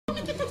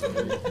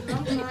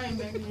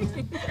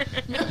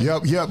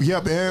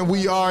Yep. And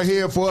we are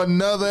here for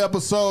another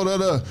episode of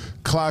the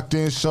Clocked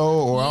In Show,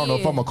 or I don't know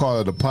if I'm gonna call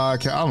it a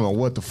podcast. I don't know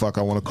what the fuck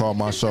I want to call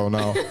my show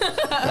now.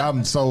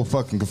 I'm so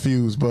fucking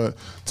confused. But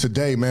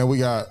today, man, we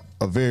got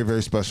a very,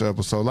 very special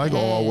episode. Like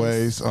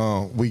always,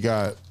 we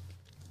got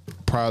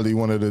probably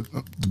one of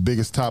the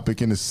biggest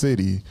topic in the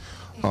city.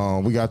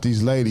 We got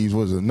these ladies,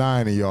 was it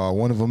 9 of y'all,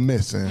 one of them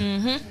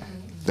missing.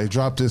 They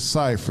dropped this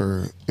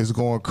Cypher. It's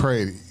going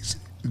crazy.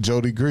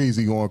 Jody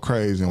Greasy going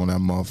crazy on that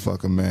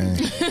motherfucker, man.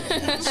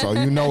 So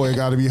you know it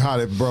got to be hot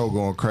if bro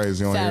going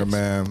crazy on here,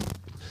 man.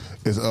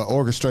 It's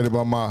orchestrated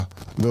by my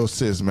little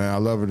sis, man. I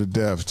love her to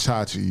death,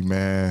 Chachi,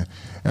 man.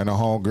 And the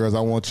homegirls,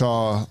 I want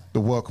y'all to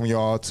welcome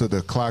y'all to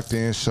the Clocked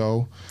In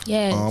Show.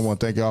 Yes. I want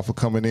to thank y'all for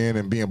coming in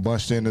and being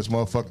bunched in this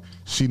motherfucker.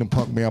 She done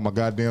punked me out my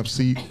goddamn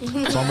seat.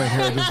 So I'm in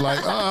here just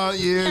like,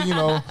 yeah, you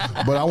know.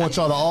 But I want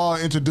y'all to all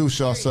introduce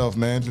yourself,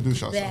 man.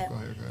 Introduce yourself. Go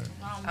ahead.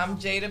 I'm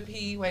Jada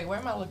P. Wait, where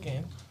am I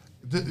looking?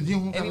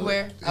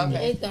 Anywhere?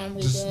 Okay.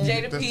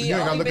 Jada P.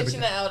 Only bitch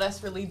in the L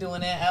that's really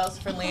doing it. L's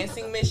for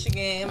Lansing,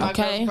 Michigan. My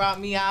girl brought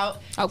me out.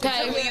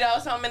 Okay. To Toledo,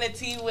 so I'm in a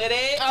T with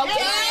it.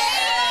 Okay.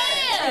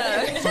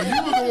 Yeah. So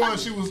you were the one.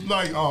 She was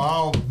like,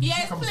 "Oh,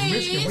 yes, please." From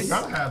Michigan. We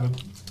gotta have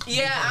it.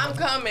 Yeah, I'm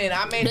coming.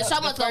 I made the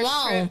first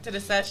trip to the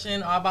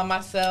session all by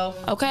myself.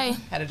 Okay.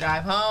 Had to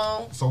drive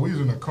home. So we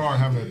was in the car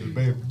having a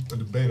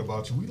debate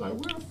about you. We like,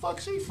 where the fuck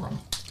she from?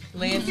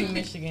 Lansing,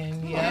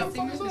 Michigan. Yeah.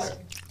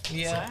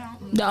 Yeah.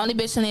 The only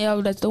bitch in the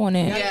L that's doing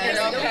that. Yeah,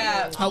 no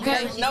cap.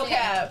 Okay. No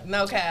cap.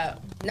 No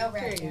cap. No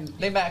rap.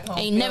 They back home.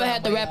 Ain't never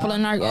had the rap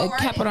on our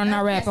capital on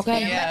our rap,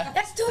 okay? Yeah.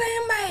 That's too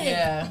damn bad.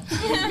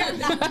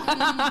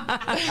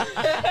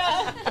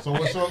 Yeah. So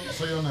what's up?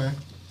 Say your name.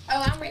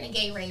 Oh, I'm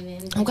Renegade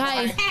Raven.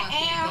 Okay.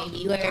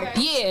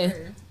 Yeah.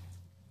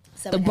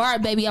 The bar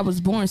baby I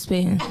was born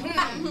spitting.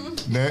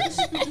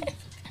 Next.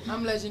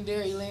 I'm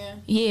Legendary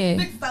Land.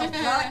 Yeah.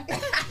 Yeah.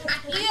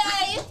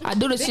 I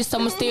do this shit so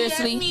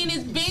mysteriously. Me and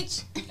this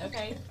bitch.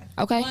 Okay.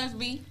 Okay. Must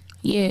be.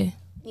 Yeah.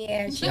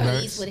 Yeah, she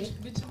leaves with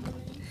it.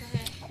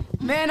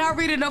 Man, I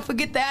really don't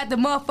forget to add the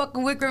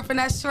motherfucking Wicker from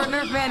that short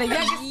nerve man. The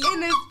youngest in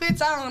this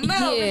bitch, I don't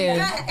know.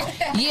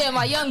 Yeah. Yeah,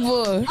 my young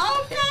boy.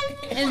 Okay.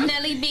 It's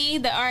Nelly B,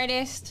 the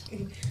artist.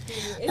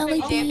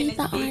 Nelly B,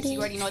 the You artist.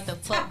 already know what the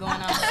fuck going on.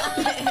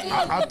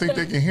 I think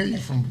they can hear you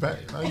from back.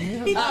 Oh,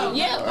 yeah. I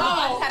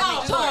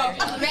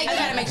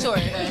gotta make sure.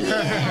 In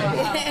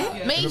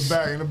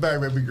the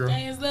back, baby girl.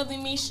 Hey, it's Lovely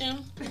Misha.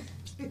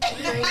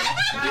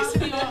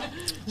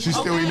 She's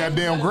still eating that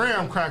damn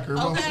graham cracker.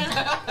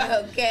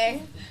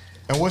 Okay.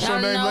 And what's your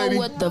name, lady?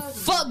 What the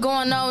fuck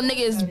going on,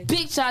 niggas?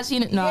 Big Chachi.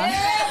 No.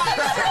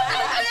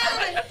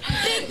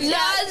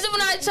 It's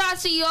Gemini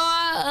Chachi,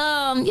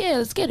 y'all. Yeah,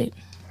 let's get it.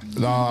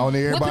 No, I want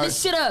everybody. Whipping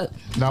this shit up.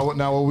 Now what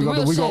we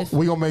gonna do?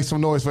 We gonna make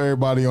some noise for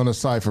everybody on the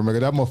Cypher, nigga.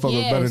 That motherfucker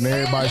is better than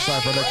everybody's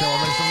Cypher. That come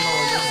on, make some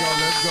noise.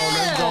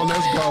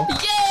 Let's go.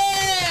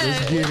 Yeah.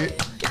 Let's get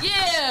it.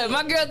 Yeah,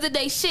 my girls did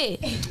they shit.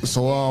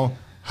 So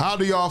how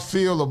do y'all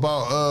feel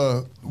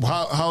about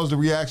how's the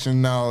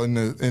reaction now in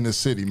the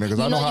city, man? Because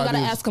I know how you gotta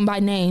ask them by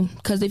name.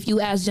 Because if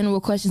you ask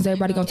general questions,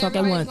 everybody gonna talk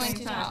at once.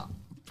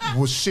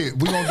 Well, shit,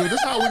 we gonna do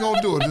this. How we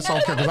gonna do it? This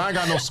okay? Because I ain't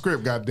got no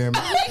script. Goddamn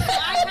it.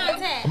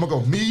 I'm gonna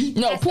go me.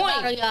 No point.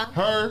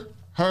 Her,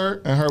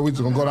 and her. We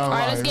just gonna go down the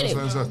line. All right, let's get it.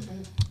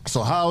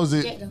 So how is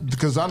it?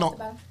 Because I know.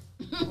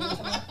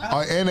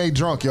 And they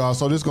drunk, y'all.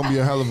 So this gonna be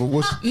a hell of a. Man,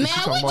 we just getting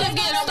started.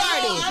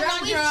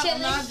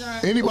 I'm not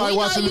drunk. Anybody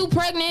watching? You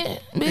pregnant,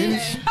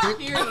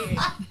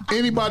 bitch?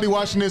 Anybody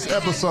watching this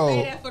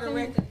episode?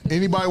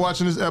 Anybody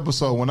watching this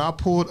episode? When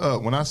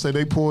I say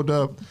they pulled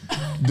up,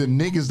 the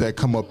niggas that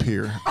come up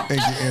here and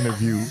get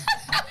interviewed,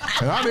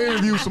 and I've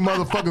interviewed some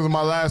motherfuckers in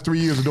my last 3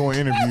 years of doing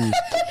interviews.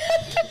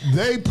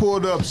 They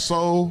pulled up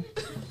Soul,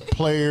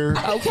 Player,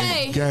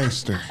 and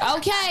Gangster.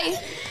 Okay.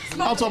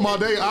 I'm talking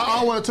about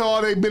I want to tell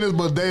all they business,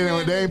 but they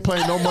ain't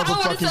playing no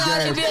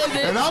motherfucking games.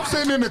 And I'm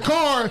sitting in the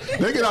car.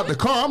 They get out the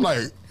car. I'm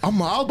like, I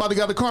was about to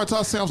get out the car.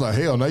 I was like,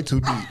 hell, they too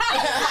deep.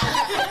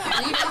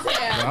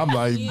 I'm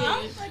like,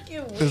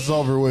 it's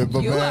over with.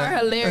 But you are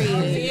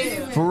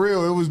hilarious. For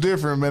real, it was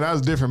different, man. That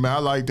was different, man. I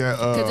like that.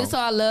 Because it's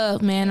all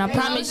love, man. I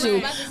promise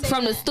you.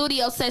 From the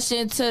studio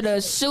session to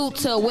the shoot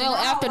to well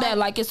after that,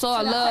 like, it's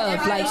all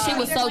love. Like, she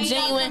was so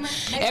genuine.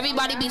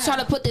 Everybody be trying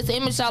to put this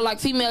image out like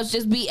females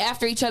just be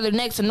after each other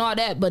next and all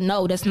that. But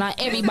no, that's not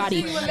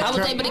everybody. I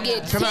was able to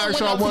get 10 women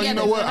together. You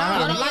know what?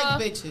 I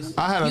like bitches.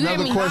 I had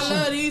another question.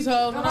 I love these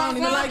hoes, but I don't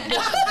even like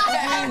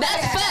bitches.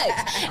 That's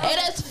facts. Hey,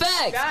 that's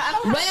facts.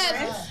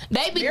 Rev,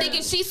 they be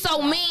thinking she's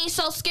so mean,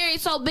 so scary,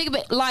 so big,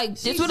 but like,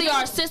 it's really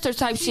our sister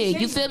type shit.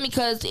 You feel me?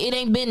 Because it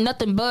ain't been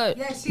nothing but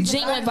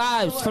genuine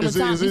vibes from the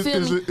top. You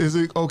feel me? Is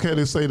it okay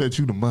to say that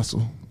you the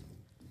muscle?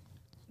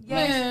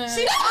 Yes.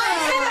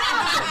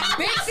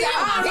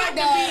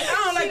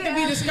 I don't like to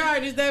be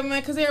described as that,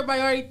 man, because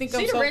everybody already think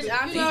I'm so rich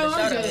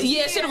auntie.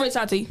 Yeah, she the rich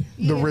auntie.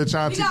 The rich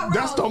auntie.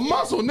 That's the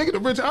muscle, nigga. The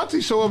rich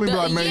auntie show up and be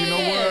like, man, you know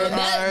what?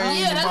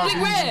 That's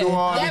Big Red.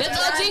 That's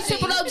OG,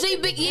 triple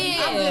OG, big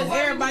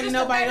Everybody,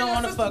 nobody don't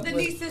want to fuck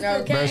with.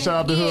 Man, shout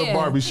out to Hood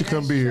Barbie. She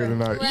couldn't be here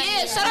tonight.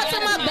 Yeah, shout out to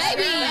my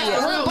baby,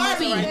 Hood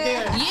Barbie.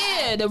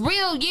 Yeah, the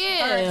real,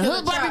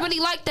 Hood Barbie really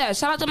like that.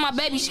 Shout out to my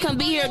baby. She couldn't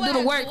be here to do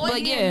the work,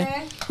 but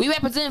yeah, we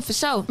represent for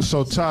sure.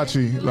 So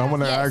Tachi, I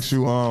want to ask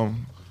you,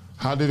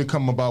 how did it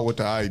come about with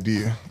the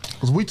idea?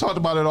 Because we talked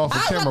about it off the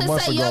camera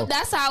months ago. Yep,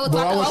 that's how I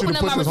was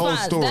opening my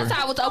response. That's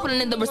how I was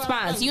opening the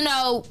response. You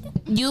know,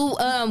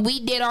 we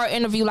did our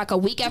interview like a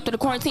week after the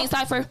quarantine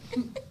Cypher.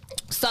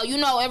 So, you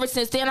know, ever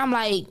since then, I'm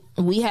like,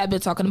 we have been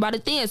talking about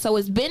it then. So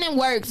it's been in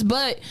works,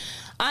 but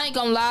I ain't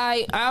gonna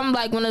lie, I'm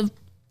like one of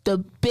the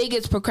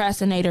biggest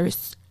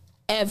procrastinators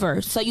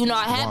ever. So, you know,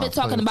 I have been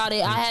talking about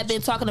it. I have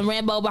been talking to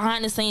Rambo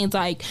behind the scenes,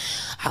 like,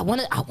 I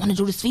wanna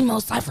do this female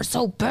Cypher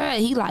so bad.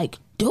 He like,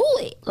 do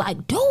it.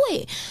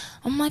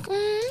 I'm like,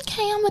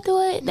 okay, I'm gonna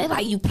do it. They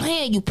like, you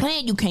playing, you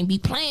can't be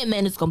playing,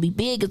 man. It's gonna be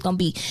big, it's gonna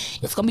be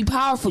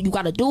powerful. You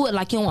gotta do it.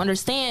 Like, you don't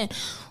understand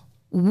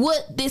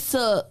what this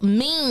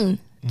mean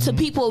to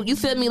people, you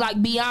feel me,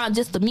 like beyond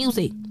just the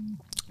music.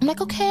 I'm like,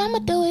 okay, I'm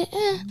gonna do it.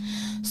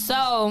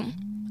 So,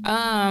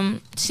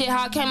 shit,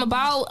 how it came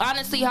about,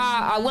 honestly,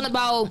 how I went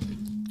about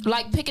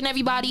like picking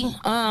everybody,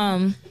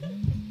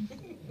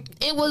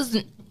 it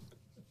wasn't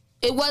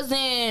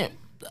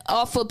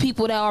off of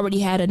people that already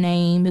had a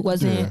name. It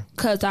wasn't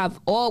because I've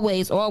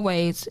always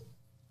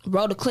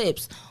wrote the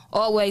clips,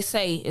 always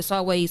say it's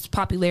always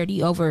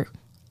popularity over,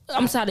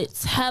 I'm sorry,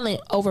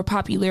 talent over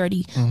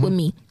popularity with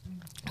me.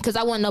 Because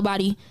I wasn't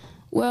nobody,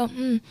 well,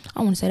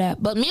 I want to say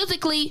that. But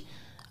musically,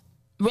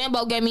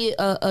 Rambo gave me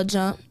a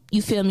jump.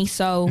 You feel me?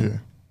 So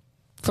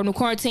from the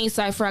quarantine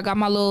Cypher, I got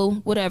my little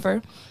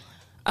whatever.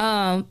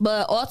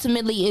 But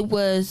ultimately, it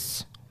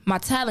was my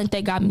talent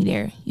that got me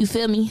there. You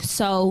feel me?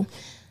 So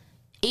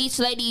each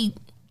lady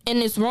in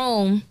this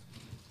room,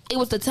 it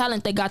was the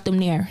talent that got them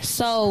there.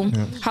 So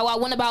how I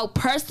went about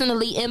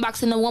personally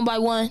inboxing them one by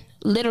one,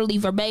 literally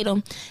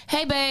verbatim.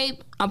 Hey,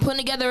 babe, I'm putting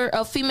together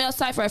a female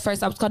Cypher. At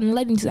first, I was calling it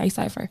Ladies Night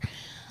Cypher.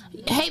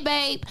 Hey,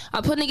 babe,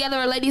 I'm putting together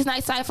a Ladies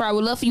Night Cypher. I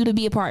would love for you to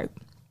be a part.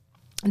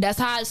 That's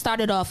how it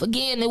started off.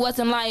 Again, it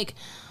wasn't like,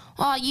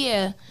 oh,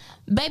 yeah,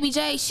 Baby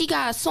J, she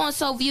got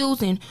so-and-so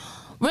views, and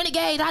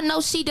Renegade, I know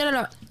she did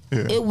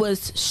it. It was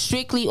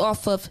strictly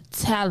off of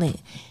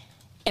talent.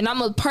 And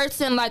I'm a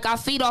person, like, I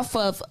feed off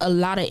of a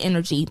lot of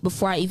energy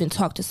before I even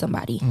talk to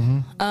somebody.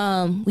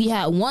 We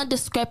had one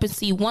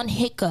discrepancy, one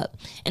hiccup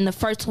in the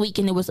first week,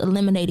 and it was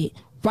eliminated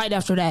right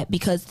after that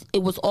because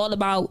it was all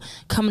about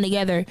coming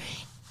together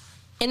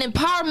and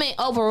empowerment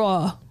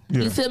overall.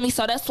 You feel me?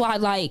 So that's why,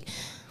 like,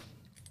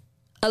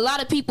 a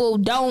lot of people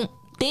don't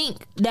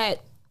think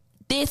that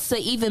this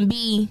would even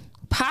be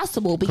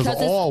possible because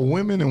it's all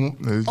women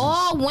and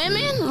all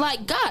women,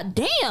 like, god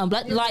damn,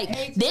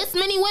 like this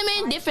many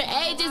women, different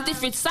ages,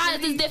 different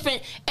sizes,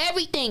 different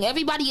everything.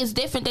 Everybody is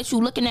different that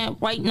you're looking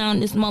at right now in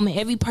this moment.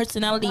 Every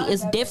personality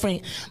is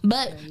different,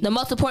 but the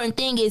most important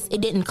thing is it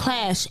didn't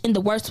clash in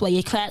the worst way.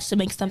 It clashed to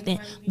make something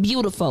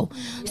beautiful.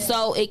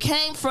 So it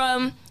came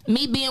from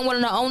me being one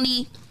of the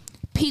only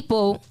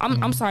people,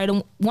 I'm sorry,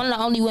 one of the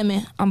only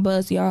women, I'm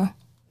buzzed, y'all.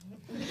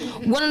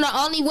 One of the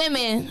only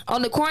women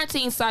on the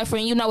quarantine Cypher,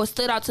 and you know, it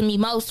stood out to me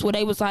most where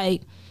they was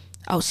like,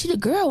 oh, she the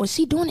girl and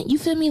she doing it, you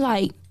feel me?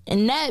 Like,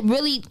 and that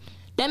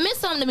meant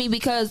something to me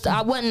because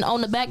I wasn't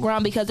on the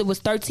background because it was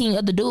 13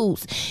 other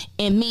dudes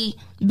and me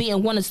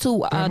being one or two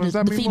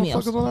the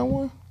females. On that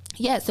one?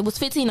 Yes, it was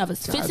 15 of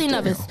us. 15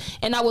 of us.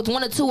 And I was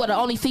one or two of the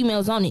only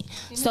females on it.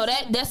 So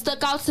that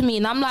stuck out to me,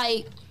 and I'm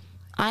like,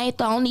 I ain't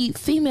the only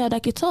female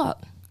that could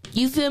talk.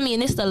 You feel me?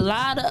 And it's a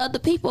lot of other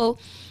people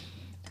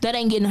that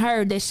ain't getting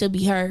heard that should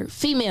be heard.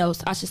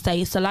 Females, I should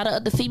say. It's a lot of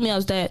other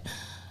females that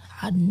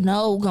I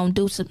know gonna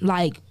do some,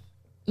 like,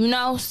 you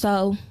know,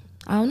 so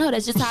I don't know.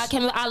 That's just how I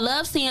came. I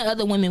love seeing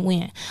other women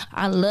win.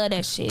 I love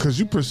that shit. Because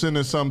you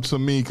presented something to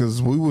me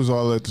because we was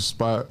all at the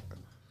spot.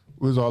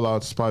 We was all out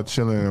at the spot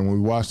chilling and we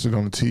watched it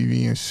on the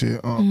TV and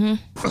shit. Me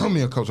and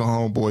a couple of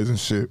homeboys and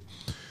shit.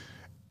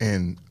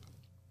 And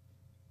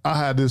I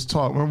had this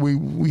talk. Remember,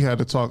 we had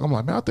to talk. I'm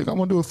like, man, I think I'm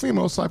gonna do a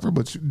female Cypher,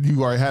 but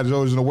you already had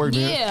yours in the work.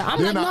 Yeah,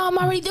 I'm like, no, I'm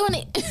already doing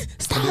it.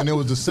 Stop. And then it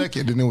was the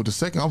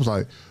second. I was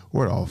like,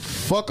 where the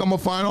fuck I'm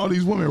gonna find all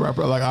these women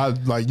rappers?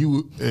 Like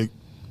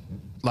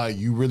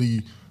you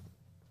really.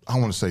 I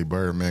want to say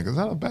Birdman. Is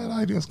that a bad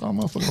idea? It's called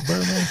motherfucker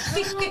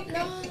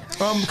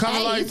Birdman. Kind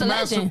of like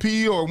Master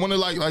P or one of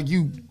like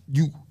you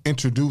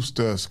introduced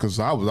us because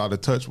I was out of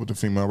touch with the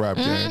female rap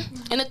game.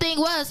 And the thing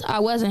was, I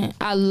wasn't.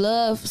 I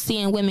love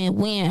seeing women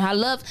win.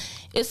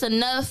 It's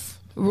enough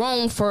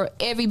room for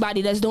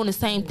everybody that's doing the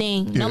same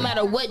thing. No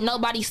matter what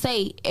nobody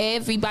say,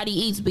 everybody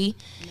eats, B.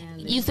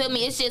 You feel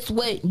me? It's just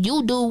what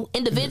you do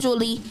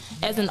individually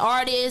as an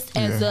artist,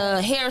 as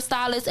a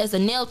hairstylist, as a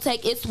nail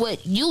tech. It's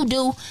what you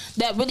do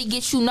that really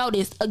gets you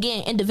noticed,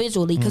 again,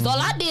 individually. Because all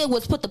I did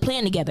was put the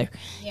plan together.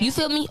 You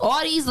feel me?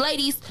 All these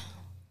ladies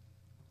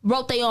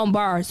wrote their own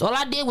bars. All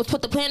I did was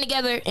put the plan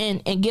together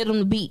and get them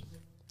the beat,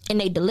 and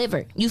they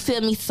delivered. You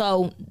feel me?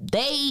 So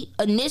they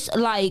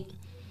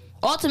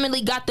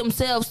ultimately got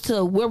themselves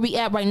to where we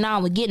at right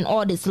now and getting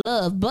all this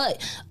love.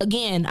 But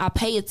again, I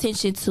pay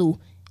attention to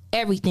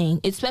everything,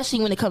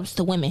 especially when it comes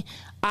to women.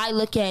 I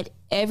look at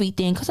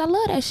everything because I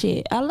love that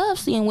shit. I love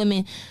seeing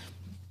women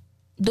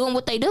doing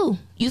what they do.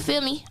 You feel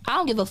me? I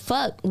don't give a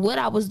fuck what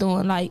I was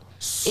doing. Like,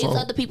 it's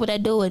other people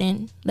that do it,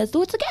 and let's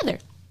do it together.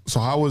 So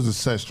how was the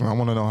session? I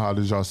want to know, how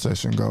did y'all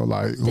session go?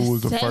 Like, who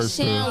was the first?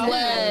 Session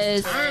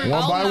was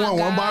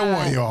one by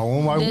one,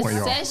 y'all.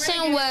 The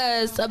session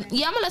was I'm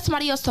gonna let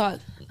somebody else talk.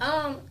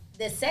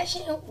 The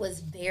session was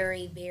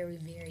very, very,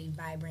 very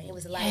vibrant. It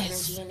was a lot of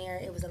energy in there.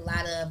 It was a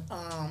lot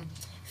of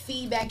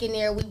feedback in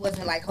there. We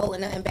wasn't like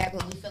holding nothing back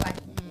when we feel like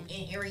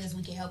in areas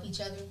we can help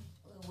each other.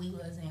 We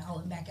wasn't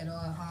holding back at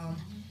all.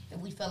 If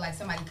we felt like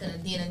somebody could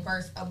have did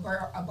a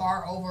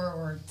bar over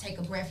or take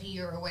a breath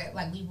here or what,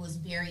 like we was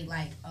very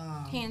like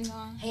hands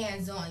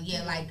on,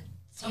 like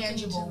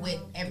tangible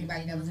with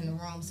everybody that was in the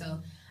room. So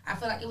I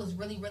feel like it was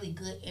really, really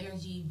good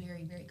energy,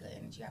 very, very good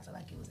energy. I feel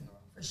like it was in the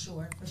room for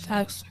sure.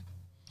 Facts.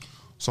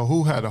 So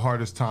who had the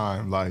hardest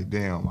time? Like,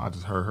 damn, I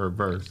just heard her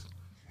verse,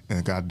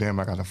 and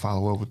goddamn, I got to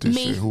follow up with this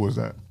shit. Who was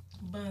that?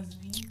 Buns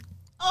V.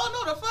 Oh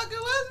no, the fuck it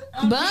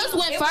wasn't. Buns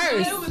went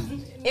first.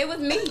 It was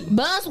me.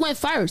 Buns went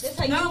first. That's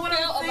how you feel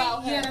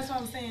about her. Yeah, that's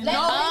what I'm saying.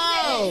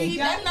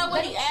 That's not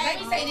what he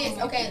asked. Let me say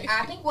this, okay?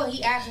 I think what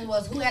he asked me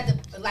was who had the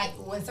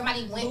when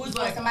somebody went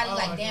before somebody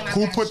like damn.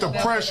 Who put the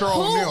pressure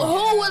on them?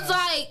 Who was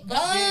like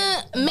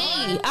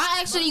me? I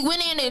actually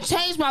went in and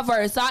changed my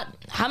verse.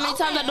 How many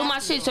times I do my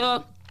shit,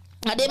 y'all?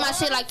 I did my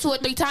shit like 2 or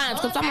 3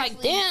 times because I'm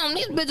like, damn,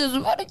 these bitches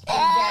really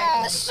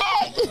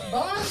shit.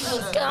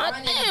 God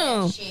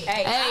damn.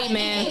 Hey,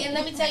 man. And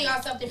let me tell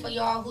y'all something for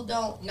y'all who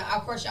don't know.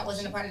 Of course, y'all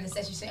wasn't a part of the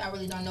session, so I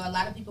really don't know. A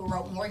lot of people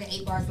wrote more than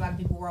 8 bars. A lot of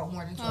people wrote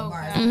more than 12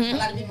 bars. A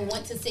lot of people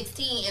went to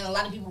 16, and a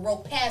lot of people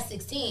wrote past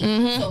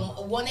 16.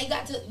 So when they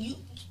got to you,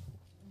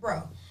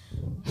 bro,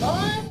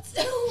 Buns.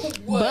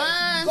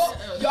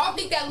 Y'all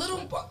think that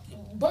little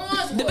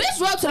Buns? The bitch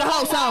wrote to the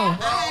whole song.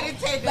 She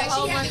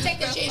had to take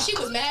that shit. She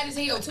was mad as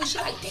hell too. She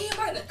like, damn,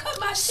 I gotta cut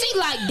my shit. She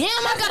like, damn,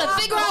 I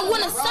gotta figure out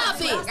when to stop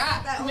it.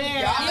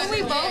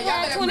 We both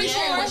had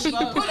 24. What she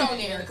put on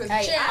there? Cause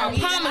I promise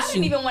you. I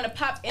didn't even want to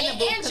pop in the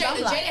booth. And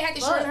Jada had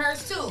to shorten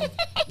hers too.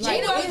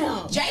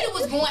 Jada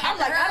was going. I'm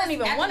like, I don't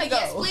even want to go.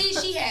 Yes,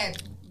 please. She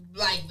had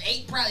like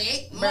 8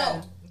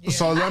 more. Yeah.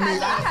 So let me.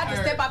 I had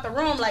to step out the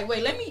room. Like,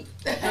 wait, let me.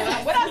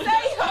 What I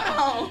say?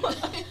 Hold on.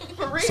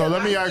 For real. So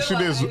let me ask you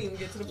this.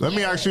 Let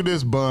me ask you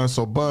this, Buns.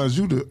 So Buns,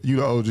 you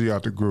the OG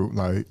out the group.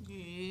 Like,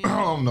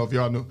 I don't know if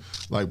y'all knew.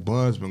 Like,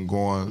 Buns been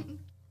going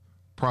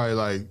probably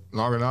like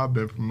longer than I've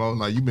been promoting.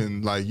 Like, you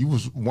been like you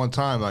was one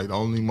time like the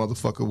only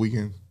motherfucker we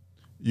can.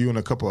 You and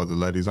a couple other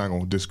ladies. I ain't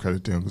gonna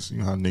discredit them because you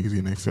know how niggas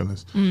in their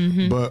feelings.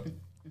 But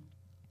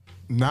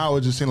now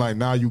it just seems like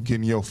now you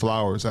getting your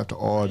flowers after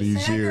all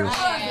these years.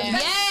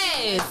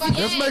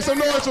 Let's make some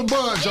noise for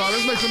Buns, y'all.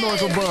 Let's make some noise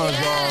for Buns,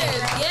 y'all.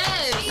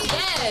 Yes.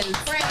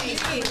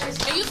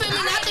 And you feel me?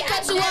 Not to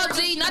cut you off,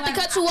 G. Not to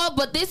cut you off,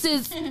 but this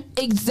is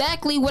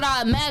exactly what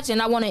I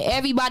imagined. I wanted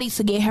everybody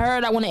to get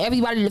heard. I wanted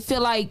everybody to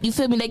feel like, you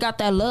feel me, they got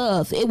that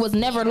love. It was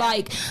never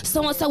like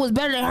so-and-so was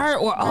better than her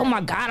or, oh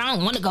my God, I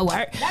don't want to go with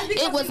her.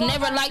 It was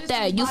never like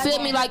that. You feel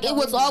me? Like, it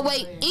was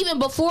always, even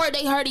before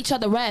they heard each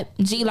other rap,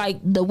 G, like,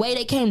 the way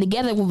they came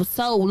together was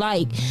so,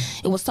 like,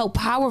 it was so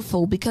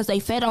powerful because they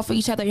fed off of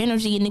each other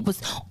energy and it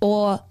was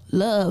all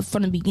love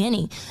from the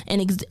beginning.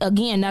 And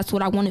again, that's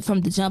what I wanted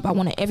from the jump. I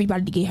wanted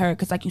everybody to get heard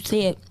because, like you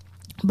said,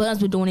 Buns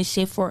been doing this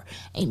shit for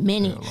a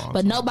minute,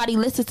 but nobody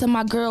listened to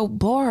my girl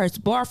bars,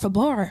 bar for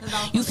bar.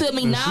 You feel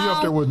me? Now she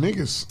up there with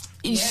niggas.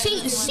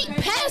 She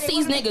passed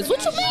these niggas.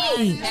 What you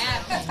mean?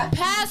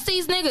 Past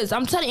these niggas.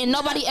 I'm telling you, and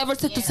nobody ever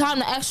took the time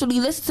to actually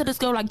listen to this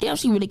girl. Like, damn,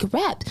 she really could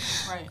rap.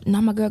 Right.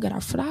 Now my girl got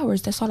her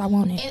flowers. That's all I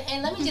wanted.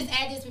 And let me just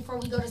add this before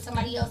we go to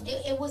somebody else.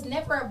 It was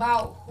never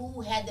about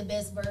who had the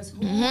best verse,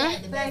 who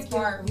had the best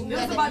part. It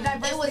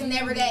was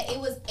never that.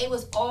 It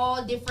was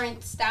all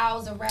different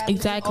styles of rap.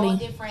 Exactly. All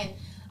different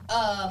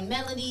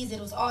melodies.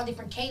 It was all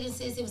different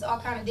cadences. It was all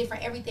kind of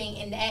different everything,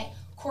 and that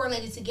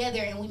correlated together,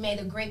 and we made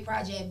a great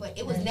project. But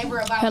it was never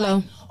about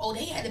like, oh,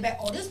 they had the back.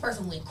 Oh, this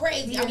person went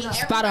crazy. I mean,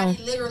 everybody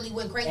literally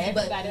went crazy,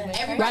 but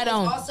everybody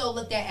was also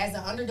looked at as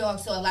an underdog.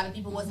 So a lot of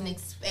people wasn't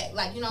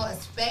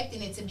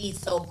expecting it to be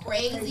so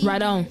crazy.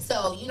 Right on.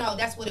 So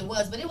that's what it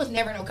was. But it was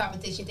never no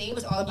competition thing. It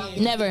was all about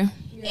never.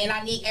 And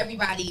I need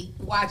everybody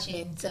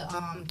watching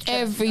to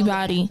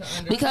everybody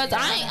because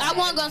I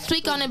wasn't gonna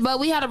speak on it, but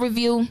we had a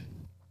review.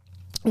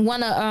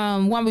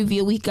 One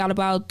review. We got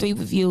about 3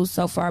 reviews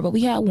so far, but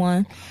we had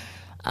one.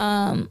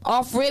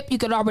 Off rip, you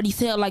could already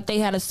tell like they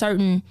had a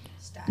certain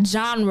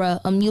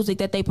genre of music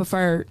that they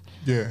preferred.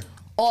 Yeah.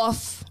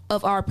 Off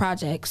of our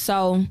project.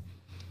 So,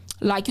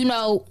 like,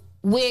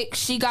 Wick,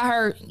 she got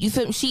her, you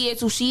feel me? She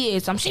is who she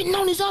is. I'm shitting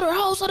on these other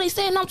hoes, so they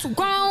saying I'm too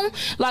grown.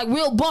 Like,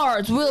 real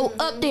bars, real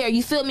up there,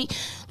 you feel me?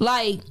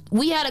 Like,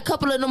 we had a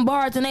couple of them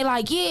bars, and they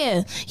like,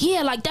 yeah,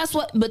 like, that's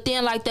what, but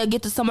then, like, they'll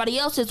get to somebody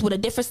else's with a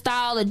different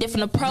style, a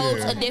different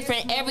approach, a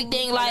different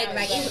everything, like,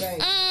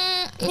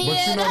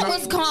 that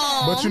was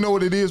calm. But you know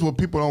what it is, what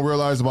people don't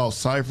realize about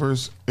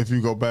ciphers, if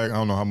you go back, I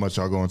don't know how much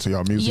y'all go into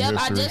y'all music history.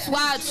 I just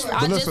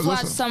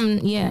watched some,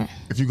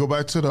 If you go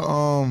back to the,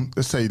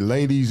 let's say,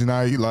 ladies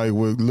night, like,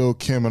 with Lil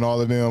Kim and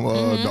all of them,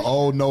 the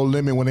old No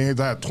Limit, when they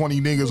had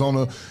 20 niggas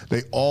on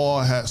they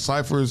all had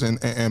ciphers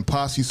and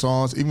posse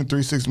songs, even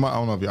 3 6 I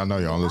don't know if y'all know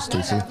y'all listen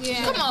to 3 6.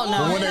 Yeah. Come on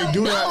now. But when they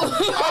do that, I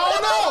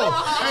don't know.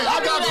 Hey,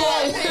 I got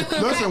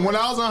called. Listen, when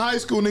I was in high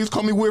school, niggas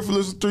called me weird for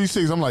listening to 3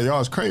 6. I'm like, y'all,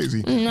 it's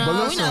crazy. No, but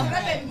listen,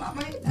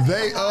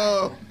 they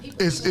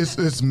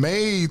it's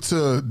made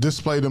to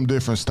display them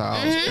different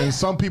styles, and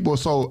some people.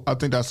 So I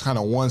think that's kind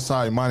of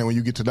one-sided minded when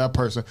you get to that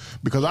person.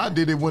 Because I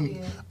did it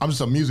when I'm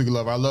just a music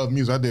lover. I love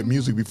music. I did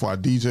music before I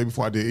DJ,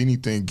 before I did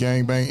anything,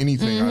 gangbang,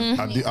 anything.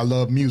 I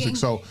love music,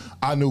 so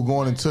I knew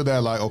going into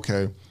that, like,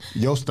 okay,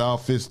 your style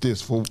fits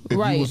this. For if you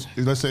was,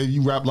 let's say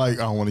you rap like,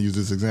 I don't want to use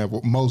this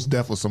example, Mos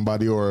Def or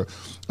somebody, or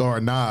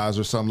Nas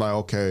or something, like,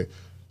 okay,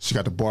 she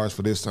got the bars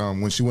for this.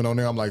 When she went on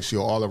there, I'm like, she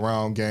all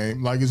around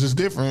game. Like, it's just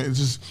different. It's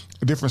just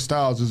different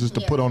styles. It's just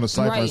to put on the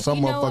cypher. And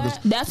some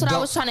motherfuckers. That's what I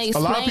was trying to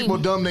explain. A lot of people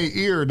dumb their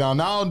ear down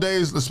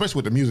nowadays, especially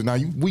with the music. Now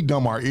we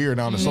dumb our ear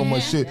down to so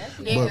much shit.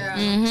 But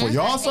for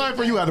y'all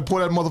cypher, you had to pull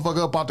that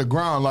motherfucker up out the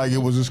ground like it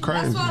was just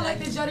crazy. That's why I like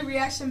the Jody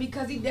reaction,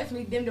 because he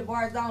definitely dimmed the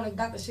bars down and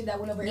got the shit that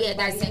went over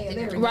everybody's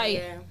head.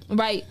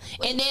 Right.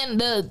 And then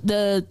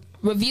the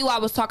review I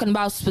was talking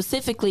about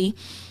specifically,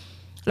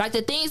 like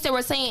the things they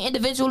were saying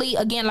individually,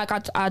 again, like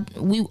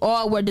we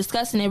all were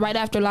discussing it right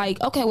after,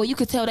 like, okay, well, you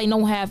could tell they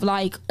don't have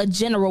like a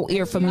general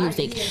ear for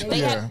music.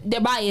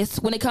 They're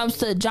biased when it comes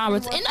to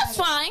genres, and that's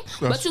fine.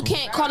 But you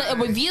can't call it a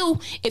review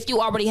if you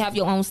already have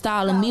your own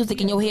style of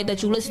music in your head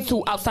that you listen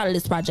to outside of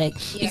this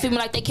project. You feel me?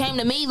 Like, they came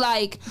to me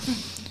like,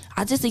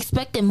 I just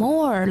expected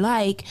more.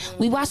 Like,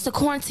 we watched the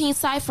Quarantine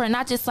Cypher, and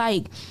I just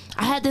like,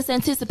 I had this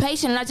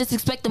anticipation, and I just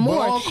expected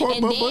more.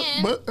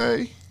 But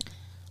hey,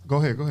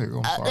 go ahead.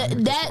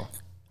 That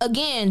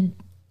again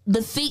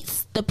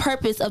defeats the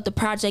purpose of the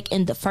project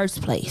in the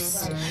first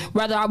place.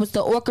 Whether I was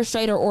the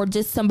orchestrator or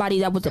just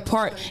somebody that was a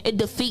part, it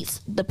defeats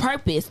the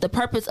purpose. The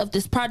purpose of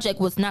this project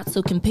was not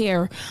to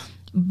compare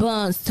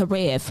Buns to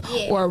Rev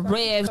or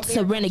Rev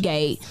to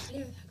Renegade.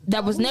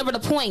 That was never the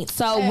point.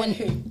 So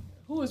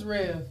who is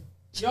Rev?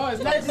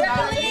 Legendary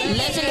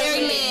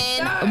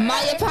Lynn.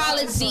 My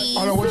apologies.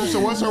 Oh no,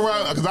 what's her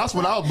rap? Because that's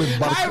what I was been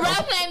about. Her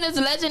rap name is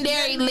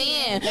Legendary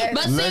Lynn.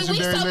 But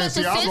Legendary Lynn.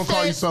 See, I was gonna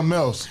call you something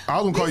else. I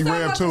was gonna call you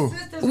Rev too.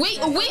 We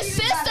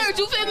sisters,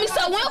 you feel me?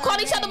 So we don't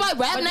call each other by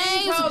rap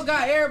names. These hoes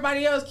got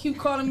everybody else keep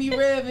calling me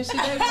Rev and shit.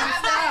 They won't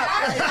stop.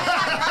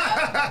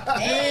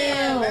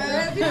 Damn.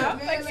 I'm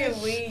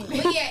fucking weak.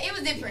 But yeah, it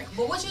was different.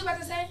 But what you about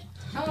to say?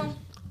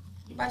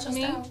 About your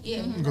style?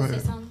 Yeah. Go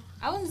ahead.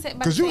 I wasn't saying,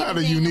 because you had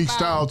a unique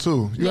style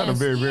too. You had a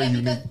very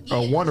unique,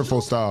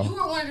 wonderful style. You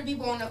were one of the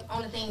people on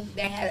the thing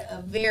that had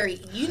a very,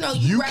 you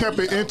kept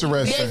it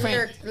interesting.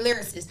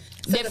 Lyricist.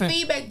 So the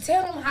feedback,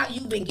 tell them how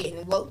you've been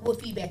getting. What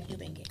feedback you've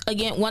been getting.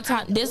 Again, one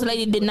time, this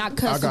lady did not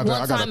cuss one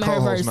time in her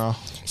verse. Now.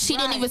 She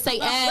didn't even say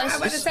ass. I was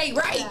about to say,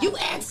 you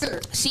asked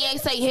her. She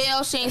ain't say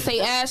hell, she ain't say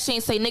ass, she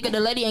ain't say nigga. The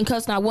lady ain't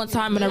cuss not one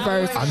time in her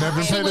verse. I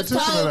never paid attention to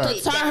that. She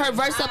was told to turn her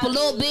verse up a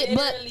little bit,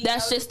 but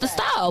that's just the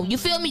style. You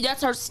feel me?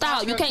 That's her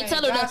style. You can't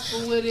tell her to,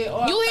 you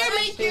hear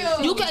me?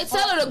 You can't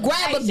tell her to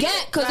grab a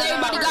gat because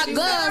everybody got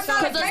guns,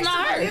 because that's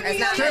not her.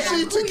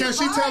 Can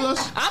she tell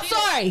us? I'm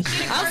sorry.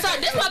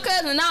 This my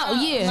cousin now.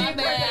 My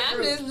bad.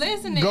 I'm just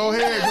listening. Go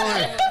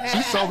ahead.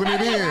 She's soaking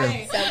it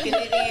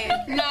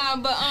in. Nah,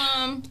 but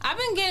I've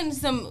been getting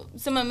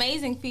some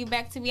amazing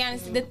feedback, to be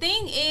honest. The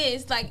thing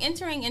is, like,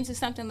 entering into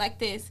something like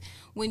this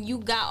when you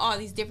got all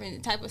these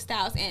different type of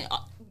styles, and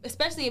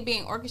especially it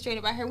being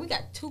orchestrated by her, we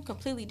got two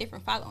completely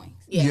different followings.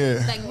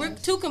 Yeah. Like, we're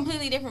two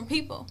completely different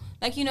people.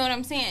 Like, you know what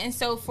I'm saying? And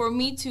so for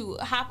me to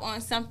hop on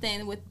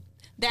something with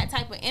that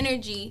type of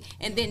energy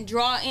and then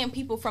draw in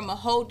people from a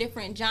whole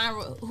different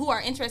genre who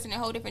are interested in a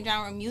whole different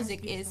genre of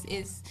music is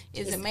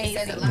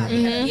amazing.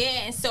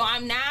 Yeah, and so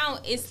I'm now,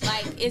 it's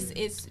like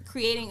it's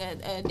creating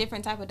a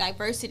different type of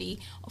diversity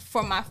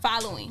for my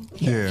following.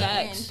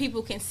 And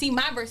people can see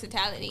my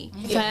versatility.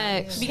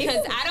 Facts.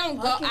 Because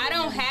I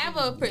don't have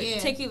a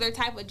particular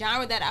type of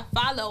genre that I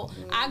follow.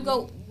 I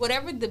go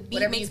whatever the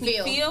beat makes me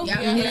feel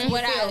is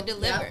what I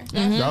deliver.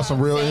 That's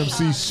some real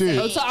MC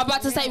shit. So I'm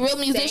about to say real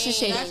musician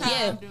shit.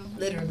 Yeah.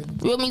 Literally.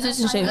 Real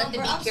musician shit.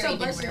 I'm so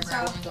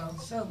versatile.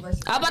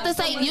 I'm about to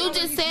say, you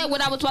just said what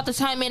I was about to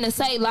chime in and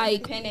say,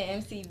 like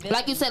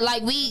you said,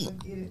 like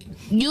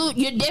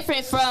you're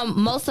different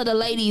from most of the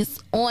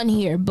ladies on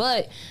here,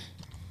 but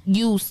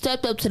you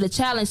stepped up to the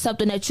challenge,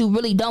 something that you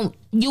really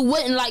you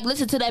wouldn't like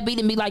listen to that beat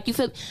and be like, you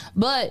feel,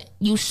 but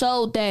you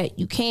showed that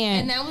you can.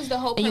 And that was the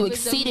whole purpose, and you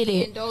exceeded of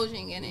me it.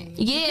 Indulging in it.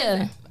 Yeah.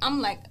 Because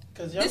I'm like,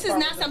 This is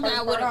not something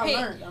I would have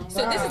picked.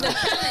 So this is a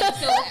challenge.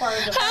 So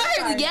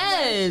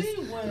yes.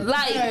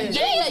 Like,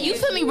 yeah, you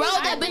feel me? Roll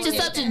that bitch in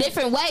such a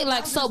different way,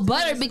 like so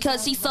butter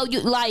because she's so you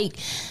like.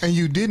 And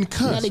you didn't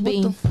cuss. She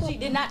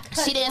did not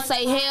cuss. She didn't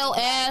say hell,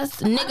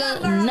 ass,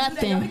 nigga,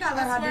 nothing.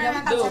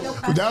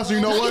 That's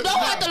you know what? You don't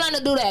have to learn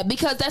to do that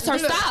because that's her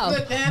style.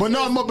 But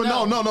no.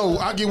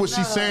 I get what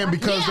she's saying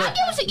because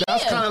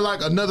that's kind of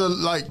like another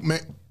like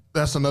man.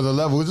 That's another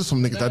level. It's just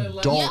some niggas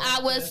that don't. Yeah, I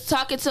was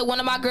talking to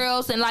one of my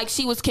girls and like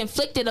she was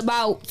conflicted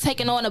about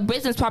taking on a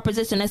business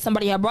proposition that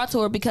somebody had brought to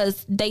her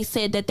because they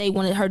said that they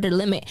wanted her to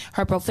limit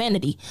her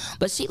profanity.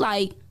 But she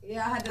like,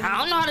 I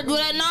don't know how to do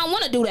that and I don't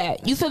want to do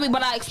that. You feel me?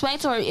 But I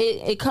explained to her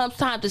it comes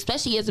times,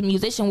 especially as a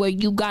musician, where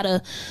you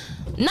gotta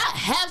not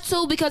have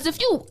to, because if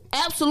you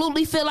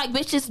absolutely feel like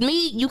bitch it's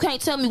me, you can't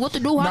tell me what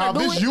to do, how to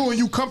do it. You and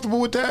you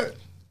comfortable with that?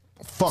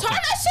 Fuck turn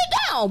that shit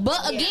down.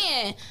 But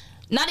again,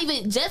 not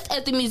even just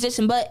as a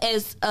musician, but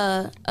as just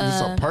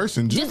a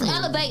person. Just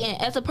elevating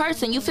as a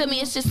person. You feel me?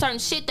 It's just certain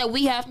shit that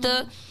we have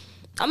to.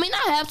 I mean,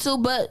 not have to,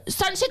 but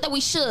certain shit that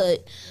we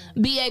should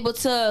be able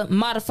to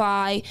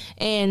modify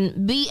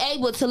and be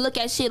able to look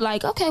at shit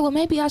like, okay, well,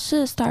 maybe I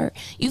should start.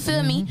 You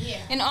feel me? Yeah.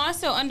 And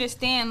also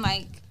understand,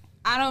 like,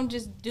 I don't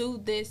just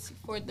do this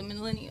for the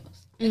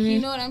millennials. Like, you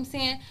know what I'm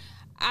saying?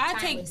 I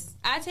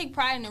take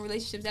pride in the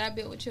relationships that I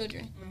build with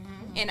children.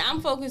 And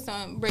I'm focused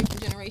on breaking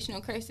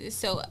generational curses.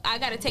 So I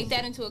got to take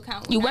that into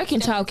account. You work in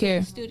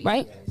childcare,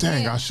 right?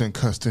 Dang, I shouldn't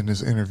cuss in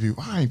this interview.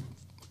 I ain't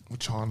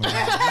what y'all know.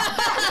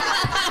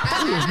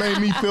 You just made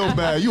me feel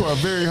bad. You are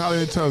very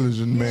highly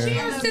intelligent, man.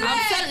 I'm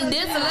telling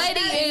this lady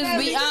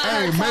is beyond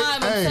her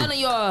time. I'm telling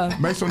y'all.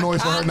 Make some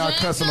noise for her not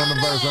cussing on the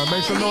verse, man.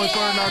 Make some noise for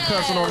her not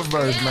cussing on the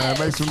verse, man.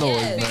 Make some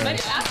noise, man.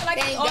 But I feel like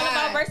it's all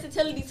about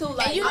versatility too.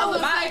 Like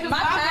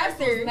my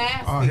pastor,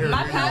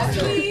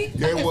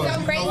 Yeah, it was.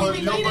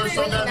 Your verse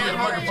on that, you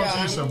microphone to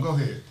yourself. Go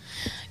ahead.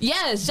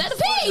 Yes,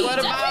 Genevieve. What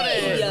about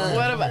it?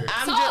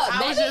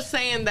 I was just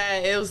saying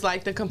that it was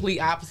like the complete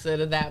opposite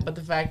of that, but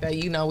the fact that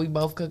we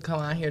both could come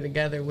out here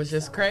together was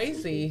just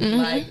crazy.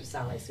 Like,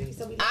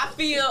 I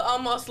feel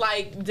almost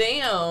like,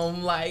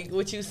 damn, like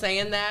with you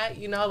saying that,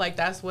 like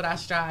that's what I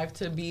strive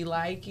to be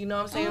like. You know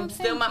what I'm saying? I'm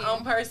still my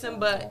own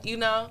person, but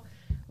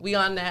we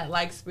on that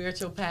like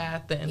spiritual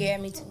path. And yeah,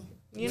 me too.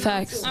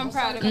 Facts. I'm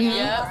proud of you.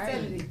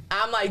 Yeah.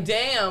 I'm like,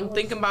 damn,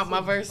 thinking about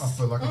my verse. I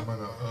feel like I'm in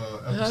an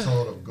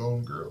episode of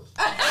Golden Girls.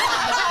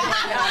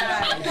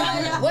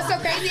 What's so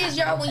crazy is,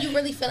 y'all, when you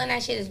really feeling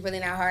that shit, it's really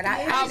not hard.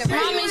 I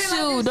promise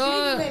you,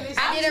 dog.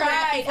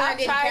 I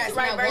tried to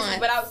write verses,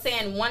 but I was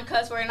saying one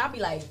cuss word, and I'll be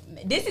like,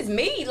 "This is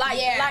me." Like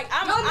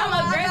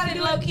I'm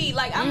aggressive, low key.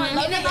 Like I'm a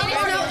low key.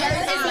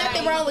 There's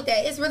nothing wrong with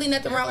that. It's really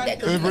nothing wrong with that.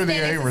 Because really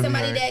ain't really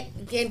somebody that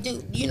can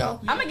do,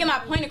 I'm gonna get my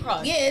point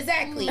across. Yeah,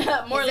 exactly.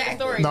 More of the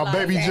story. Now,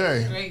 Baby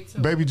J.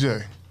 Baby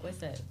J. What's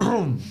that?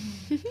 And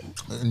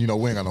we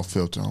ain't got no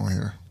filter on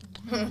here.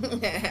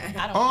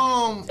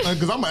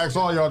 Because I'm gonna ask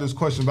all y'all this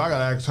question, but I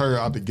gotta ask her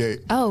out the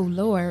gate. Oh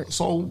Lord.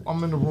 So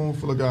I'm in the room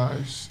full of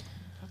guys.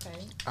 Okay.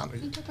 I know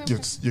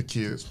your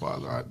kid's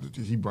father.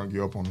 He brought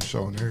you up on the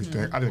show and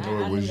everything. I didn't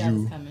know it was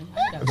you.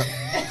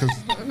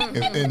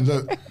 And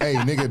look, hey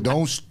nigga,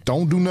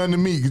 don't do nothing to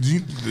me because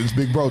this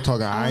big bro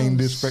talking. I ain't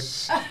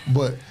disrespect.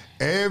 But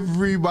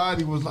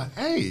everybody was like,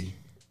 hey.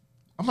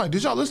 I'm like,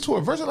 did y'all listen to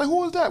her verse? I'm like,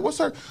 who is that? What's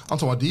her? I'm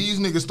talking about these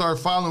niggas start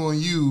following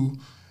you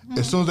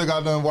as soon as they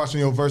got done watching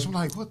your verse. I'm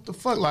like, what the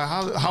fuck? Like,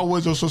 how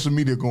was your social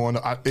media going?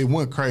 It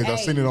went crazy. I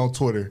seen it on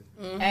Twitter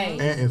and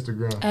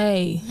Instagram.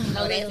 Hey.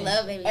 No, they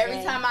love it.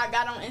 Every time I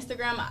got on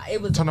Instagram,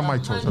 it was turn the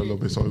mic towards her a little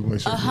bit so we make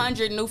sure.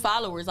 100 new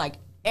followers, like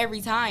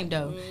every time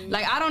though.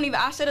 Like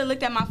I should have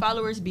looked at my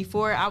followers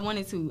before I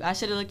wanted to. I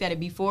should have looked at it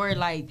before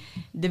like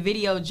the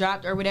video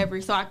dropped or whatever,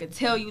 so I could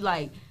tell you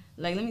like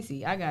let me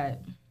see. I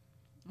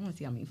want to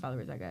see how many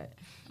followers I got.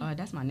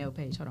 That's my nail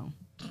page. Hold on.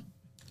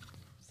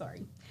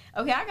 Sorry.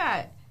 Okay, I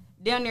got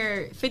down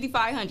there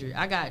 5,500.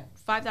 I got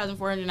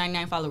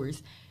 5,499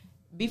 followers.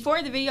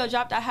 Before the video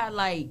dropped, I had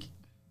like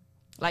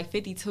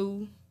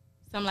 52,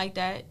 something like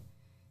that.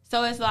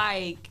 So it's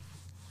like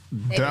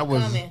that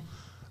was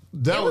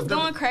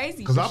going crazy.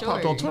 Because I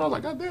popped on Twitter, I was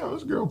like, God damn,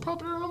 this girl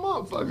popular in a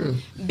motherfucker.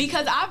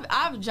 Because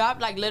I've dropped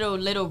like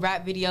little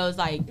rap videos,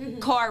 like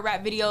car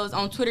rap videos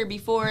on Twitter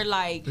before,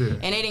 like,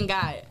 and they didn't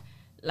got it.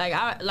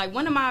 Like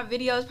one of my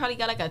videos probably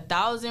got like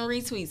 1,000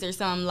 retweets or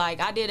something. Like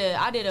I did a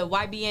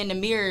YB in the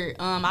mirror.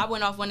 I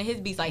went off one of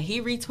his beats. Like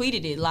he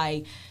retweeted it.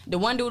 Like the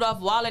one dude off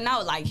Wildin'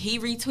 Out. Like he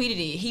retweeted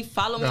it. He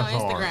followed me on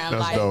Instagram.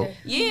 That's dope.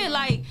 Yeah,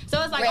 like so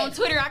it's like on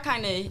Twitter I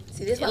kind of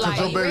like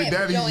your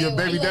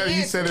baby daddy,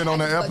 he said it on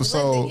that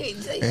episode,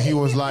 and he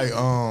was like,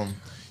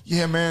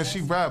 yeah man, she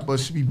rap but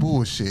she be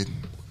bullshitting.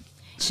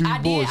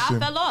 I did. I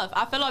fell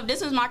off.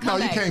 This was my comeback.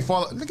 No, you can't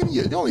fall. Look at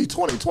you. You're only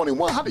 20,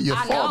 21. How did you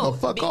fall the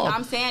fuck off?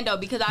 I'm saying though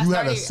because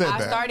I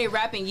started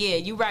rapping. Yeah,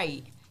 you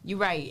right.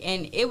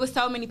 And it was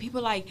so many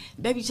people like,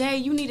 Baby J,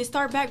 you need to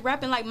start back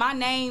rapping. Like my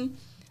name,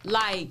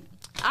 like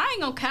I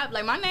ain't gonna cap.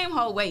 Like, my name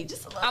hold weight.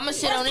 Just a little. I'ma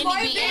shit on any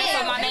beat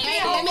for my name.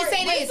 Let me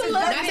say this.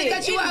 Not to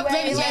cut you off,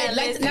 baby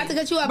J. Not to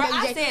cut you off,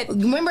 baby J.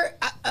 Remember,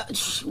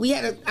 we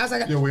had a. I was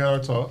like, yeah, we had a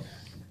talk.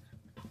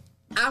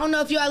 I don't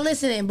know if y'all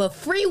listening, but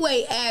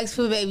Freeway asked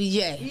for Baby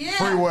J. Yeah.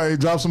 Freeway,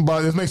 drop some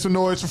body. Let's make some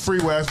noise for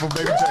Freeway. Ask for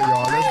Baby J,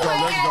 y'all. Let's go.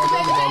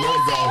 Who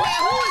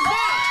is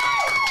that?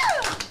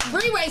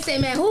 Freeway said,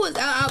 man, who is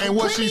that? And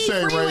what she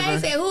said, Freeway Raven?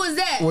 said, who is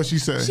that? What she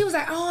said? She was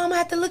like, oh, I'm gonna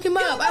have to look him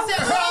up. I said,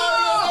 I'm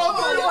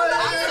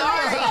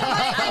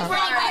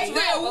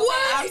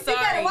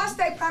sorry. Watch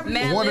that property.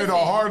 Man, one of the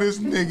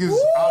hardest niggas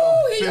Ooh,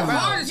 out of he the Philly.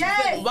 hardest.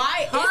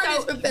 Right.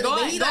 Hardest So, for Philly.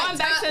 going He back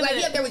to like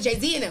he up there with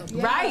Jay-Z and them.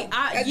 Right.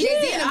 That's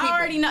Jay-Z and them I people.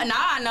 already know. Now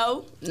I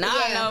know.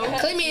 I know.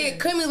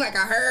 Clemmy was like,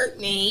 I heard,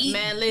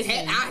 Man,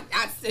 listen.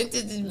 I sent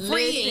it to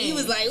Free, and he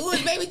was like, who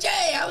is Baby J?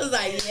 I was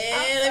like,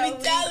 yeah, let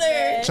me tell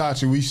her.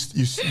 Chachi, we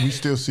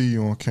still see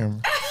you on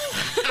camera.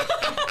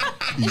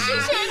 You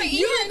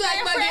look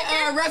like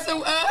fucking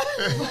Russell.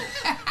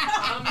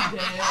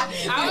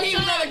 I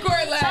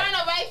was turn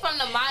away from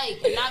the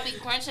mic and not be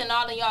crunching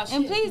all of y'all shit.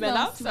 And please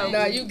don't.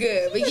 No, you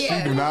good, but She do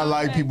yeah, not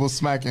like people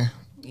smacking.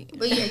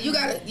 but yeah,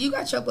 you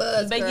got your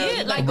buzz, But girl.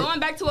 yeah, like going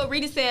back to what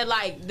Rita said,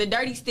 like the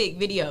dirty stick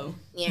video.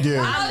 yeah.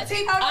 Yeah. I said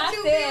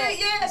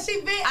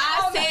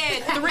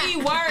 3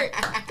 words.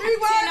 3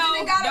 words. and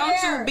it got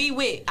Don't there. you be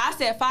with. I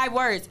said 5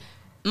 words.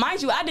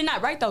 Mind you, I did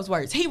not write those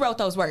words. He wrote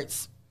those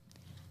words.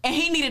 And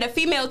he needed a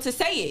female to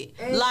say it.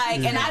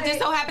 Like, and I just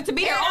so happened to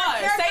be there.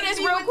 Say this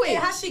real quick.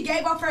 How she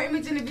gave off her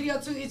image in the video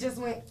too, it just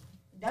went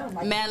down.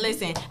 Like, Man,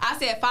 listen, I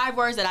said 5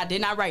 words that I did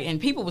not write, and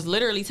people was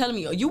literally telling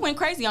me, oh, you went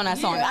crazy on that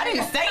song. I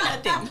didn't say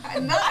nothing.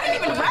 I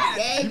didn't even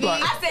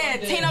rap. I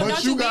said, Tino, But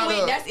don't you you be gotta-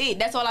 with. That's it.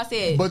 That's all I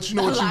said. But you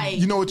know what Like,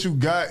 you know what you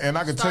got, and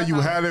I can tell you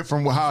had it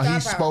from how he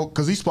spoke,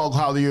 because he spoke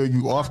highly of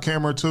you off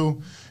camera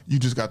too. You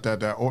just got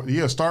that or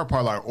yeah, star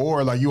part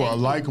like you are a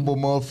likable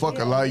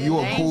motherfucker, like you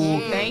are cool.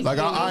 Like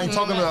I ain't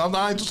talking to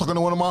I ain't just talking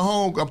to one of my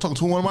homies. I'm talking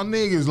to one of my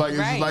niggas. Like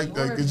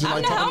it's just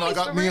like talking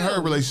about me and her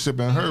relationship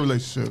and her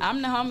relationship.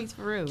 I'm the homies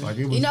for real. Like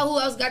it was, You know who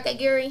else got that,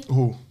 Gary?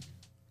 who?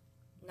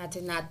 Not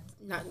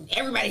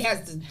everybody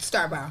has the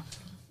star power,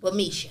 but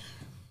Misha.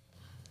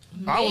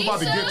 I was about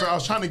to get to her. I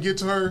was trying to get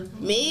to her.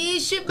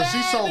 Misha, baby. Cause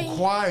she's so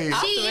quiet.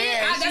 She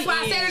is. That's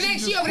why I said her name.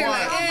 She over there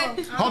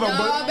like, Hold on,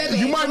 but baby.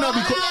 you might not be.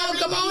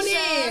 Come on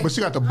in. But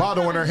she got the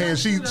bottle in her hand.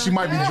 She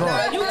might be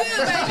drunk. You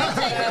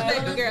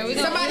good,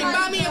 baby? Somebody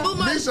buy me a boot.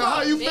 Misha,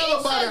 how you feel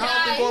about it?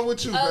 How it been going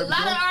with you, A baby?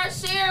 lot of our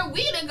share,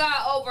 we done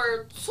got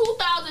over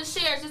 2,000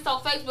 shares just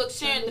on Facebook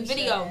sharing the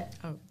video.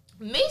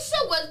 Misha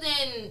was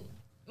in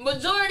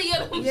majority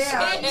of them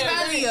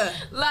shares.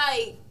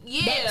 Like,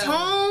 yeah. That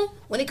tone,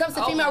 when it comes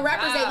to female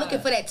rappers, they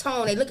looking for that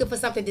tone. They looking for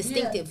something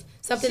distinctive,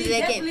 something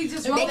that they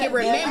can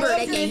remember,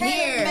 they can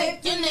hear.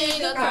 Make your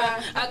nigga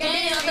cry. I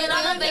can't help it,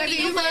 I'm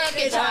thinking you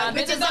fucking try.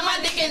 Bitches on my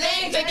dick and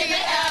they ain't taking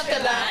it out the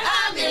line.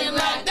 I'm getting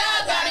locked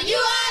up, got you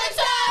out of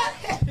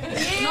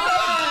time.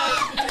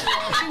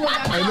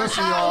 Hey,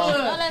 listen,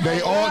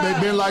 y'all. They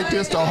been like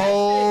this the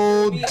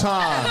whole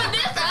time.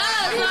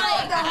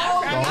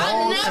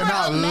 And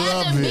I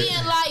love it.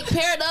 Being like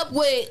paired up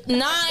with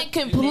 9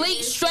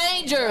 complete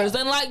strangers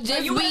and like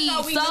just be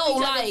so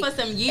like for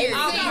some years.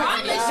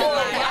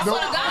 I swear to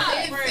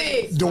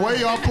God. The way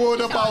y'all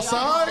pulled up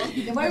outside,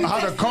 how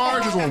the car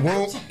just went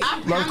whoop,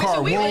 like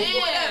car whoop.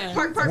 Yeah.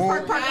 Park.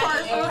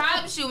 I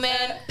promise you,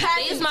 man.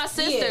 These my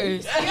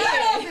sisters.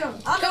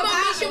 Come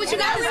on, Misha, what you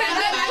got to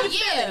say?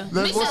 Yeah.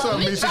 What's up,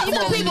 Misha? Come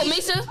on, people,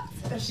 Misha.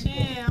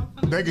 Misha.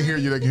 They can hear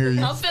you. They can hear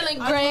you. I'm feeling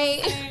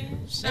great.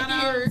 Shout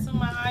out to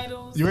my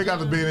idols. You ain't got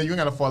to be in it. You ain't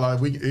got to fall out.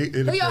 Who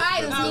your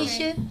idols,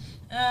 Misha?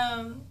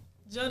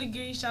 Jody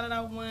Gree, shout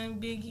out 1,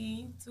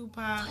 Biggie,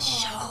 Tupac.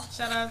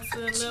 Shout out to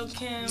Lil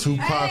Kim.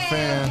 Tupac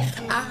fan.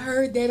 I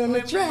heard that on the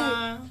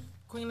track.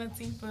 Queen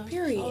Latifah.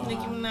 Period.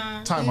 Nicki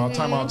Minaj. Time out.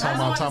 Time out.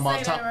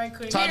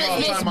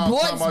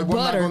 We're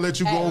not gonna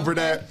let you go over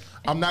that.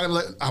 I'm not gonna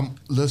let.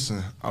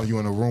 Listen. You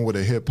in a room with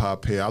a hip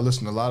hop head. I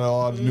listen to a lot of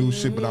all the new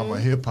shit, but I'm a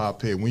hip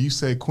hop head. When you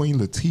say Queen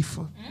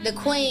Latifah, the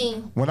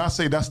Queen. When I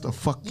say that's the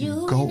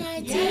fucking GOAT.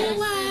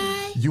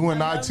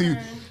 UNIT.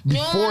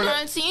 Before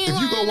that,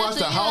 if you go watch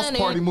the House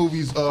Party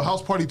movies,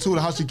 House Party 2,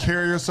 the How She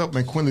Carry Herself,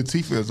 and Queen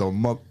Latifah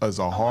is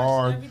a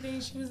hard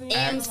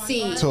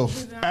MC to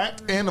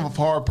act and a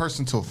hard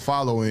person to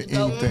follow in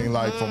anything.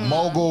 Like from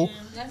Mogul,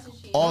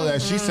 all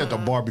that. She set the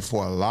bar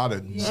before a lot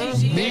of men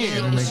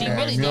in the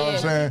game. You know what I'm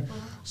saying?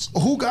 So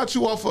who got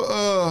you off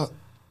of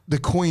the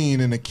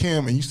Queen and the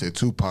Kim? And you said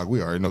Tupac.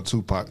 We already know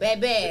Tupac.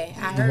 Baby,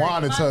 I heard.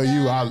 Want to tell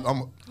you,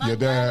 I'm your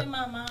dad.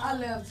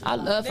 I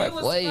love her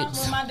voice. Well,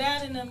 my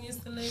dad and them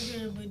used to live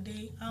here, but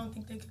I don't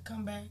think they could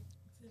come back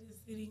to the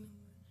city anymore.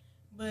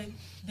 But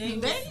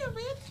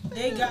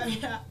they got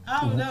me.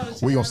 I don't know.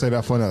 We gonna say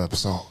that for another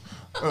episode.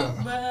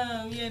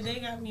 But yeah, they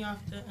got me off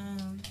the.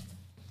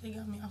 They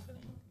got me off of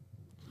them.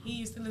 He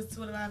used to listen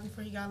to it a lot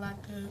before he got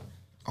locked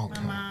up.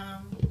 Okay. My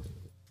mom.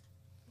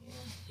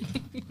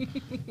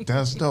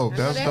 That's dope.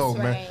 That's dope,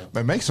 man.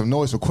 Man, make some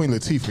noise for Queen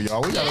Latifah,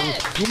 y'all. We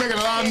making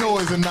a lot of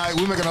noise tonight.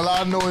 We making a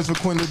lot of noise for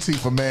Queen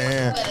Latifah,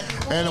 man.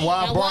 And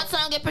one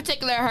song in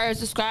particular, hers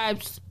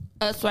describes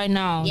us right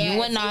now.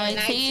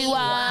 UNITY.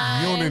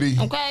 Unity.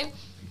 Okay.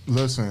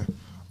 Listen,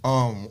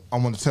 I'm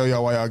gonna tell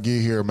y'all why y'all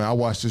get here, man. I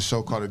watched this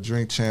show called The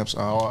Drink Champs.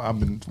 I've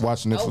been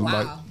watching it for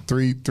like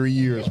three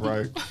years,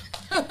 right?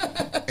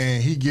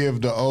 And he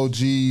give the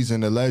OGs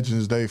and the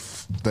legends they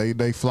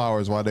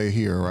flowers while they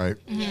here, right?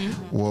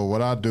 Mm-hmm. Well,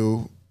 what I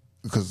do,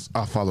 because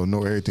I follow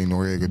everything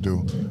Noriega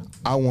do,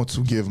 I want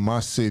to give my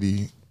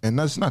city, and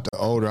that's not the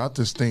older. I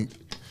just think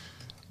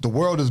the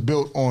world is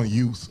built on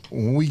youth.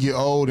 When we get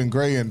old and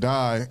gray and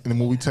die, and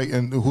when we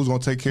and who's gonna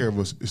take care of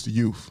us? It's the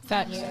youth.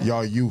 Facts. Yeah.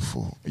 Y'all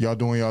youthful. Y'all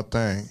doing y'all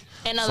thing.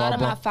 And a lot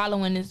of my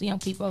following is young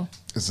people.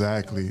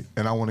 Exactly.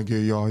 And I want to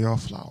give y'all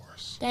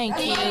flowers. Thank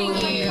you.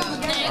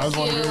 I just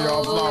want to give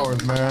y'all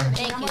flowers, man.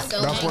 Thank you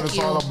so That's what it's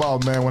all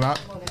about, man.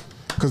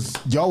 Because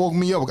y'all woke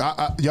me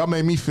up. Y'all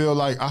made me feel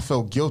like I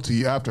felt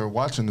guilty after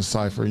watching the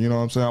Cypher. You know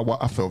what I'm saying?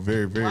 I felt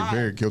very, very,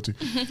 very guilty.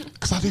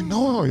 Because I didn't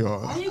know all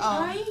y'all. Are you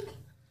crying?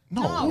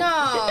 No. Man. No.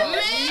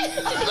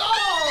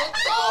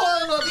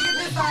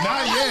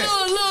 Not yet.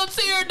 A little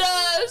tear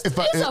dust. It's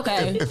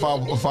okay. If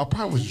I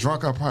probably was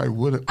drunk, I probably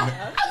would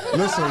have.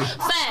 Listen.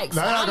 Facts.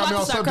 Now y'all got me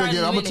on subject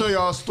again. I'm going to tell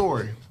y'all a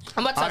story.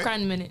 I'm about to start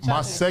crying in a minute.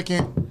 My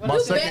second. You know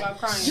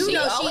she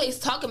always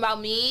talking about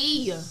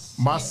me.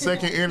 My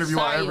second interview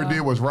I ever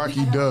did was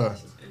Rocky Duh.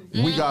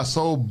 We got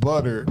so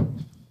buttered.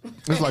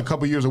 This is like a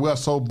couple years ago. We got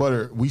so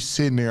buttered. We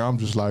sitting there. I'm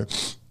just like,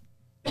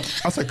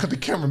 I said, cut the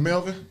camera,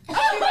 Melvin.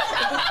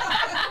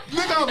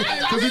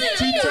 Because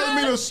he told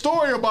me the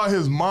story about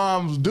his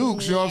mom's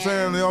Dukes. You know what I'm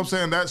saying? You know what I'm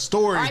saying? That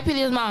story. R.I.P.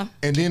 his mom.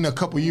 And then a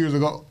couple years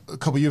ago,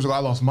 I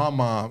lost my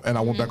mom, and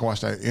I went back and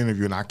watched that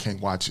interview, and I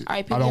can't watch it.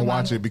 I don't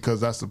watch it because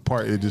that's the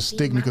part it just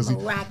stick me because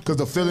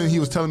the feeling he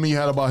was telling me he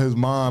had about his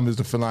mom is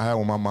the feeling I had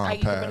when my mom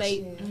passed.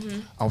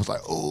 I was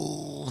like,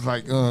 oh,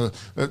 like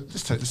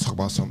let's talk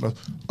about something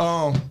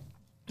else.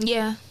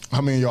 Yeah.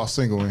 How many of y'all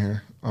single in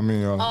here? I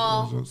mean, no,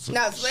 not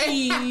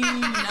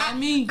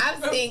me.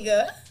 I'm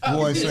single.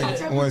 Who ain't single?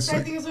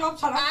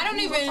 I don't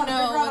even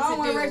know what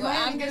to do.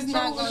 I'm just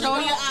not gonna show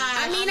your eyes.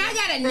 I mean, I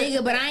got a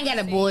nigga, but I ain't got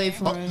a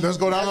boyfriend. Let's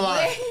go down the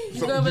line.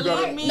 No.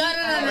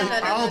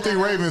 I don't think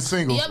Raven's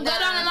single. Yep, go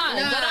down the line.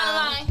 No. Go down the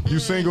line. You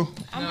single?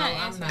 I'm not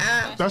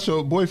answering. That's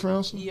your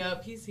boyfriend?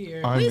 Yep, he's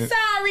here. We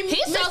sorry.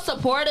 He's so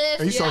supportive.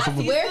 He's so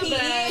supportive. Where he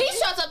He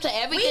shows up to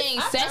everything.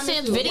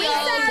 Sessions,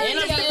 videos,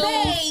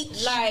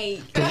 interviews.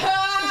 Like,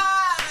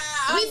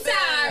 we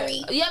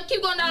sorry. Yep,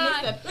 keep going down the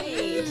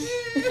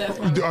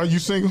line. Are you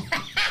single?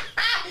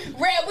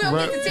 Red, we'll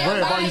get to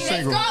tell are you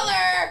single?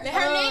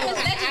 Her name is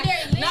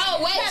legendary. No,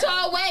 wait,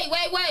 y'all.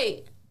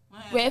 Wait.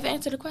 Rev,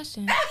 answer the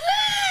question.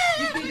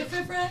 You plead the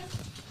fifth, Red?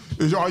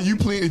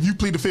 If you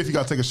plead the fifth, you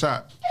gotta take a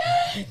shot.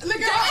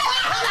 Look at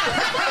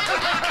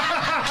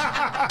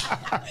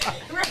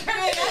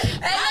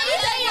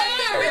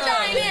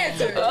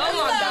Oh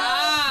my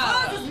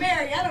God. Buzz is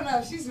married. I don't know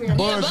if she's married.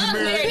 Buzz, you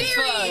married.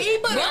 He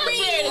put a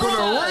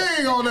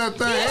ring on that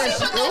thing.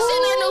 She put that shit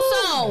in her new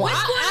song. I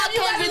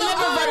can't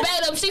remember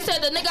verbatim. She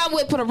said the nigga I'm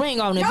with put a ring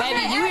on it,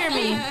 baby. You hear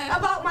me?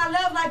 About my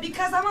love life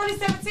because I'm only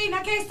 17.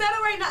 I can't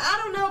settle right now. I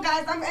don't know,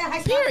 guys. I'm in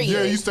high school. Period.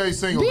 Yeah, you stay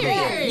single.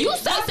 Period. You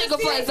stay single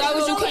for as long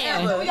as you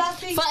can.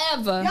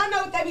 Forever. Y'all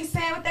know what they be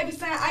saying.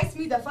 Ice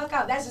me the fuck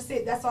out. That's just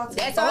it. That's all.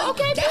 That's all.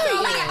 Okay,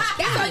 period.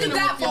 That's all you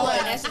got for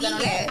us.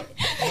 Okay.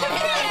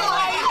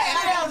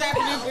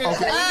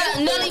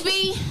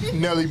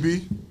 Nelly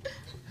B.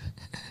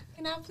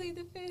 Can I plead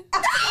the fifth?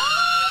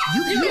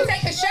 You can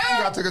take a shot. You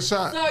gotta take a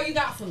shot. No, you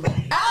got some. We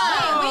ain't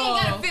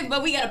got a fifth,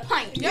 but we got a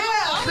pint. Plead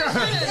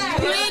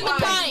the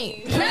pint.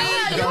 You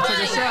gotta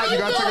take a shot. You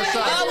gotta take a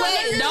shot. Oh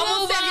wait, don't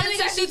move on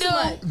until she do.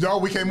 Yo,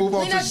 we can't move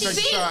on until she takes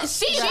a shot.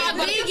 She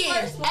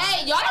vegan.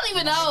 Hey, y'all don't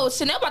even know.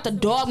 Chanel about to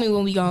dog me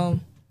when we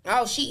gone.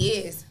 Oh, she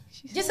is.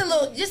 Just a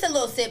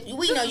little sip.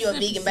 We know you're a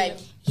vegan, baby.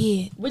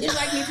 Yeah. Would you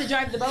like me to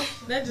drive the boat?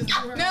 That just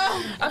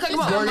No. Okay, come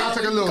on. Girl, you gotta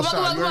take a little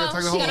shot. You gotta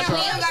take a whole shot.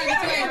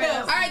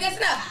 All right, that's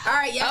enough. All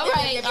right, yeah.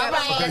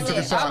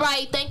 All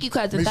right. Thank you,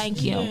 cousin.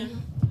 Thank you.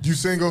 You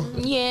single?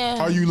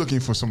 Yeah. Are you looking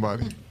for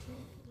somebody?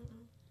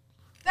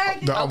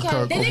 Thank you.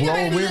 Okay. The nigga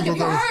better be looking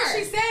for her.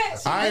 She said.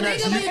 I ain't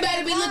asking you.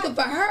 Better be looking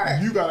for her.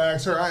 You gotta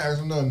ask her. I ain't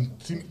asking nothing.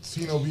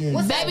 Tino being.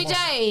 Baby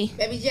J.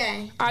 Baby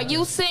J. Are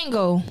you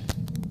single?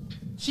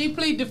 She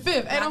plead the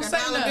fifth. Hey, don't say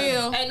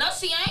nothing. Hey, no,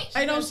 she ain't.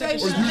 Hey, don't say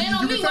shit.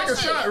 You can take a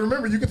shot.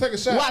 Remember, you can take a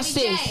shot. Watch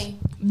this.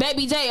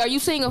 Baby J, are you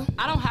single?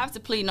 I don't have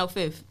to plead no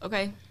fifth,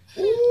 okay?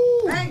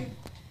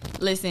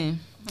 Listen,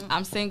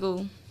 I'm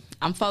single.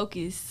 I'm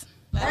focused.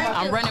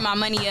 I'm running my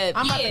money up.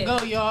 I'm about to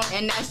go, y'all.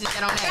 And that's just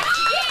that on that.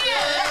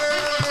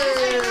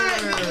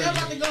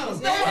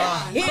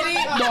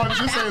 No,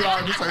 just say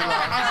live. Just say live.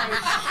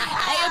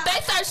 Hey, if they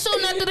start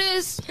shooting after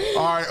this.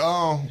 All right,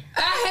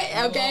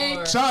 okay.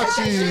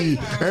 Chachi.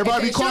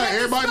 Everybody be quiet.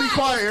 Everybody be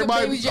quiet.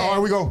 Everybody. All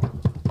right, we go.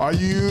 Are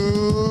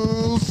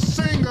you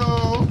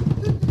single?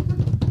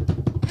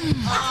 You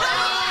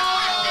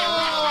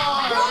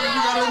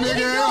got a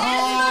nigga at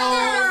home.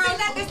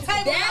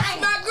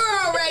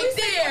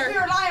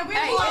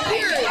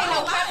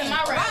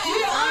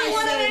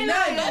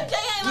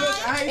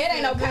 It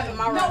ain't no cap in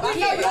my room. No, we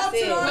know you up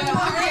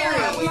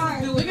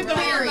to Look at the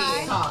period.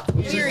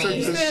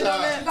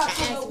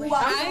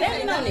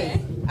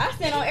 I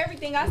stand on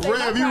everything I say.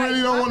 Rev, you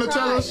really don't want to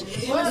tell us?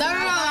 No,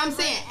 I'm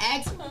saying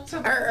ask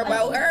her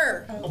about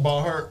her.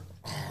 About her.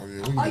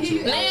 Oh,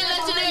 yeah, Lynn,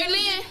 legendary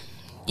Lynn.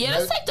 Yeah,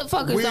 let's take the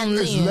fuckers on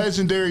It's Lynn.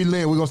 legendary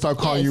Lynn. We're gonna start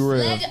calling you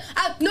Rev.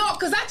 No,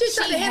 because I just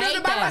tried to hit her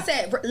about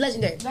that. I said,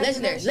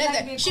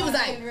 legendary. She was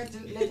like,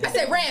 I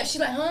said, Rev. She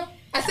like, huh?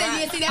 I said,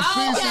 yeah, see, that's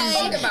what I'm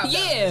talking about.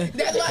 Yeah.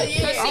 That's why,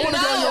 yeah. I want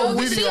to go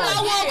your See, video.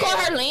 I won't call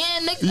her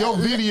Lynn. Nigga. Your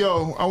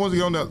video, I want to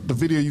go on the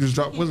video you just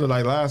dropped. Was it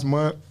like last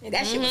month?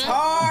 That shit was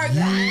hard.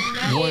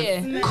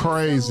 Went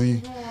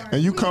crazy.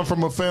 And you come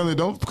from a family.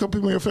 Don't a couple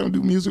people in your family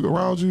do music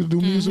around you?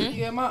 Do music?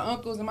 Yeah, my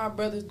uncles and my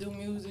brothers do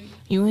music.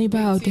 You ain't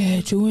about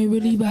that. You ain't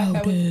really about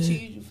That was that.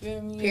 cheese, you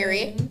feel me?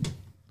 Period.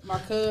 My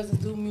cousins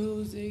do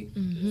music.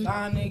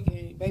 Sonic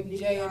and Baby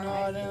J and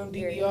all them.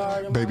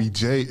 DDR. Them Baby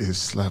J is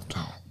slept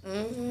on.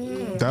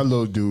 That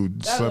little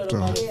dude slept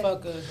on.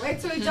 motherfucker. Wait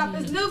till he drop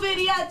his new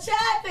video,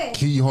 chopping.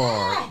 He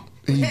hard.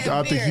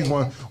 I think he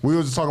won. We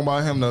was just talking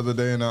about him the other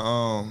day in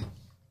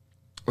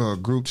the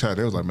group chat.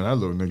 They was like, man, that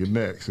little nigga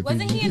next.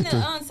 Wasn't he in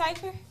the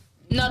Cypher?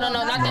 No, not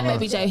that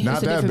Baby J. Not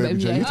It's a that different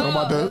Baby J. You talking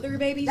about the Other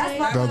baby That's J?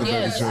 my other Baby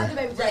Yes. J?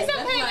 It's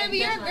okay, baby,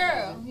 you're a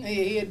girl. Yeah,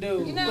 he a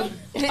dude. You know?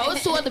 Oh,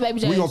 it's two other Baby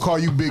J's. We gonna call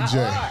you Big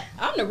J.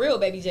 I'm the real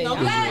baby J.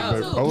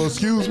 Oh,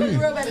 excuse me.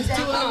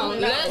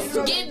 Let's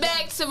get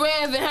back to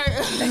Rev and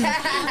her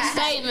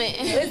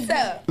statement. What's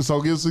up? So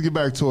let's get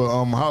back to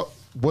it.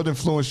 What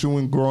influenced you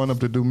in growing up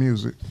to do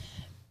music?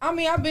 I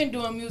mean, I've been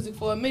doing music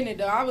for a minute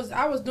though. I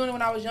was doing it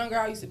when I was younger.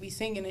 I used to be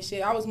singing and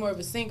shit. I was more of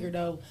a singer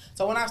though.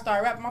 So when I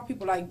started rapping, my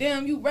people like,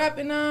 damn, you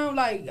rapping now?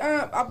 Like,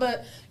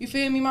 but you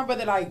feel me? My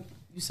brother like,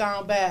 you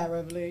sound bad,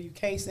 Reveille. You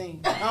can't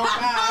sing. Oh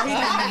God, he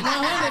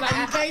like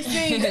you can't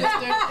sing,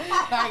 sister.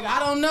 Like I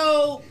don't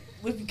know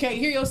if you can't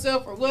hear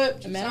yourself or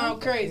what. You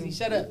sound crazy.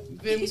 Shut up. You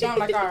feel me? So I'm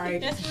like, all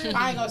right,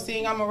 I ain't gonna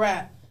sing. I'ma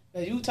rap.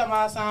 Cause you talking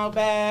about I sound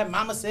bad.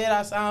 Mama said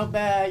I sound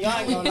bad. Y'all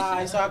ain't gonna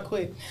lie. So I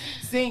quit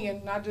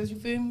singing. I just, you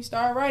feel me,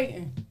 start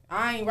writing.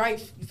 I ain't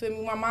write, you feel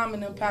me, my mom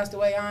and them passed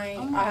away. I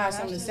had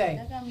something to say.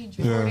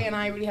 Before then,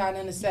 I ain't really had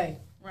nothing to say.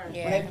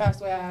 Yeah. When they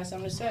passed away, I had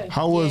something to say.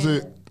 How was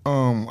it?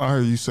 I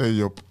heard you say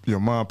your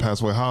mom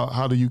passed away.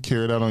 How do you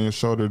carry that on your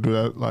shoulder? Do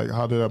that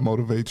how did that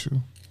motivate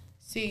you?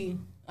 See,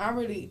 I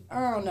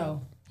don't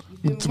know.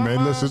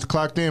 Man, listen, it's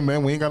clocked in,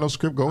 man. We ain't got no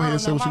script. Go ahead and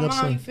say what you got to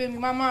say. You feel me?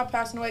 My mom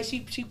passing away. She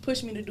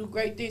pushed me to do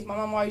great things. My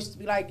mom always used to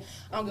be like,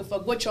 I don't give a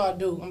fuck what y'all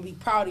do. I'm gonna be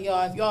proud of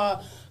y'all. If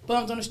y'all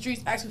bums on the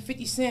streets ask for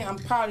 50 cents, I'm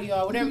proud of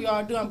y'all. Whatever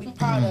y'all do, I'm gonna be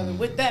proud of it.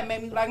 With that,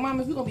 made me like, Mom,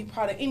 if you gonna be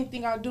proud of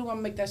anything I do, I'm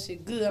gonna make that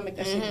shit good. I'm gonna make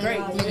that shit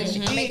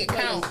great. Make it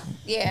count.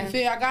 Yeah. You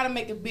feel? I gotta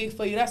make it big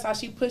for you. That's how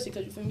she pushed it.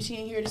 Cause you feel me? She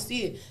ain't here to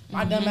see it.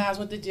 My dumb ass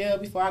went to jail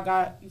before I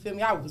got. You feel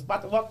me? I was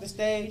about to walk the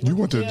stage. You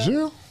went to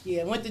jail?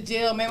 Yeah, went to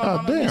jail. Made my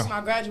mama miss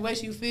my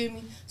graduation. You feel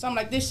me? So I'm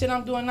like, this shit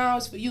I'm doing now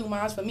is for you,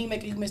 man. It's for me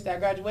making you miss that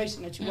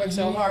graduation that you worked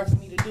so hard for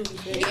me to do. You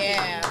feel me?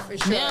 Yeah, for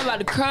sure. Man, I'm about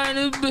to cry in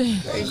this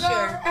bitch. For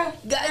sure.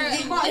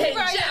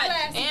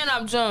 And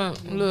I'm drunk.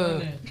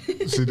 Look.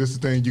 See, this is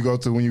the thing you go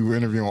to when you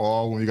interviewing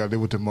all when you got to deal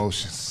with the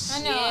emotions.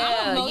 I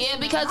know. Yeah,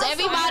 because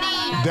everybody.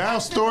 That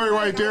story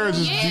right there is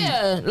just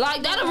deep.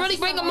 Like that'll really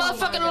bring a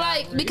motherfucking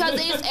like because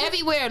it's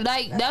everywhere.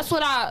 Like that's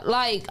what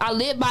I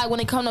live by when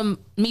it come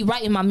to me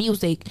writing my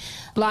music.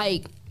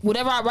 Like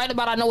whatever I write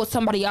about, I know it's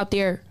somebody out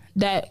there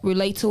that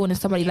relate to it and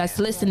somebody that's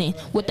listening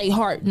with their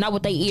heart, not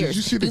with their ears. Did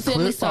you see the feel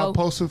clip me? So I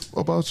posted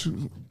about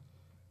you?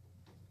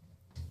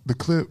 The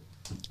clip?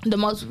 the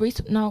most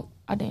recent? No,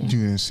 I didn't. You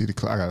didn't see the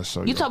clip. I gotta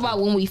show you. You talk about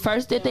when we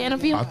first did the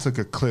interview? I took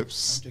a clip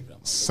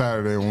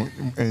Saturday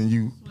and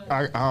you.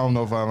 I don't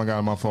know if I haven't got it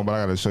on my phone, but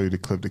I gotta show you the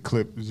clip. The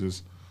clip is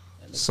just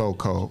so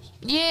cold.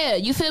 Yeah,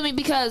 you feel me?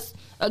 Because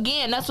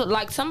again, that's what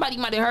like somebody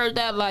might have heard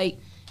that like.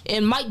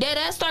 And my dead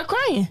ass start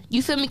crying.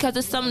 You feel me? Because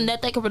it's something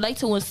that they can relate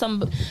to, and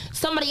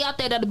somebody out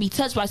there that'll be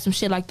touched by some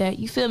shit like that.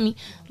 You feel me?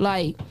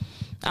 Like,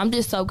 I'm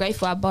just so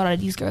grateful I brought all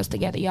these girls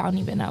together. Y'all don't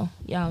even know.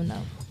 Y'all don't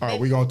know. All right,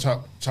 we're gonna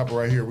chop it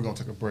right here. We're gonna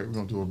take a break. We're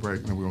gonna do a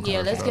break, and then we're gonna come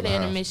back let's for get the an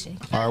other half. intermission.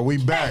 All right, we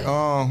back.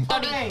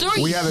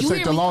 33. We had to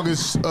take the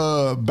longest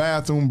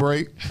bathroom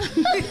break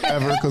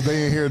ever because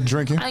they ain't here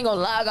drinking. I ain't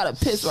gonna lie, I gotta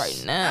piss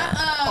right now.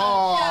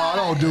 Oh,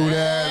 don't do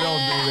that.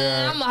 Don't do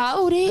that. I'ma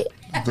hold it.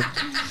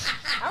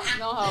 I was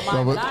gonna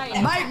hold my life.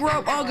 Mic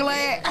rope, Uncle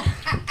Ed.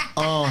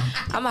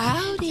 I'ma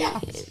hold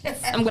it.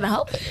 I'm gonna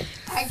hold it.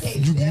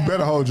 You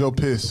better hold your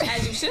piss.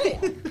 As you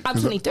should. I'm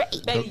 23.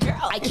 Baby girl.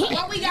 I can't.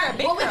 What we got?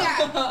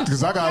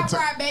 Because I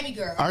gotta baby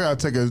girl. I gotta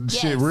take a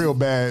shit real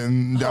bad,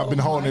 and I've been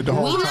holding it the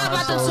whole We time. not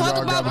about to so talk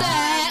y'all about gotta-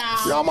 that.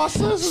 Y'all my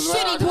sisters.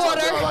 Shitty man.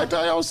 Porter. Like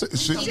that, y'all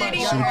shitty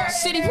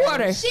Shitty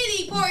Porter.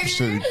 Shitty Porter.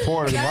 Shitty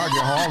Porter. When I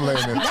get home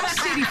laying it. That's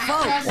shitty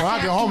folk. When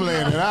I get home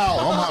laying it out,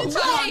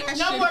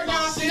 No more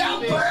down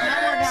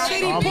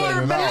Shitty I'm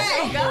Porter laying it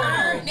out.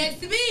 Black. Next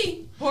to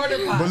me. Porter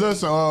pot. But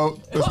listen,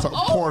 let's talk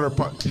Porter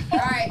pot. All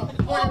right.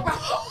 Porter.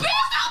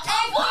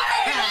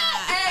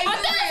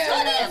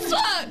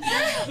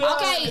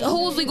 Okay,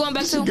 who's we going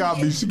back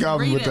to? She got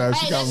me with that.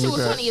 Hey, that shit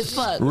was funny as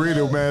fuck.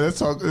 Rita, man. Let me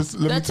talk to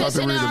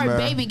Rita, man.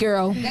 Baby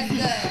girl. That's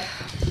good.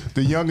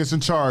 The youngest in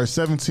charge,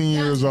 17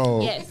 years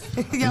old. Yes.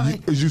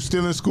 Is you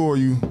still in school? Or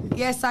you?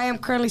 Yes, I am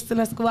currently still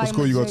in school. What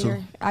school you go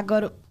to? I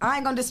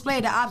ain't gonna display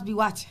it. The ops be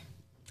watching.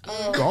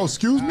 Oh,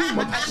 excuse me. She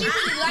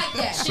really like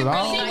that. She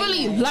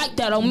really like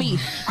that on me.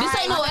 This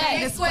ain't no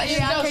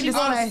act. She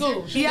going to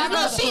school. Yeah, I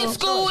know she in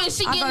school and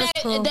she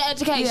getting the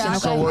education. Yeah,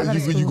 So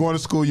you going to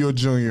school? You're a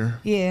junior.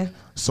 Yeah.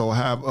 So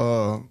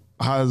how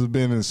has it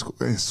been in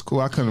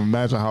school? I couldn't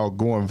imagine how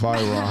going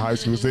viral in high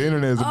school. The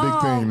internet is a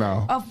big thing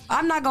now.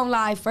 I'm not gonna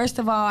lie. First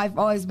of all, I've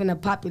always been a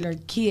popular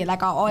kid.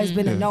 Like I've always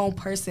been a known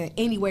person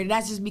anywhere.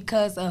 That's just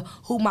because of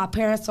who my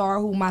parents are,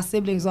 who my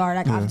siblings are.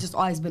 Like I've just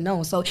always been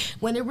known. So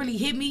when it really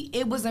hit me,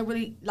 it wasn't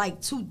really like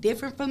too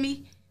different for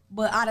me.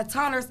 But out of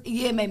towners,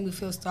 it made me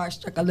feel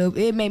starstruck a little.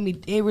 It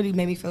really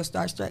made me feel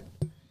starstruck.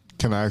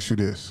 Can I ask you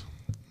this?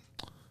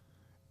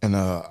 And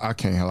I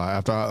can't lie.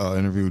 After I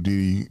interviewed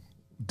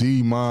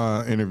D,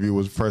 my interview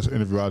was the first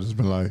interview. I just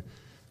been like,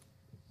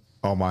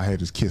 all my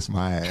haters kiss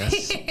my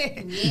ass.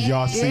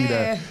 Y'all see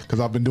that? Because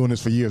I've been doing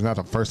this for years. Not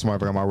the first time I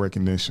ever got my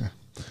recognition.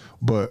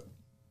 But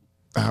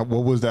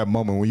what was that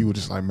moment when you were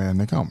just like, man,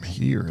 nigga, I'm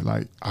here.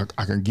 Like,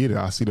 I can get it.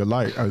 I see the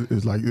light.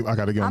 It's like, I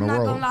got to get on the road.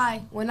 I'm not gonna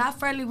lie. When I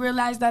finally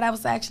realized that I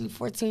was actually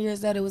 14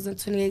 years old, it was in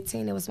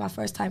 2018. It was my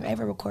first time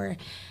ever recording.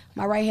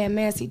 My right-hand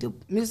man, he do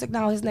music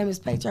now. His name is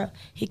Pedro.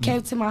 He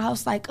came to my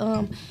house like,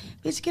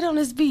 bitch, get on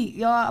this beat.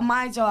 Y'all,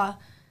 mind y'all.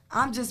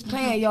 I'm just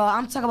playing, y'all.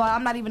 I'm talking about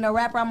I'm not even a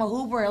rapper. I'm a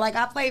hooper. Like,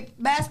 I play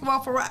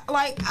basketball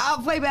I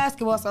play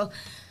basketball. So,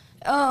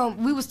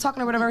 we was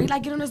talking or whatever. He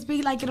like, get on this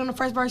beat, like, get on the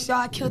first verse. Y'all,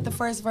 I killed the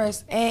first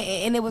verse.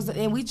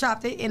 And we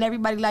dropped it, and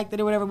everybody liked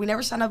it or whatever. We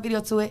never shot no video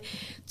to it.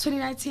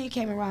 2019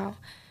 came around.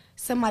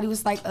 Somebody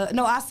was like,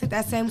 no, I sent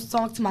that same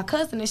song to my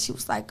cousin, and she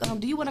was like,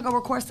 do you want to go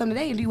record something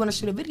today, and do you want to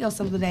shoot a video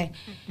something today?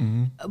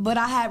 But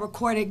I had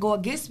recorded Go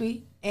Against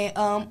Me,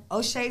 and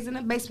O'Shea's in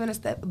the basement and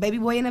stuff, Baby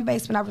Boy in the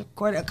basement. I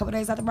recorded a couple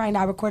days after Brian.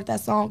 I recorded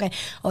that song, and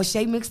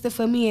O'Shea mixed it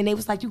for me, and they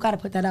was like, you got to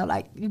put that out.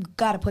 Like, you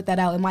got to put that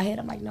out. In my head,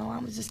 I'm like, no,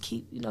 I'm going to just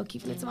keeping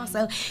it to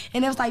myself.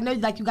 And they was like, no,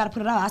 like, you got to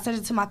put it out. I sent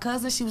it to my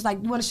cousin. She was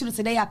like, you want to shoot it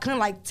today? I couldn't,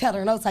 like, tell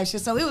her no type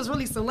shit. So it was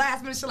really some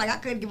last minute shit. Like, I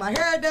couldn't get my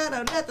hair done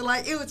or nothing.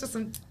 Like, it was just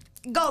some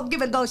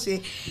give and go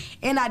shit.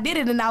 And I did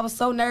it, and I was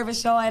so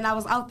nervous, y'all, and I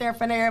was out there in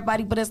front of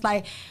everybody. But it's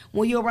like,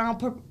 when you're around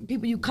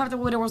people you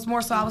comfortable with, it was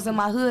more so I was in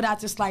my hood. I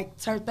just, like,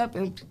 turned up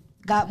and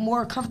got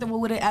more comfortable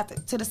with it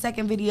to the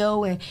second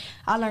video, and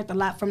I learned a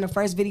lot from the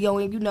first video,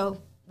 and, you know,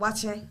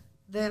 watching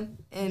them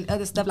and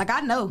other stuff. Like,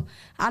 I know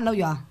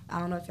y'all. I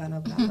don't know if y'all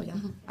know, but I know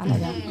y'all.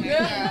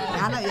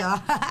 I know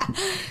y'all.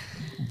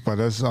 But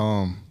that's,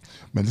 man,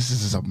 this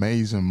is this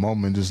amazing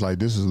moment. Just like,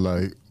 this is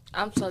like,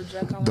 I'm so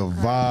drunk. The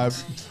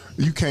vibe.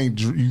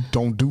 You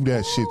don't do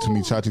that shit to me,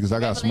 Chachi, because I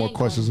got some more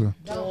questions.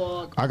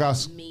 I got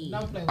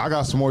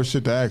some more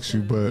shit to ask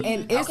you, but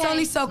and it's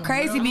only so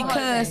crazy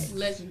because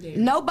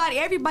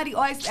everybody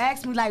always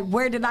asks me like,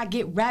 where did I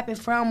get rapping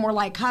from, or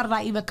like, how did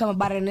I even come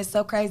about it? And it's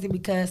so crazy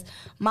because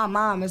my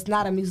mom is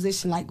not a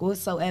musician like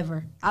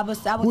whatsoever.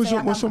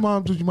 What's your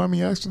mom? Did you mind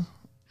me asking?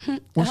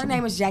 Her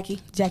name is Jackie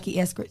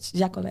Eskridge,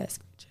 Jacqueline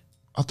Eskridge.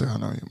 I think I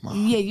know your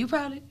mom. Yeah, you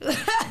probably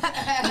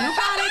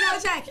know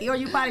Jackie, or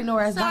you probably know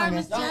her as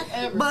Diamond.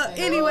 But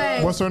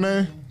anyway, what's her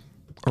name?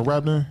 Her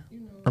rap name?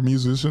 Her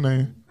musician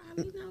name?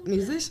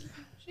 Musician.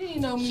 She's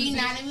not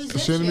a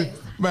musician.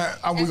 Man,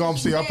 we gonna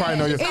see. I probably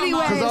know you.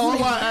 Anyway, because the only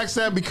why I asked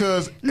that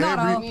because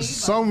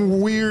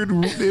some weird.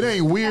 It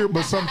ain't weird,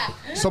 but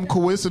some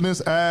coincidence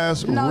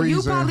ass reason. No,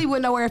 you probably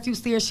would know her if you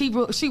see her. She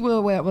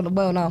will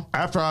well know.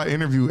 After I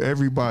interview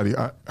everybody,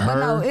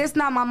 no, it's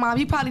not my mom.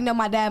 You probably know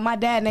my dad. My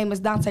dad's name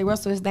is Dante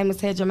Russell. His name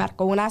is Head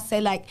Dramatical. When I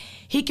say like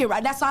he can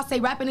rap, that's why I say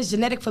rapping is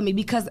genetic for me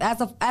because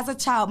as a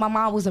child, my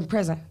mom was in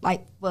prison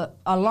like for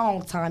a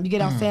long time. You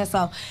get what I'm saying?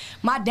 So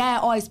my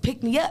dad always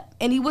picked me up,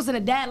 and he wasn't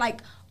a dad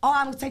like, oh,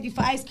 I'm gonna take you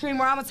for ice cream,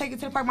 or I'm gonna take you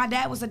to the park. My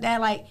dad was a dad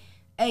like,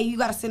 hey, you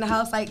gotta sit in the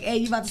house, like, hey,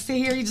 you about to sit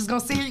here, you just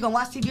gonna sit here, you gonna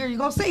watch TV, or you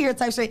gonna sit here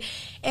type shit.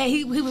 And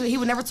he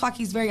would never talk.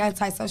 He's very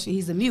antisocial.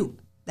 He's a mute.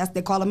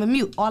 They call him a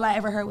mute. All I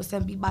ever heard was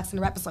him beatboxing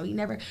and rapping, so he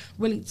never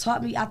really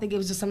taught me. I think it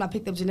was just something I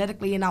picked up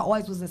genetically, and I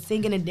always was in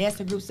singing and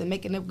dancing groups and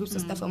making up groups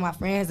and stuff with my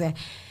friends and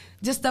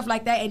just stuff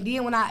like that. And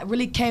then when I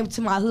really came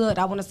to my hood,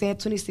 I want to say in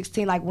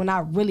 2016, like when I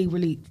really,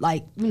 really,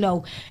 like, you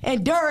know,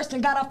 endured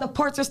and got off the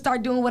porch and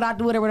started doing what I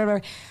do or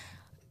whatever,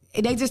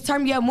 they just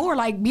turned me up more,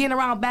 like being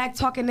around back,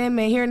 talking to them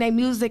and hearing their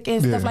music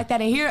and stuff like that,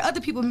 and hearing other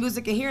people's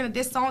music and hearing the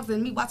diss songs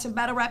and me watching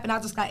battle rap, and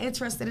I just got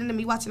interested in it,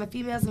 me watching the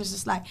females, and it's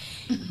just like,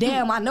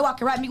 damn, I know I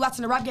can rap. Me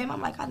watching the rap game,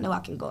 I'm like, I know I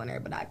can go in there,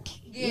 but I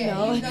can't, you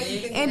know.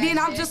 And then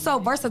I'm just so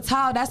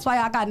versatile. That's why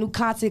I got new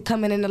content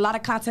coming in. A lot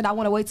of content I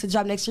want to wait to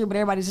drop next year, but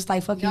everybody's just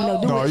like, fuck you, do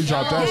it. No, you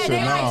dropped that shit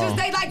now.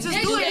 They like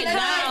just do it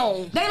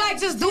because they like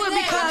just do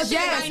it because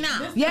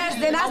yes,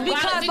 then that's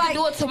because like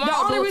the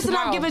only reason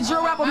I'm giving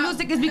drill rapper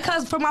music is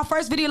because for my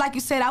first video, like you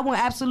said, I went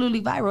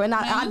absolutely viral, and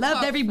I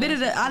loved every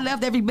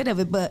bit of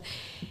it. But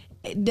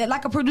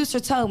like a producer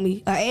told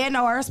me,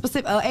 A&R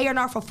specific,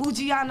 A&R for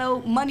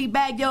Fujiano,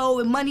 Moneybag Yo,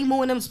 and Money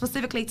Moo, and them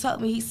specifically told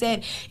me. He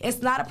said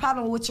it's not a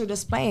problem with what you're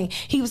displaying.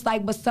 He was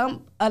like, but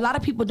a lot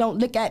of people don't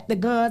look at the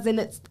guns,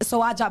 and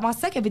so I dropped my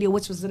second video,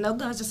 which was no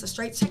guns, just a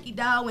straight checky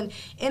down and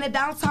in a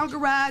downtown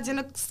garage in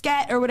a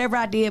scat or whatever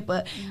I did.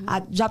 But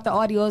I dropped the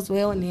audio as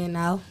well, and then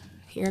now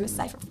here in the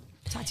Cypher.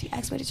 Tati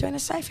asked me to join the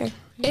Cypher.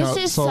 It's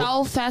just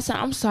so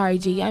fascinating. I'm sorry,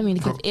 G. I mean,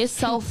 because it's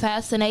so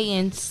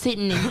fascinating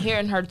sitting and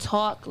hearing her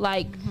talk.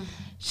 Like,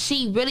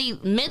 she really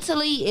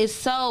mentally is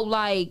so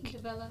like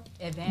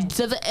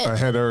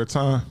ahead of her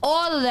time.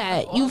 All of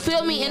that, you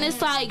feel me? And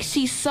it's like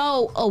she's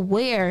so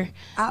aware,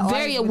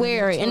 very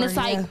aware, and it's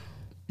like.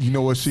 You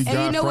know what she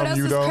got from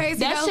you though?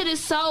 That shit is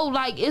so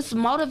like it's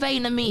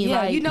motivating to me.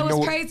 Yeah, like, you know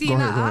what's crazy? Go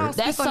ahead.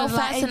 That's so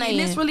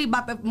fascinating. And it's really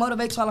about to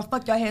motivate y'all and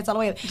fuck your heads all the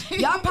way.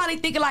 Y'all probably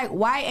thinking like,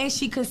 why ain't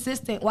she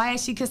consistent? Why ain't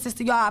she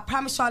consistent? Y'all, I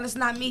promise y'all, it's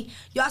not me.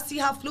 Y'all see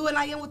how fluent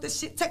I am with this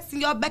shit, texting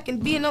y'all back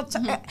and being on.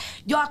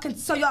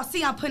 So y'all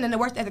see I'm putting in the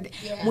work ethic.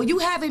 Yeah. When you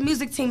have a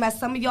music team, as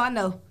some of y'all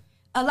know,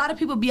 a lot of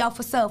people be out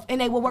for self, and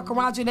they will work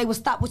around you, and they will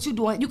stop what you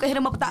doing. You can hit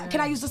them up with,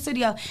 can I use the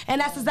studio? And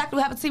that's exactly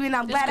what happened to me, and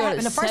I'm glad it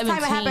happened. The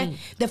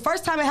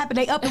first time it happened,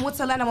 they up and went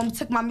to Atlanta and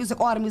took my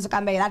music, all the music I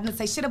made. I didn't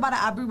say shit about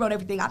it. I rewrote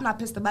everything. I'm not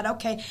pissed about it.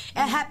 Okay, it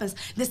happens.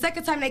 The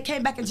second time they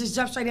came back and just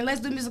jumped straight in,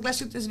 let's do music, let's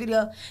shoot this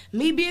video.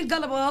 Me being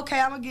gullible, okay,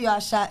 I'm gonna give y'all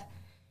a shot.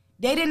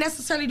 They didn't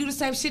necessarily do the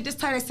same shit this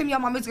time. They sent me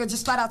on my music and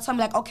just flat out tell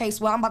me like, okay,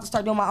 so I'm about to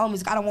start doing my own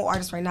music. I don't want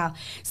artists right now.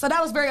 So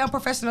that was very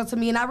unprofessional to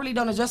me, and I really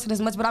don't address it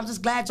as much, but I'm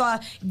just glad y'all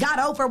got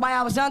over while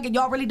I was young, and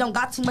y'all really don't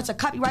got too much of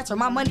copyrights or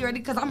my money already,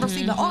 because I'm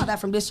receiving all of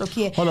that from Distro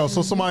Kid. Hold on,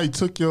 so somebody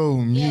took your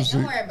music?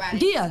 Yeah, don't worry about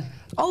it. Yeah.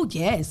 Oh,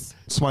 yes.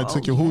 Somebody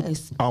took your who? I don't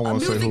want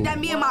to say who. Music that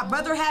me and my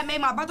brother had made.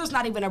 My brother's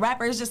not even a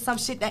rapper. It's just some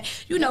shit that,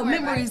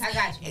 memories. I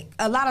got you.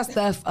 A lot of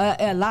stuff.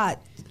 A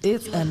lot.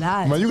 It's a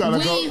lot. Man, you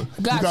gotta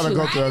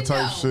go through that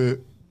type of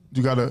shit.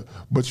 You gotta,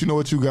 but you know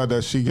what you got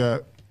that she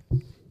got?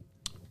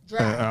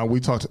 And we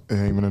talked, it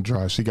ain't even a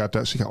dry. She got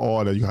that, she got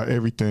all that. You got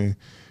everything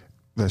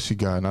that she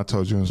got. And I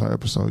told you in that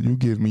episode, you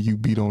give me you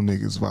beat on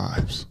niggas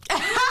vibes.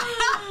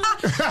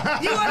 You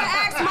want to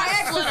ask my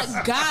ex? I swear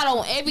to God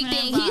on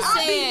everything he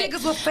said. The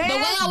way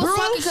I was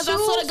fucking, because I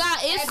swear to God,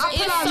 it's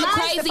so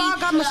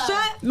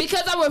crazy.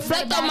 Because I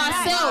reflect on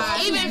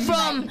myself, even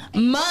from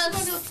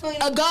months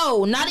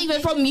ago, not even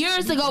from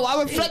years ago.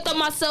 I reflect on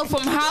myself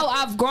from how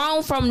I've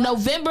grown from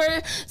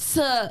November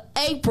to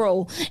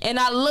April, and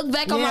I look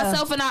back on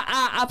myself, and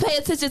I pay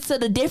attention to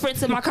the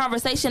difference in my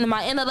conversation and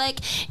my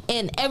intellect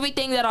and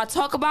everything that I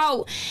talk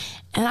about,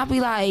 and I be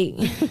like.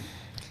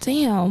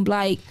 Damn,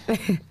 like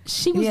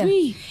she was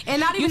me,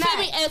 and not even you feel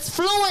me as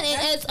fluent and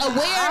as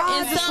aware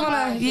and some.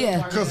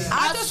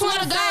 I just swear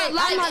to God,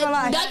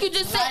 like you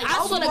just said,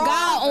 I swear to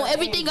God on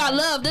everything I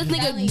love. This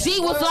nigga G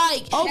was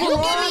like,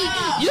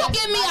 you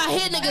give me a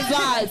hit niggas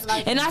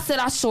vibes, and I said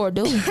I sure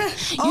do. You feel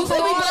me?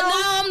 But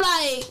now I'm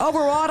like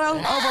overall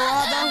though.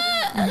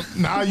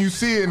 Now you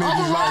see it, and it's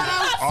just like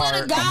I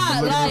swear to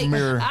God, like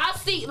I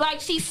see,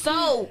 like she's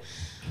so.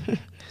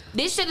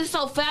 This shit is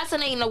so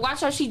fascinating to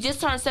watch her. She just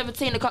turned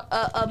 17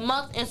 a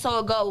month and so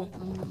ago.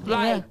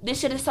 Like, this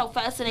shit is so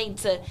fascinating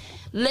to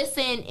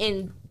listen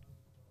and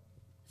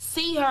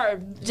see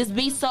her just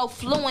be so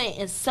fluent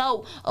and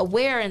so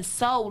aware and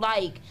so,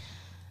 like...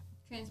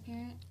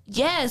 transparent?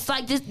 Yes,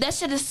 like, that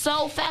shit is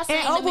so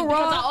fascinating and to me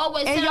because I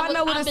always said y'all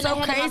know what is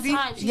so crazy?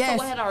 She's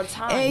so ahead of her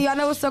time. And y'all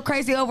know what's so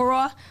crazy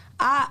overall?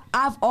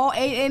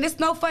 And it's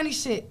no funny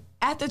shit.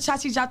 After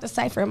Chachi dropped the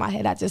Cypher in my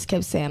head, I just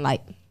kept saying,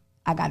 like...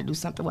 I got to do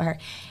something with her.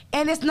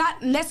 And it's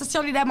not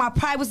necessarily that my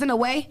pride was in the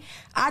way.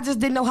 I just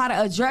didn't know how to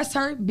address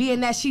her, being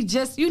that she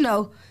just,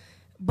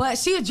 but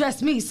she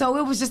addressed me, so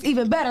it was just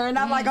even better. And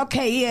I'm like,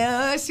 okay,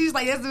 yeah. She's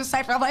like, let's do a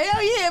Cypher. I'm like,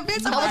 hell yeah,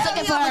 bitch. I was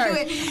looking for her.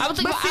 I was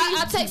thinking,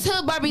 I text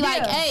her, Barbie,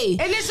 like, hey.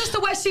 And it's just the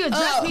way she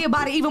addressed me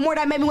about it even more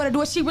that made me want to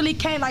do it. She really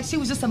came like she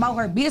was just about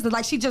her business.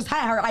 Like, she just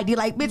had her idea.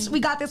 Like, bitch, we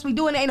got this. We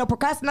doing it. Ain't no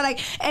procrastinating. Like,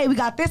 hey, we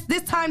got this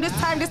time. I'm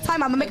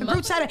going to make a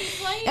group chat.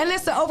 And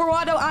listen,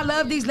 overall, though, I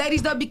love these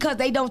ladies, though, because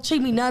they don't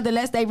treat me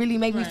nonetheless. They really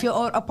make me feel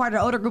a part of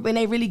the older group, and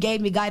they really gave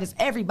me guidance.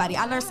 Everybody.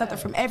 I learned something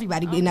from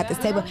everybody being at this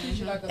table.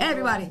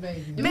 Everybody.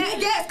 Man,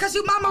 yes, because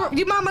you mama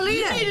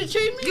Leah. You need to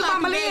treat me like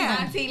Mama Leah.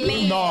 Auntie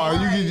Leah. No,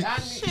 you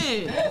get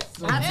shit.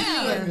 Auntie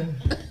Leah.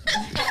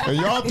 And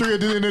y'all three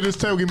at the end of this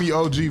table give me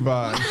OG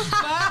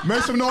vibes.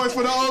 Make some noise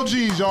for the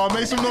OGs, y'all.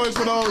 Make some noise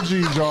for the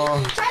OGs,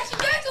 y'all.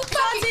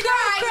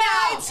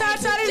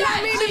 Chachi, I did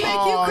not mean to make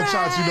you cry.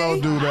 Chachi,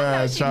 don't do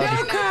that, Chachi.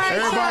 Don't cry.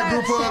 Everybody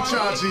group up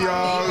Chachi,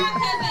 y'all.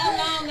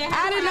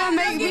 I did not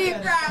make me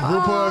cry.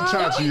 Group up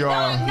Chachi,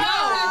 y'all.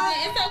 No,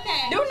 it's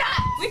okay. Do not.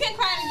 We can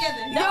cry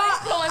together. No,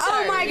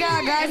 oh my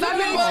God, guys. I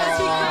made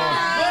Chachi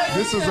cry.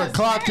 This is a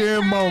clocked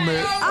in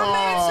moment. I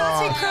made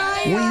Chachi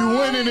cry. When you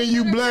winning and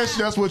you blessed,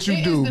 that's what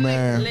you do,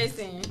 man.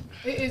 Listen.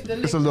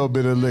 It's a little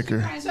bit of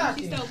liquor.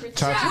 Chachi.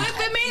 What if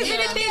it means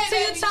anything to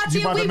you, Chachi,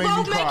 if we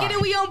both make it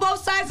and we on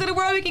both sides of the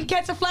world, we can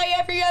catch a flight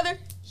every other?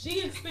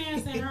 She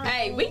experiencing her.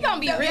 Hey, we gonna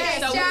be rich.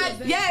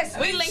 Yes,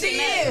 we linking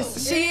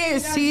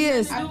she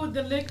is. Do with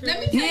the liquor.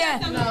 Let me tell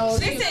you something. No,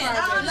 Listen,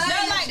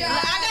 I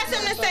got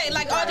something to say.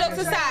 Like all jokes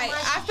aside,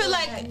 I feel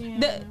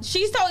like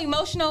she's so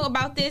emotional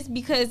about this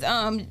because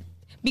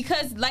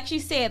like she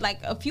said, like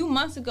a few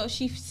months ago,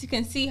 she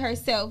can see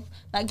herself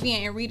like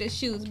being in Rita's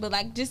shoes, but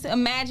like just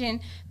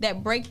imagine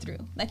that breakthrough.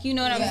 Like you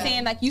know what I'm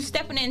saying? Like you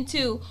stepping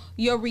into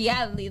your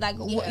reality. Like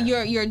you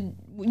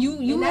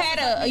had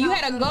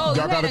a goal.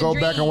 Y'all gotta go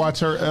back and watch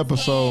her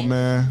episode,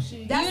 man.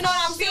 You know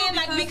what I'm saying?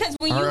 Like because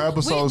when her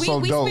episode is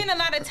so dope. We spend a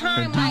lot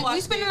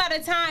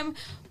of time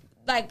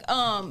like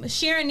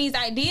sharing these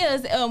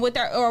ideas with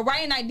our or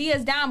writing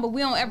ideas down, but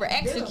we don't ever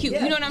execute.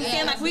 You know what I'm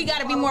saying? Like we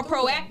got to be more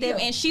proactive.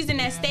 And she's in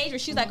that stage where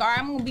she's like, all right,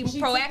 I'm gonna be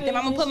proactive.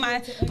 I'm gonna put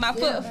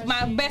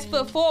my best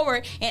foot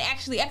forward and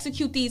actually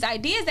execute these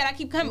ideas that I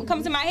keep come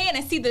to my head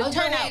and see the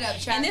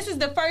turnout. And this is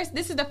the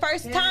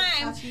first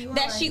time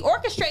that she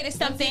orchestrated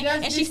something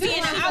and she's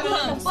seeing the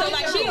outcome. So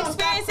like she's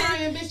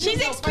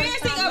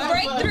experiencing a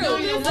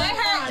breakthrough.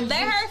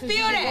 Let her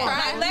feel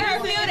that. Like let her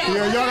feel that.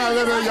 Yeah,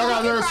 y'all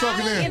gotta let her suck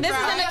it in. And this is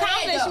an accomplishment.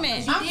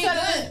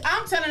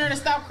 I'm telling her to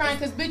stop crying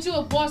because bitch, you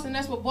a boss and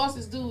that's what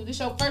bosses do. This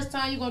your first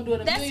time, you gonna do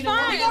it. That's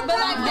fine, but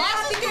like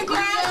that's she can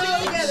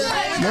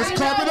cry. Let's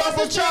clap it up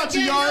for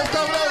Chachi, y'all. Let's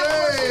clap it up.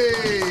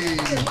 Hey.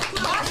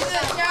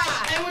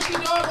 Ain't what you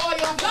doing, boy?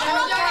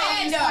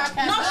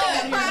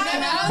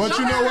 But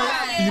you know what?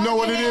 You know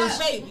what it is.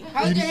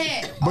 Hold your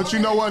head. But you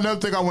know what? Another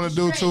thing I want to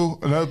do too.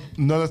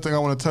 Another thing I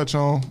want to touch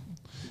on.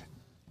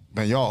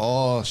 Man, y'all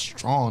all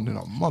strong than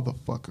a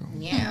motherfucker.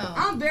 Yeah.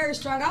 I'm very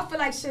strong. I feel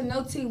like shit,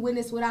 no teen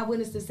witnessed what I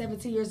witnessed in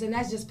 17 years, and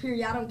that's just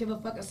period. I don't give a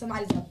fuck if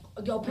somebody's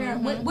your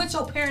parent, what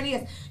your parent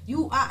is.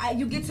 You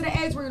get to the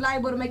age where you're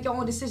liable to make your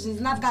own decisions,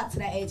 and I've got to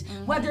that age.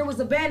 Whether it was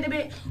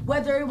abandonment,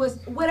 whether it was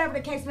whatever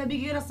the case may be,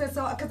 you know what I'm saying?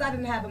 So, because I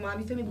didn't have a mom,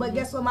 you feel me? But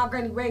guess what? My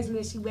granny raised me,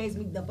 and she raised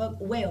me the fuck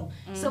well.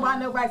 So I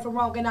know right from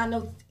wrong, and I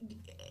know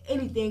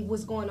anything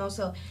was going on.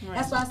 So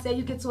that's why I say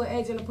you get to an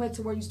age and a point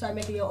to where you start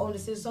making your own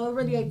decisions. So it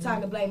really ain't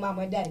time to blame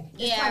mama and daddy.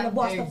 It's time to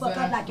boss the fuck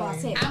up like y'all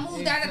said. I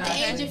moved out at the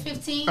age of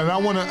 15. And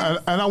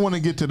I wanna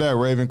get to that,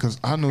 Raven, because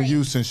I knew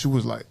you since she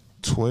was like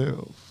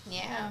 12.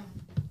 Yeah.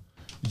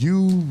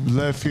 You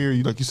left here,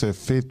 like you said,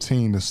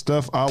 15. The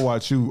stuff I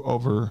watch you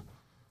over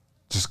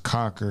just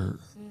conquer.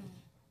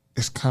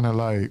 It's kind of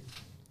like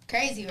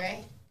crazy,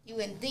 right? You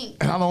wouldn't think.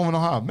 And I don't even know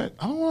how I met.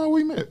 I don't know how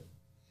we met.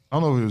 I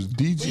don't know if it was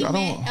DJ. We I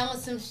don't met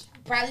on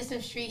probably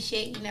some street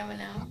shit. You never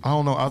know. I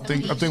don't know. I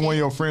think one of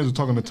your friends was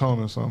talking to Tone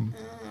or something.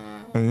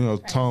 And you know,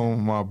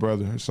 Tone, my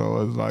brother. So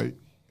it was like,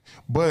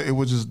 but it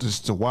was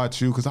just to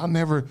watch you because I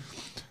never.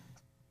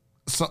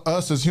 So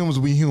us as humans,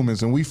 we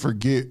humans, and we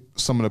forget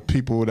some of the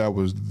people that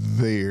was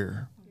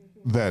there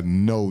that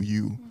know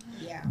you.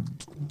 Yeah.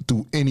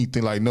 Through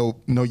anything, like know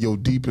your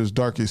deepest,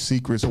 darkest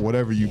secrets or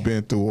whatever you've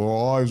been through, or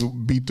always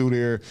be through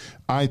there.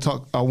 I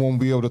won't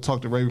be able to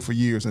talk to Raven for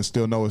years and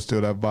still know it's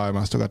still that vibe.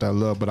 I still got that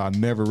love, but I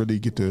never really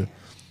get to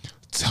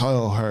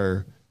tell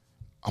her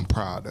I'm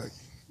proud of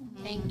you.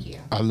 Thank you.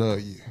 I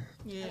love you.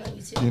 Yeah. I love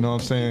you too. You know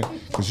what I'm saying?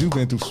 Because you've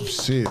been through some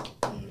shit,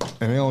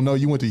 and they don't know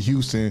you went to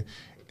Houston.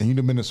 And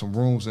you've been in some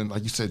rooms, and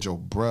like you said, your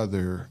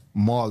brother,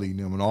 Marley,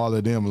 them, and all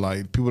of them,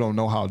 like, people don't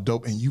know how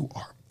dope, and you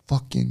are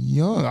fucking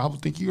young. I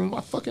would think you're my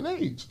fucking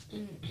age.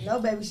 No,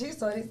 baby, she's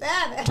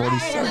 27.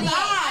 27.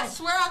 I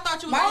swear I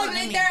thought you were older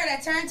than me. I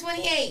turned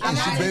 28. And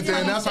she been there,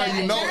 and that's how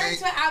you know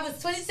it. I was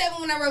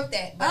 27 when I wrote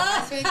that. But I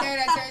was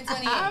 23rd, I turned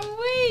 28. I'm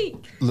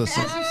weak.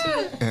 Listen.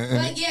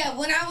 But yeah,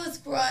 when I was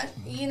growing,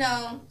 you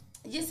know,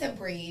 just to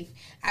breathe,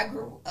 I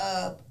grew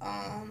up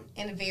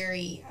in a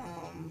very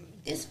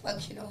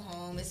dysfunctional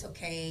home. It's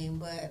okay,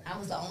 but I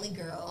was the only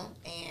girl,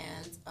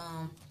 and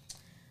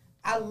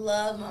I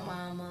love my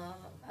mama.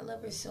 I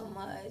love her so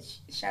much.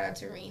 Shout out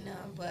to Rena,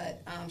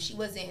 but she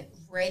wasn't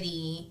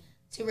ready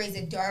to raise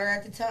a daughter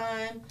at the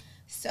time.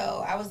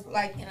 So I was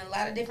like in a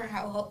lot of different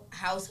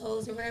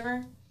households or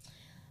whatever.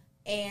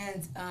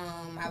 And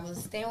I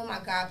was staying with my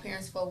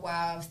godparents for a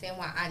while. I was staying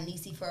with my Aunt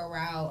Nisi for a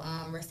while.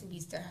 Rest in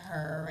peace to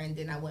her. And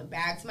then I went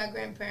back to my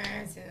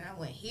grandparents, and I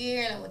went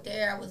here and I went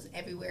there. I was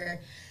everywhere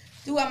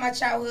throughout my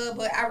childhood.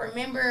 But I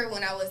remember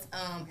when I was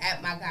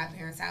at my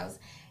godparents' house,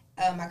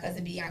 my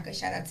cousin Bianca,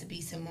 shout out to B.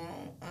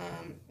 Simone.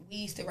 We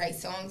used to write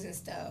songs and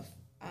stuff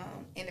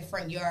in the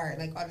front yard,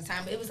 like all the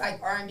time. But it was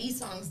like R&B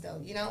songs,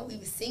 though. You know, we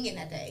was singing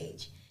at that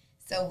age.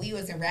 So we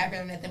wasn't rapping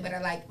or nothing, but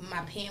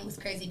my pen was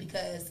crazy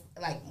because,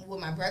 like,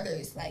 with my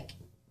brothers, like,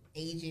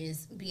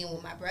 ages, being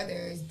with my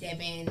brothers,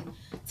 Devin,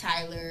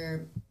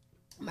 Tyler,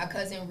 my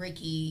cousin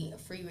Ricky,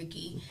 Free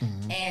Ricky,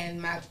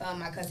 and my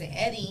cousin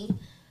Eddie.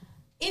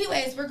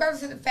 Anyways,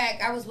 regardless of the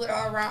fact, I was with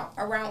around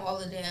all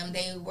of them.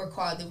 They were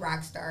called the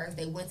rock stars.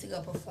 They went to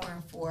go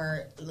perform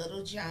for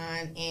Little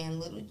John, and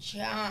Little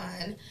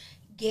John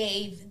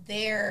gave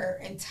their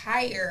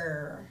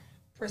entire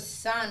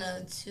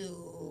persona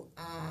to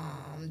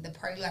the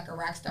Party Like a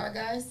Rock Star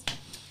guys.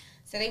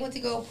 So they went to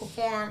go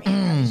perform.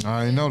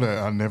 I didn't know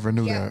that. I never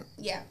knew that.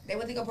 Yeah, they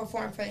went to go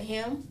perform for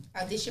him,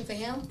 audition for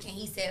him, and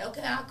he said,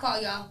 "Okay, I'll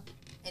call y'all."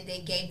 and they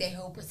gave their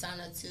whole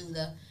persona to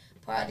the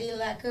party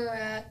like a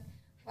rock.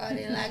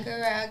 Like a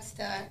rock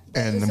star.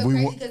 And it's so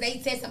crazy because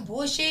they said some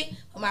bullshit,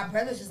 but my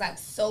brother's just like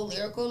so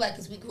lyrical, like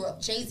because we grew up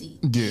Jay-Z.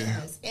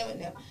 Yeah.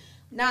 Eminem.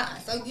 Nah,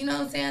 so you know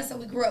what I'm saying? So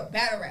we grew up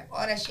battle rap,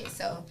 all that shit.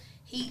 So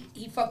he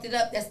fucked it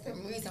up. That's the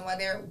reason why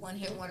they're one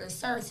hit wonder.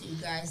 Sorry to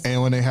you guys.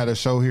 And when they had a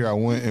show here, I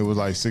went. It was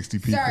like 60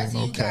 people. Sorry to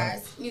you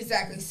guys.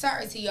 Exactly.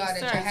 Sorry to y'all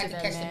that you had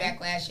to catch the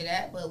backlash of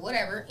that. But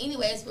whatever.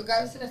 Anyways,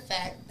 regardless of the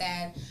fact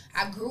that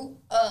I grew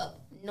up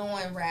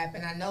knowing rap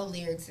and I know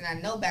lyrics and I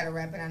know battle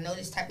rap and I know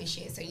this type of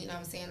shit. So you know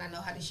what I'm saying? I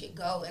know how this shit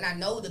go and I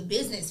know the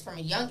business from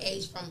a young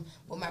age from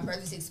what my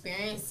brother's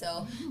experienced.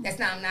 So that's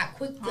not I'm not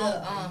quick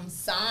to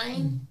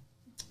sign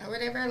or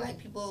whatever. Like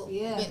people,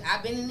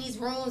 I've been in these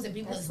rooms and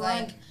people is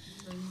like.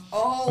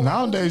 Oh,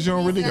 nowadays you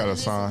don't really gotta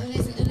sign.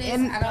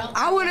 And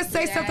I want to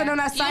say something on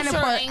that signing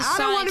part. I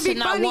don't want to be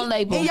funny.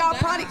 And y'all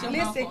probably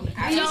listen.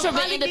 Future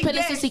been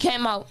independent since he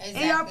came out.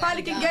 And y'all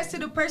probably can guess who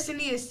the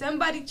person is.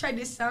 Somebody tried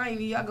to sign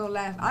me. Y'all gonna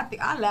laugh. I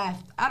think I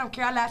laughed. I don't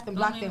care. I laughed and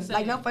blocked them.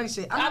 Like no funny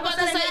shit. I'm not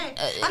gonna say their name.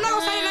 I'm not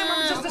gonna say their name.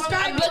 I'm just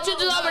describing. But you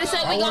just already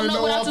said we gonna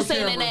know without you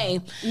saying their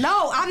name.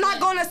 No, I'm not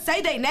gonna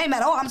say their name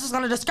at all. I'm just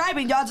gonna describe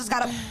it. Y'all just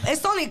gotta.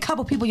 It's only a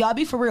couple people. Y'all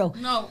be for real.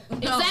 No.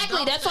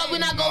 Exactly. That's why we're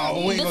not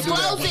gonna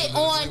disclose it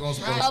on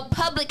a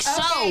public show.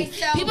 Okay,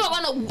 so people are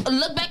gonna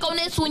look back on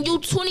this when you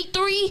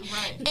 23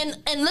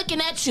 and looking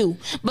at you.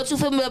 But you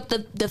feel me up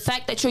the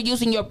fact that you're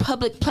using your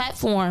public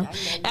platform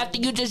after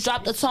you just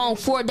dropped a song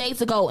 4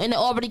 days ago and it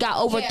already got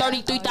over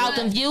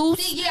 33,000 views.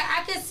 See,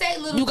 I could say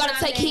little. You gotta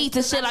take heed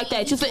to shit like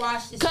that. You feel?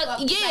 Cause that's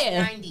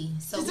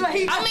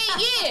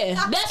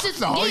just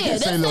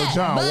that's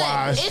that.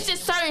 But it's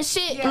just certain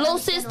shit, little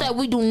sis, that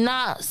we do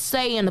not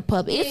say in the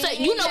public. It's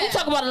we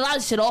talk about a lot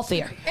of shit off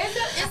air,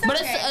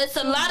 but it's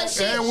a lot of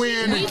shit. And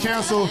we in the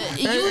cancel.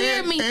 You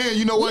hear me? And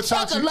you know what,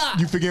 Chachi?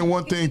 You forget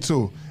one thing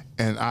too,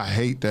 and I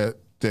hate that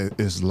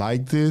it's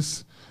like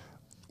this.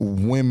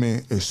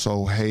 Women is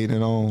so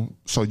hated on,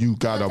 so you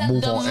gotta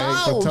move on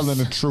for telling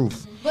the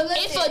truth.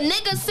 If a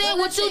nigga said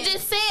what you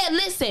just said,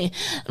 listen,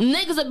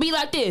 niggas will be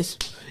like this.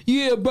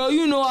 Yeah, bro,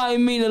 you know I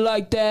ain't mean it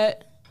like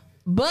that.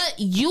 But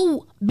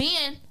you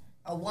being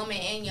a woman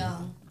and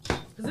young.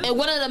 And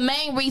one of the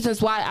main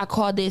reasons why I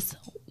call this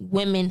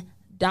women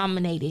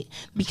dominated,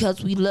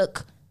 because we're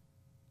looked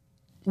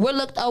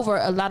over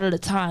a lot of the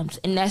times,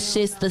 and that's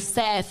just the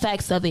sad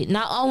facts of it.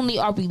 Not only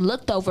are we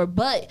looked over,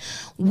 but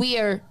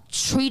we're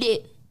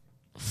treated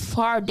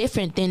far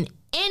different than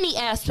any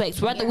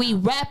aspects, whether we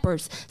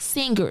rappers,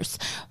 singers,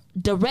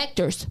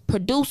 directors,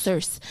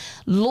 producers,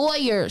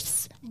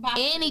 lawyers,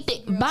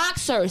 anything,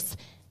 boxers,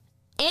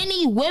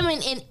 any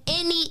women in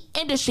any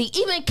industry,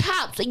 even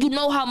cops. You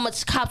know how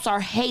much cops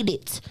are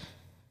hated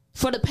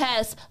for the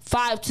past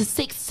 5 to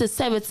 6 to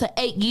 7 to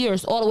 8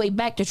 years, all the way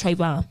back to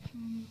Trayvon.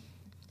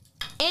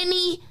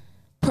 Any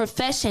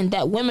profession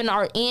that women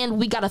are in,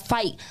 we gotta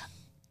fight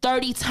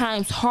 30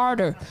 times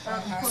harder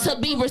to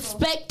be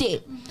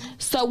respected.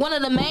 So one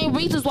of the main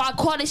reasons why I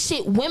call this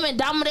shit women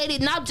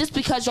dominated, not just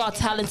because y'all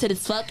talented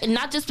as fuck and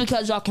not just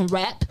because y'all can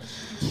rap.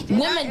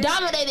 Women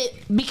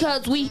dominated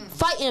because we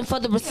fighting for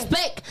the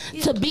respect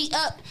to be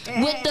up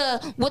with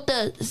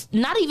the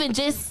not even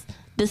just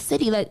the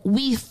city, like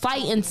we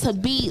fighting to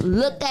be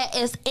looked at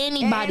as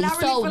anybody. And I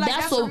really so feel like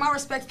that's where my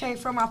respect came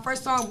from, my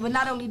first song. But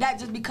not only that,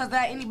 just because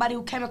that anybody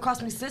who came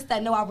across me since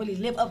that know I really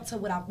live up to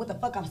what the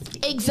fuck I'm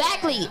speaking.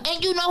 Exactly.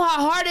 And you know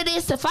how hard it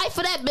is to fight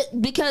for that,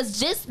 but because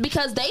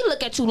they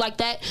look at you like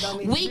that,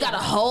 we got a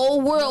whole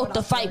world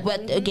to fight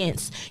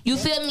against. You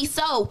feel me?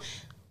 So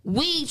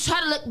we try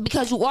to look,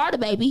 because you are the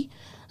baby.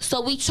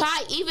 So we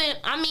try,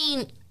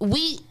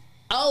 we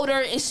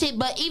older and shit,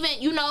 but even,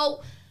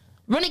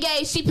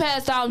 Renegade, she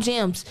passed down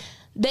gems.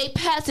 They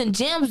passing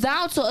gems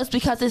down to us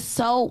because it's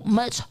so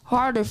much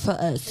harder for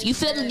us. You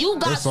feel me? You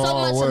got so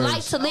much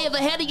life to live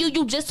ahead of you.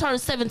 You just turned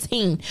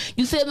 17.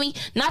 You feel me?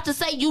 Not to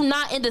say you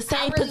not in the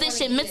same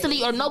position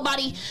mentally or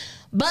nobody,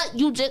 but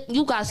you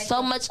got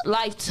so much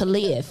life to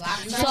live.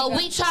 So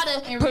we try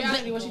to. In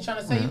reality, what she's trying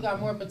to say, you got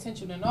more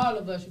potential than all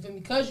of us. You feel me?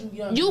 Because you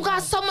young. You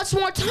got so much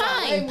more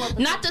time.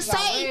 Not to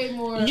say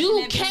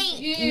you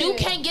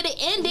can't get it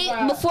ended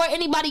before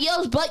anybody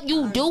else, but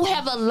you do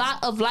have a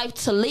lot of life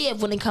to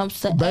live when it comes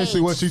to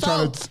basically what she's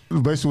trying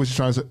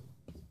to say.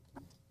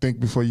 Think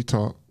before you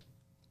talk.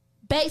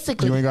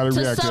 Basically, you ain't got to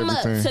react to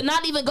everything. To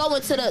not even go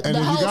into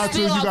the whole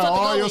spiel. You got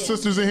all your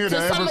sisters in here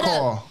that ever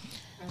call.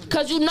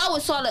 Cause you know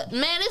it's all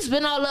it's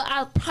been all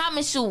I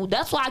promise you.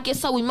 That's why I get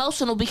so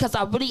emotional, because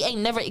I really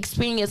ain't never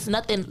experienced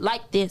nothing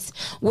like this,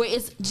 where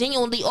it's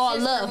genuinely all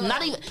love.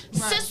 Not even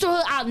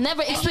sisterhood. I've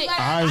never experienced.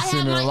 I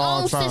have my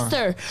own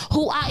sister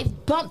who I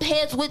bumped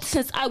heads with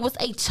since I was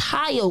a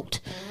child.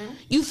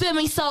 You feel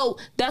me? So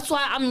that's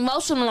why I'm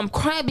emotional. I'm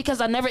crying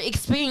because I never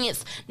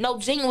experienced no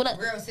genuine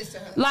real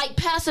sisterhood, like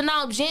passing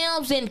out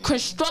gems and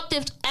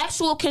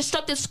actual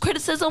constructive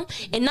criticism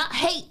and not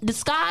hate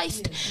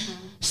disguised.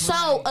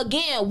 So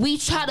again, we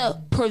try to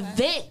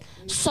prevent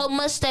so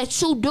much that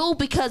you do,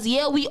 because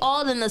we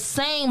all in the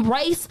same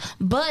race,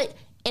 but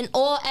in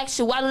all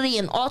actuality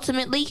and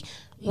ultimately,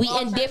 We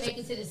indifferent. Make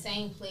it to the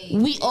same place.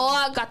 We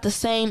all got the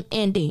same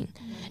ending.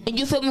 And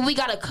you feel me? We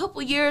got a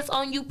couple years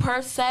on you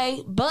per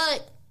se,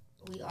 but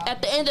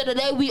at the end of the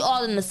day, we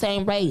all in the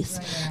same race.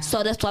 Right.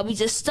 So that's why we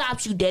just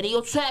stopped you dead in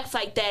your tracks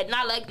like that.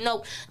 Not like,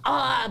 no,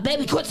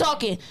 baby, quit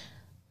talking.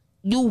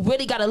 You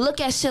really gotta look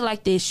at shit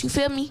like this. You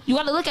feel me? You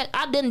gotta look at,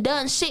 I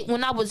done shit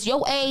when I was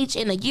your age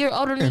and a year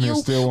older than you.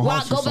 Where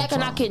I go back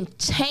and I can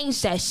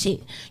change that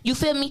shit. You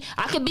feel me?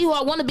 I can be who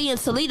I want to be in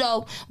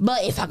Toledo,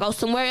 but if I go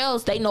somewhere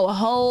else, they know a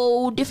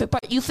whole different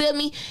part. You feel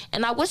me?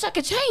 And I wish I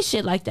could change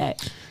shit like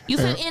that. You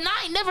feel me? And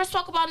I ain't never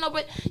talk about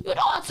nobody. You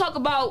know, I talk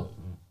about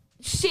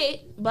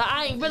shit, but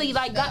I ain't really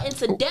like got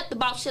into depth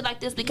about shit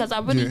like this because I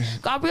really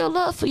got real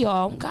love for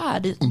y'all.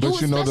 God, you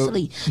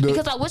especially.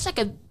 Because I wish I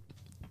could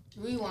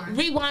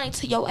rewind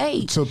to your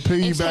age. To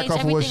piggyback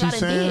off of what she's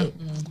saying,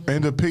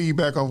 and to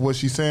piggyback off what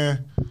she's saying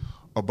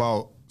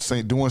about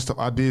doing stuff.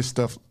 I did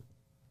stuff.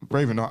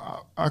 Raven,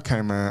 I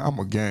came in. I'm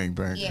a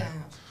gangbanger. Yeah.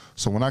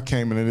 So when I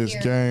came into this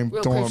game,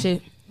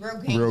 throwing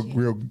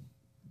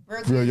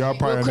real, y'all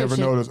probably never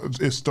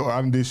noticed. It's still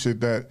I did shit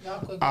that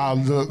I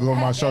look on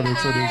my shoulder to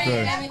this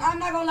day. I'm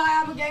not gonna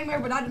lie, I'm a gamer,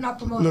 but I do not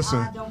promote. Listen,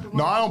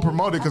 I don't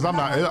promote it because I'm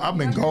not. I've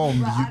been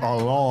gone a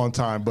long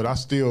time, but I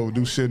still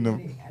do shit.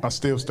 I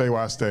still stay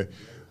where I stay.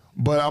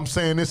 But I'm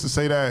saying this to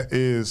say that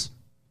is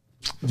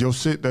your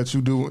shit that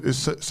you do is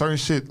certain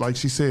shit like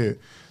she said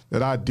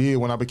that I did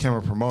when I became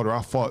a promoter.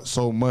 I fought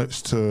so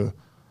much to.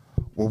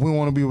 Well, we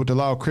want to be with the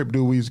loud Crip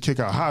dude we used to kick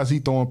out. How is he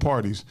throwing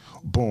parties?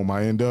 Boom,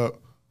 I end up.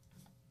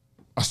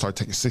 I started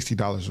taking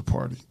 $60 a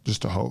party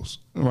just to host.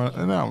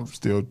 And now I'm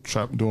still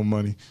doing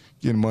money,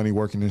 getting money,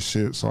 working and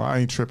shit. So I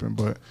ain't tripping,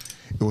 but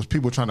it was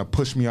people trying to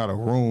push me out of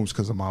rooms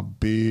because of my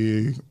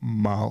big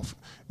mouth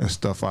and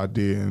stuff I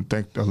did. And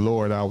thank the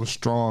Lord I was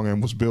strong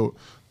and was built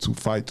to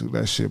fight through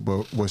that shit.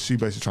 But what she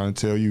basically trying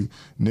to tell you,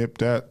 nip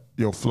that,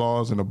 your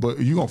flaws in the book.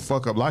 You gonna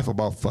fuck up life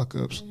about fuck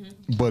ups.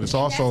 Mm-hmm. But it's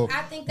also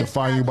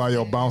define you by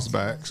your bounce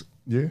backs.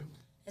 Yeah.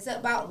 It's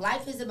about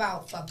life is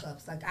about fuck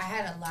ups. Like I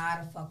had a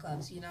lot of fuck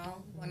ups, you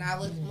know. When I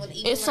was,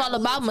 it's all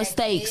about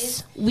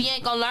mistakes. We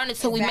ain't gonna learn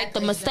until we make the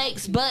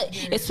mistakes. But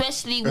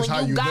especially when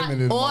you got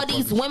all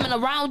these women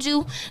around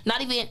you,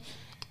 not even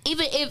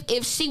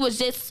if she was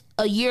just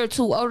a year or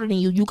two older than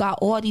you, you got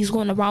all these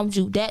women around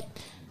you that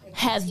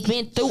have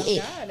been through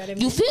it.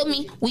 You feel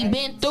me? We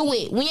been through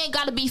it. We ain't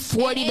gotta be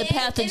 40 to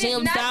pass the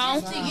gyms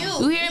down.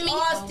 You hear me?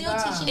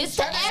 It's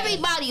to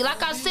everybody.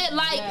 Like I said,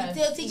 like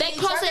they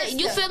close it.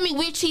 You feel me?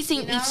 We're teaching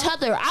each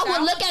other. I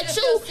would look at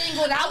you.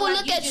 I would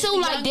look at you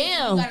like,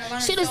 damn.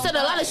 She done said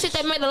a lot of shit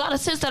that made a lot of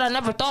sense that I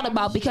never thought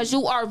about because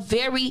you are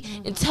very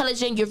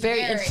intelligent. You're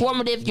very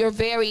informative. You're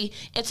very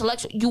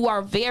intellectual. You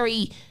are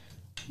very.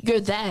 You're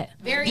that.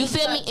 You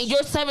feel me? And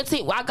you're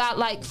 17. I got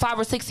like 5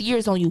 or 6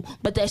 years on you.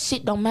 But that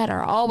shit don't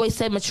matter. I always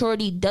say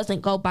maturity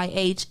doesn't go by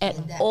age at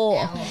all.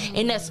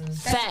 And that's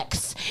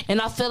facts. And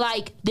I feel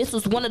like this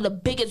was one of the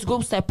biggest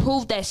groups that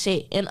proved that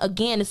shit. And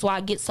again, it's why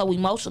I get so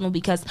emotional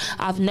because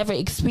I've never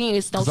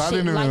experienced no shit like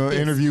this. I didn't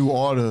interview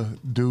all the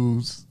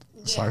dudes,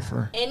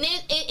 Cypher. And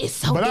it's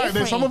so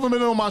different. Some of them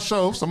been on my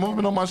show. Don't.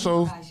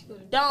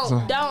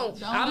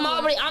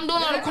 I'm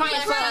doing all the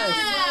crying first.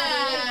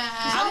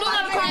 I'm doing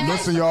all the crying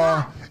first. Listen,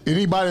 y'all.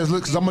 Anybody that's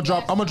looking, I'm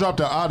gonna drop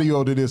the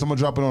audio to this. I'm gonna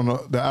drop it on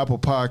the Apple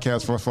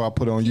Podcast before I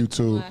put it on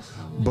YouTube.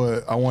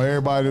 But I want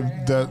everybody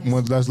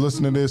that's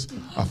listening to this.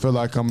 I feel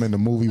like I'm in the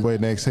movie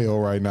Waiting to Exhale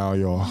right now,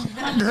 y'all.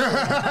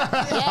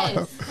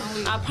 Yes,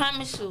 I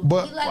promise you.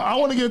 But I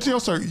want to get into your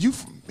story. You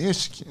from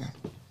Michigan,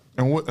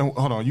 and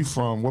hold on, you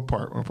from what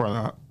part? What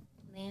part?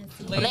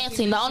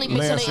 Lansing, the only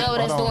bitch in the L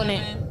that's doing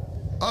it.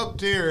 Up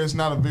there, it's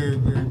not a very,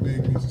 very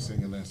big music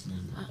singer, Lansing.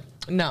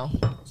 No,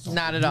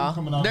 not at all.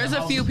 There's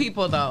a few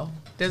people though.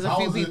 There's a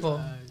few people.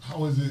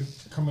 How is it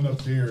coming up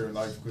there?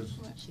 Like, because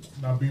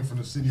not being from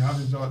the city, how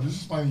did y'all? Just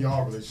explain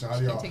y'all relationship. How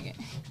do y'all?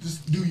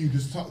 Just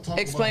talk.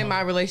 Explain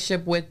my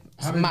relationship with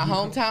my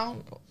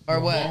hometown or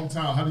what?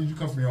 Hometown. How did you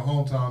come from your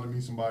hometown to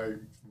meet somebody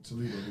from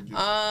Toledo?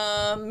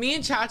 Me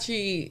and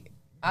Chachi.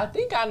 I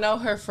think I know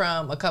her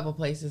from a couple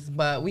places,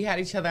 but we had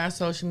each other on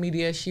social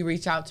media. She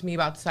reached out to me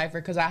about the Cypher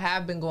because I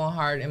have been going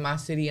hard in my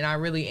city, and I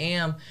really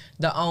am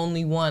the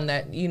only one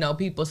that, you know,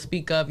 people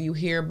speak of. You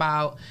hear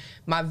about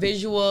my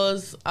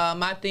visuals.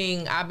 My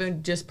thing, I've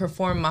been just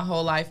performing my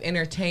whole life,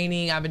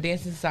 entertaining. I've been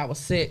dancing since I was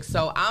 6.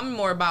 So I'm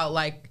more about,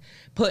 like,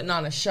 putting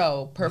on a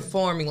show,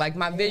 performing. Like,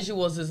 my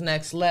visuals is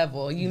next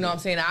level. You know what I'm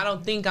saying? I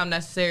don't think I'm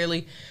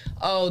necessarily,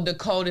 the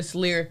coldest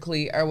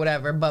lyrically or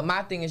whatever. But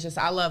my thing is just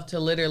I love to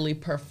literally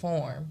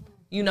perform.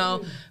 You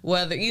know,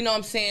 whether, you know what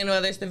I'm saying,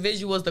 whether it's the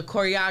visuals, the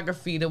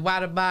choreography, the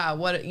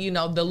what, you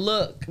know, the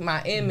look,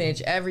 my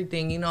image,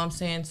 everything, you know what I'm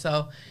saying?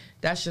 So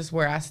that's just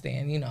where I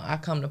stand. You know, I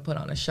come to put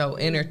on a show,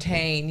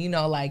 entertain, you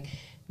know, like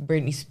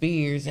Britney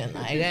Spears and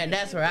like that.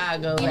 That's where I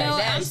go. You know,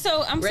 I'm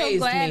so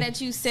glad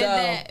that you said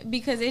that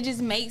because it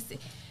just makes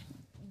it.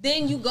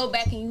 Then you go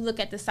back and you look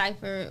at the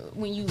Cypher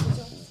when you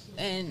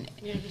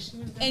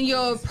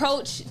your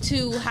approach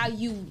to how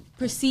you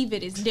perceive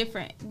it is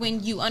different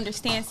when you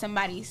understand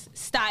somebody's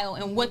style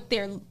and what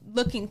they're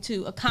looking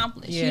to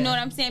accomplish. Yeah. You know what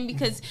I'm saying?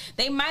 Because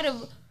they might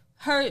have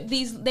heard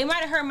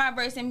my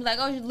verse and be like,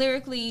 oh,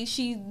 lyrically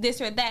she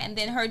this or that, and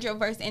then heard your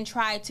verse and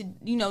tried to,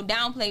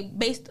 downplay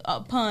based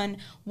upon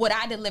what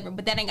I delivered,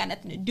 but that ain't got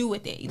nothing to do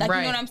with it. Like,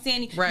 you know what I'm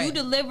saying? Right. You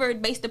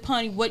delivered based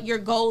upon what your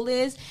goal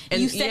is, and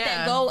you set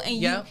that goal, and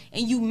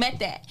you met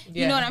that.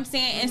 You know what I'm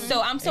saying? And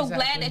so I'm so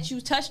glad that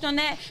you touched on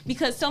that,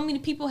 because so many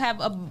people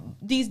have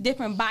these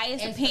different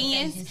biased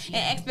opinions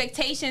and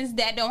expectations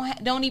that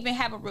don't even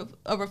have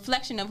a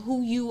reflection of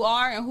who you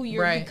are and who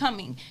you're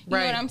becoming. You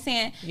know what I'm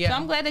saying? So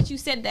I'm glad that you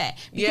said that,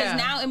 because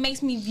now it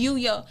makes me view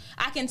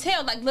I can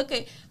tell, like, look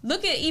at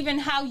even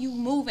how you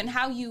move and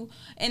how you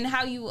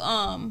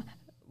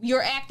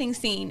your acting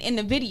scene in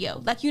the video.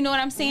 Like, you know what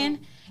I'm saying?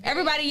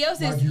 Everybody else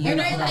is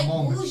like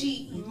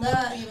bougie,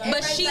 but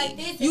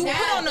you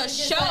put on a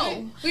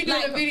show. We do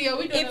the video.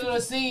 We do a little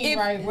scene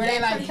where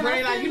they like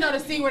the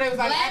scene where they was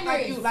like act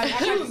like you like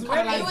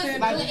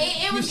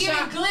it was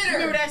giving glitter.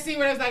 Remember that scene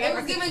where they was like it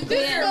was giving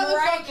glitter,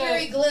 right?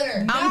 Very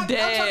glitter. I'm dead.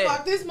 I'm talking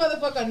about this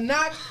motherfucker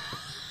knocked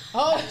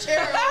whole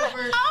chair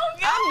over.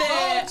 I'm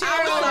dead. I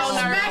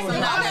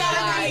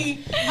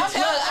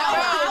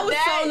was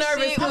so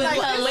nervous because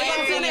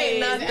Lansing ain't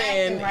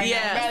nothing.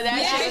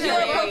 You're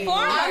a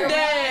performer. I'm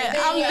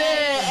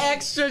dead.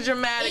 Extra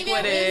dramatic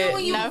with it. Even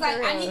when you was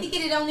like, I need to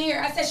get it on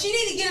here. I said, she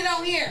need to get it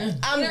on here.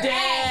 I'm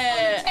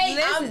dead.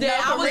 I'm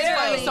dead. I was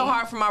fighting so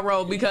hard for my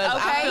role because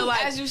I feel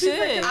like as you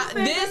should.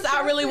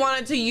 I really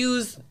wanted to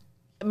use.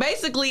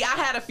 Basically, I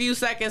had a few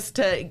seconds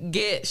to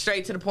get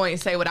straight to the point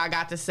and say what I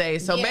got to say.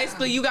 So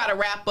basically, you got a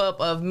wrap up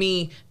of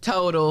me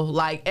total,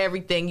 like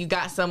everything. You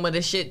got some of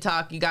the shit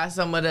talk. You got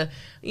some of the,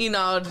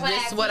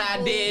 this is what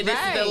I did. This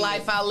is the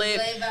life I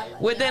lived.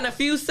 Within a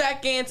few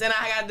seconds, and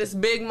I got this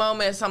big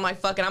moment. So I'm like,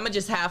 fuck it, I'm going to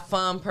just have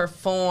fun,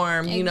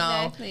 perform,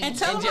 Exactly. And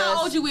tell them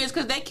how old you is,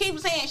 because they keep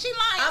saying, she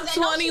lying. I'm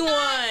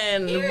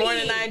 21, born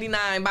in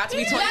 99, about to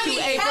be 22,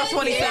 April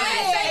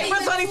 27th.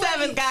 April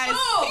 27th, guys.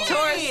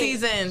 Taurus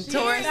season.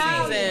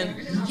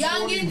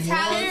 Young and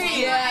talented.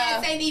 Your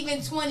ass ain't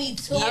even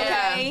 22.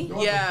 Okay.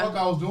 What the fuck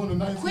I was doing in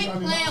 1999? Quit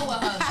playing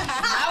with her.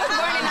 I was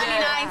born in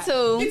 99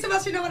 too. You too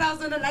much. You know what I was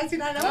doing in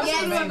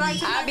 1999?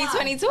 I'll be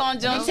 22 on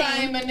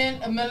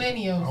Juneteenth. a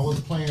millennial. I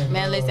was playing.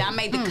 Man, listen, I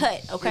made the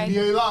cut, okay?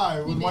 NBA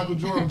Live with Michael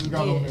Jordan just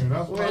got on there.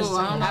 That's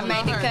what I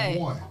made the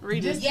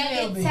cut. Just Young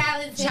and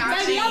talented.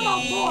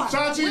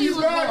 Chachi, you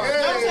back?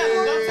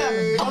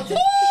 Hey.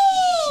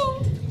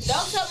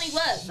 Don't tell me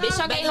what. Bitch,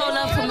 I can't hold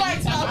up for me.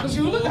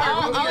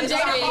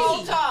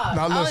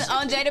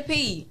 On Jada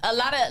P. A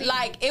lot of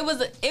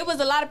it was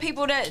a lot of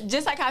people that,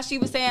 just like how she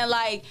was saying,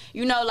 like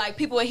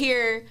people would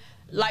hear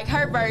like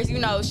her verse,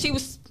 she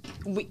was.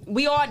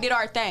 We all did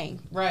our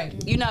thing, right?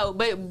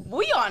 But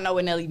we all know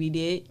what Nelly B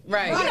did,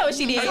 right? We know what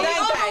she did. We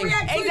all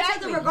react to each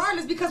other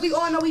regardless, because we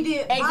all know we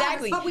did.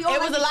 Exactly. It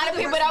was a lot of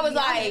people that was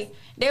like,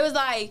 they was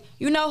like,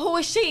 who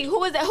is she?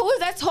 Who is that? Who is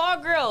that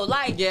tall girl?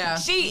 Like,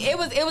 it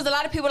was a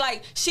lot of people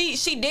like, she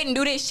didn't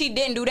do this, she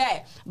didn't do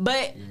that.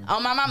 But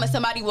on my mama,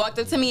 somebody walked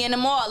up to me in the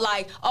mall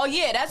like, oh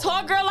yeah, that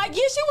tall girl, like,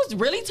 yeah, she was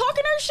really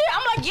talking her shit.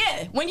 I'm like,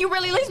 yeah, when you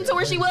really listen to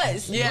where she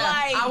was. Yeah,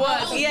 like, I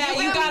was. Yeah,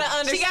 you gotta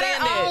understand she got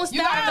her own it.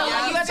 style.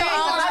 You got your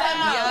own style.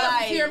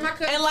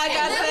 And like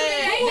I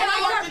said,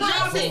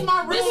 this is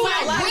my real life.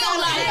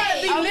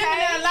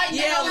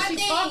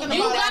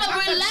 You gotta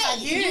relate.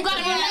 You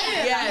gotta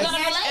relate. Yes.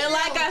 And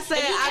like I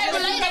said,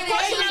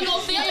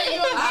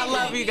 I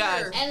love you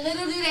guys. And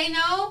little do they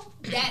know,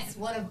 that's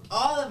one of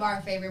all of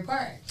our favorite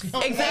parts.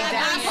 Exactly. Hey,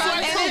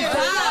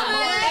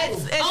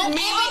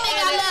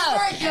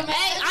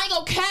 I ain't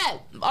gonna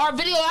cap. Our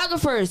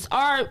videographers,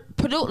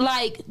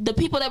 the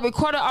people that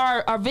recorded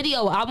our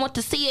video, I want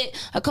to see it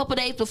a couple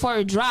days before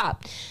it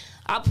dropped.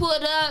 I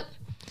pulled up,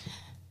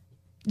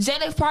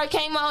 Jada's part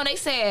came on, they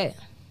said,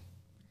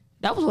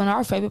 that was one of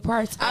our favorite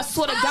parts. I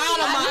swear to God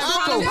on my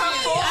uncle.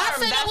 I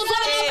said that was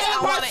one of my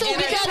favorite parts too,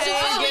 because you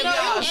feel me?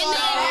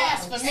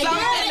 But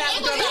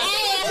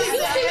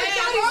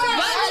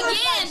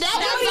again, that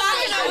was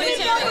talking over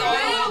each other.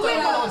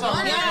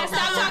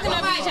 Stop talking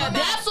over each other.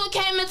 That's what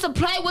came into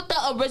play with the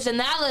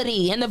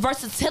originality and the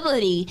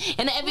versatility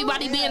and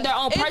everybody being their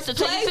own person.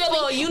 So you feel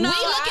me?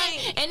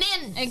 And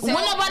then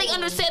when nobody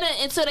understands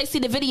it until they see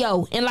the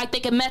video and like they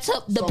can match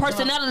up the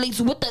personalities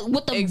with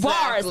the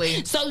bars.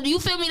 So you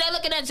feel me? They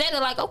looking at Jada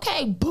like,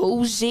 okay,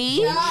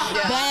 bougie,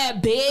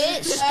 bad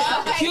bitch,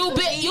 you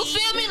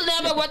feel me?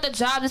 Never worth the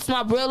job. This is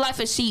my real life,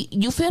 and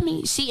you feel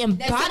me? She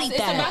embodied that.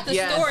 It's about the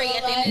story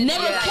at the end.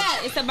 Never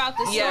cat. It's about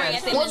the story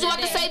at the end. What was you about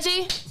to say,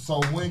 G?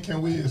 So when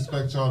can we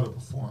expect y'all to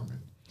perform it?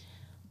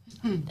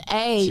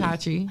 Hey,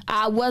 Chachi.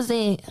 I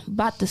wasn't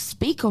about to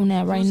speak on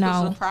that right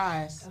now.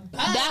 Surprise.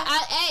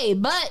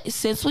 But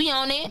since we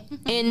on it,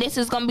 and this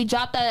is gonna be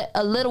dropped at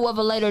a little of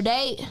a later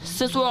date,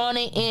 since we're on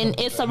it and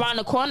it's around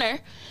the corner,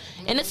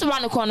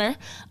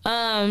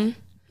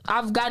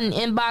 I've gotten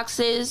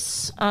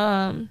inboxes.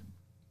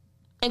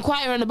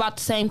 inquiring about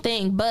the same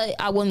thing, but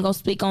I wasn't gonna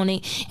speak on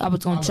it. I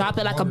was gonna drop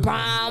it like a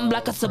bomb,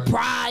 like a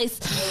surprise.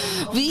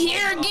 We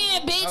here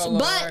again, bitch.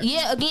 But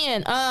yeah,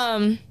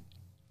 again,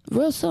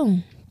 real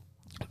soon.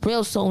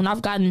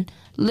 I've gotten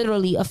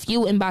literally a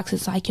few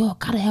inboxes like, yo,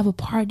 gotta have a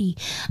party.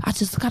 I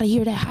just gotta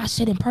hear that hot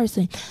shit in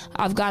person.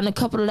 I've gotten a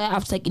couple of that.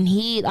 I've taken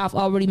heed. I've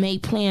already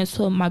made plans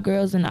for my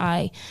girls and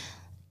I,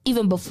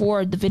 even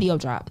before the video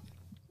dropped.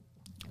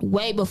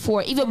 Way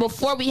before, even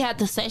before we had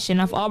the session,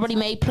 I've already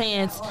made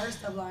plans.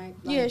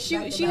 Yeah, she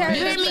had her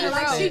vision.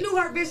 Like she knew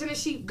her vision and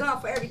she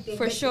gone for everything.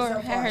 For sure,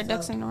 had her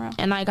ducks in a row.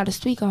 And I got to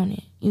speak on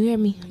it. You hear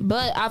me?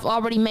 But I've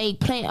already made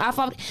plans.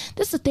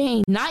 This is the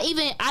thing.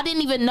 I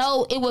didn't even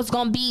know it was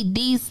gonna be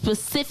these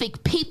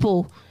specific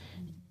people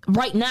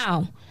right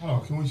now.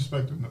 Oh, can we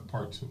expect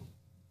part 2?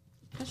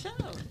 For sure.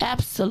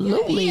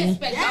 Absolutely. I'm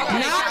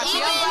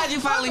glad you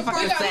finally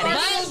fucking said it. Y'all,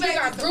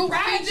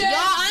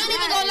 I ain't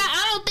even gonna lie.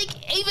 I don't think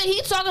even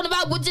he talking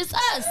about with just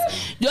us.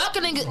 Y'all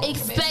can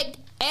expect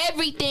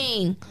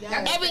everything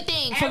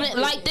from it.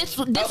 Like this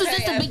was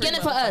just the beginning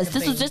for us.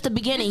 This was just the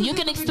beginning. You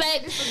can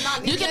expect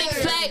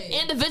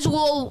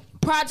individual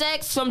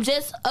projects from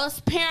just us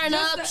pairing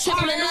up,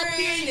 tripling up.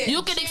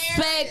 You can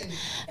expect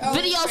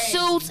video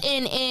shoots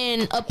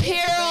and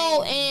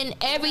apparel and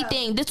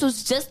everything. This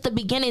was just the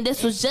beginning.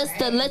 This was just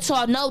to let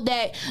y'all know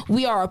that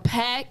we are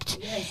packed.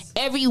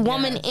 Every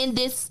woman in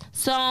this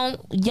song,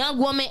 young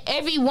woman,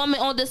 every woman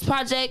on this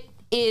project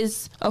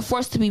is a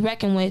force to be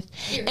reckoned with,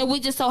 and we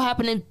just so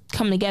happen to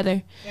come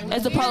together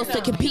as opposed to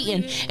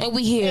competing. And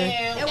we here,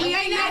 and we here.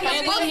 And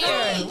I'm gonna leave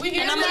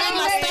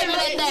my statement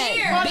at that.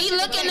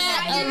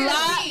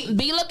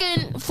 Be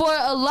looking for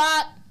a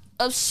lot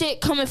of shit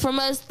coming from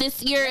us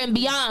this year and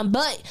beyond.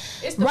 But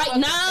right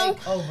now,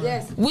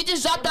 we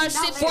just dropped our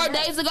shit 4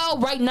 days ago.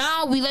 Right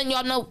now, we letting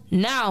y'all know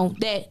now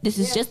that this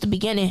is just the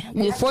beginning.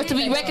 We're forced to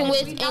be reckoned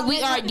with, and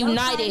we are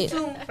united.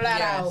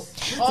 Flat out.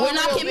 We're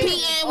not competing.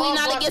 We're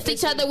not against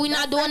each other. We're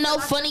not doing no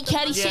funny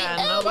catty shit.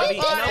 Nobody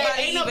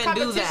even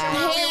do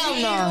that. Hell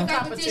no.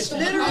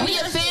 We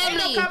a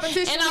family,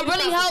 and I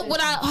really hope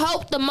what I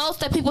hope the most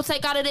that people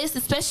take out of this,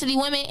 especially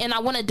women, and I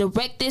want to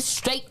direct this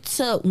straight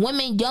to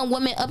women, young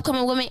women,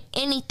 upcoming women.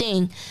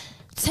 Anything,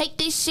 take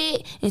this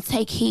shit and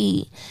take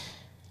heed.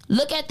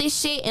 Look at this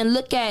shit and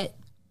look at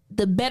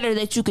the better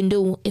that you can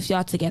do if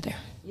y'all together.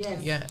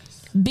 Yes.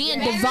 Being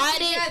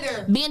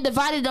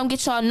divided don't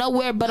get y'all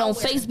nowhere but on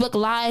Facebook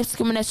Live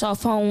screaming at y'all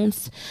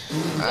phones.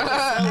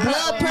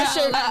 Blood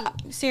pressure,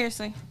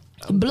 seriously.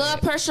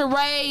 Blood pressure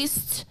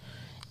raised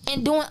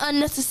and doing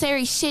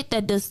unnecessary shit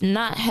that does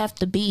not have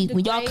to be.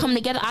 When y'all come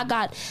together, I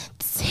got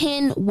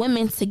 10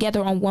 women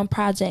together on one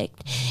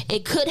project.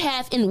 It could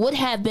have and would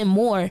have been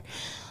more,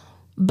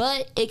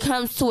 but it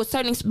comes to a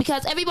certain,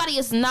 because everybody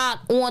is not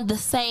on the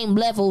same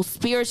level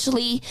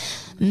spiritually,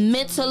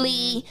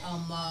 mentally.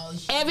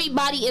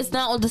 Everybody is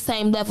not on the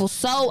same level.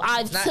 So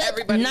I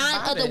took 9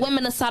 other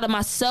women aside of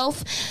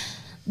myself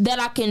that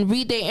I can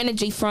read their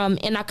energy from,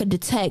 and I could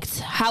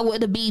detect how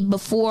it'll be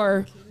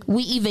before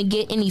we even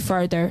get any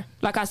further.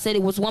 Like I said,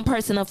 it was one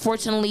person,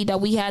 unfortunately, that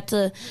we had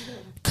to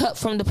cut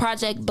from the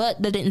project,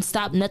 but that didn't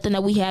stop nothing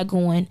that we had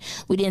going.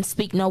 We didn't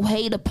speak no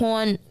hate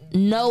upon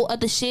no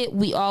other shit.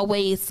 We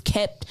always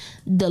kept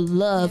the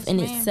love in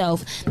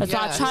itself. That's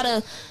why I try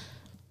to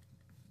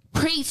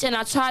preach, and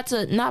I try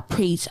to not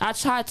preach. I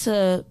try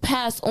to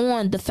pass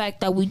on the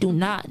fact that we do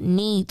not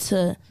need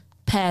to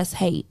pass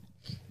hate.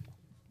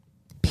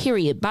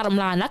 Period. Bottom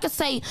line. I could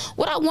say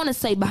what I want to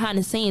say behind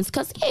the scenes,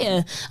 because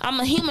yeah,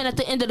 I'm a human at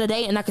the end of the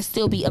day, and I could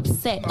still be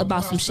upset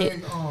about some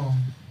shit.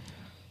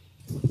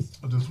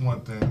 Just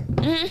one thing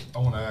I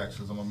want to ask,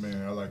 because I'm a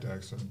man, I like to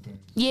ask certain things.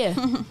 Yeah.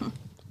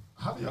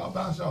 How do y'all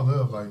balance y'all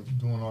love, like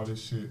doing all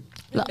this shit?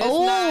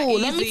 Oh,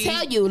 let me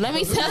tell you.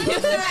 Everybody's like,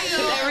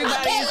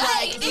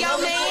 yo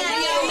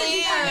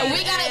man.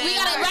 We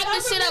gotta wrap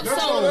this shit up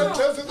soon.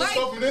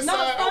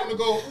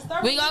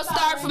 We gonna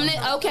start from this.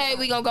 Okay,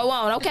 we gonna go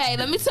on. Okay,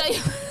 let me tell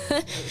you.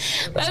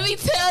 Let me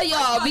tell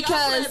y'all,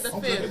 because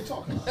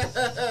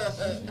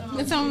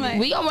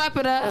we gonna wrap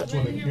it up.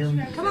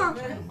 Come on.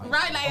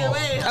 Right now,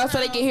 oh, so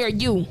they can hear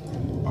you.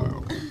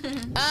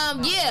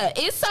 Yeah,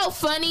 it's so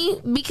funny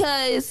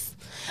because,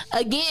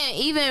 again,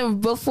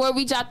 even before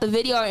we drop the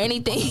video or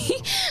anything,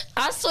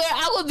 I swear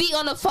I would be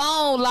on the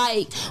phone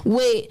like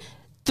with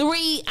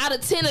 3 out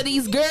of 10 of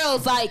these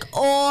girls like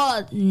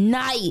all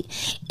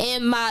night,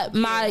 and my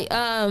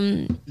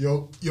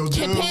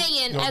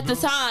companion at the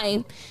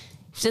time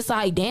just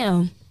like,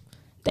 damn,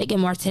 they get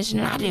more attention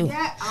than I do.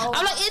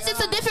 I'm like, it's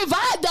just a different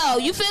vibe though.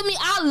 You feel me?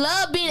 I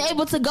love being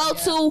able to go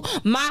to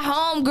my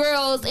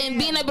homegirls and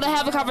being able to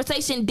have a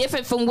conversation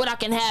different from what I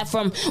can have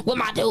from with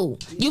my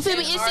dude. You feel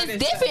me? It's just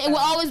different. It will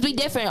always be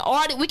different.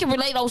 We can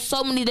relate on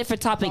so many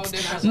different topics.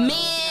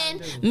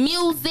 Men,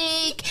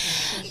 music,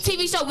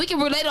 TV show. We can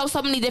relate on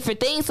so many different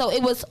things. So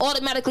it was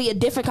automatically a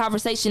different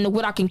conversation than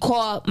what I can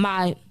call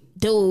my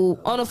dude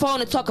on the phone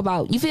and talk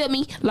about. You feel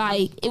me?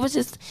 Like, it was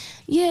just,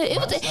 yeah, it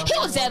was. He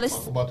was jealous.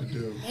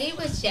 He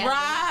was jealous.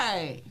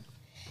 Right.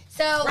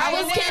 So I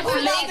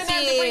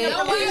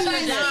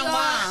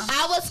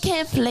was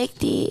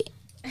conflicted.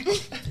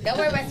 Don't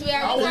worry about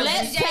sweetheart.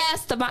 Let's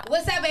pass the mic.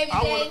 What's up, baby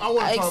J? I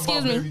want to talk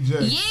Excuse about me. Baby J.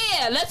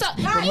 Yeah, let's talk.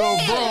 The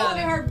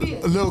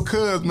little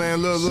cuz,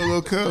 man,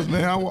 little cuz,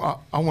 man. I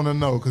want to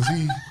know because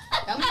he.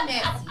 Don't be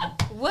nasty.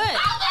 What? I'm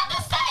about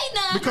to say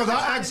nothing. Because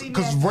I asked,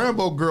 because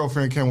Rambo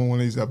girlfriend came on one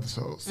of these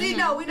episodes. See,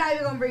 no, we're not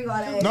even gonna bring all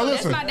that. No,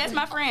 listen. That's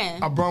my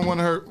friend. I brought one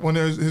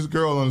of his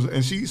girls,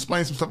 and she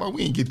explained some stuff.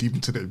 We ain't get deep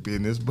into that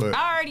business, but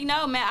I already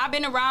know, man. I've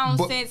been around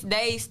since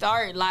they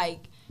start.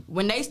 Like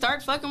when they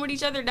start fucking with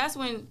each other, that's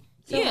when.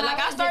 So yeah, like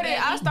I started.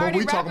 But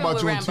we talking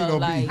about you and Tino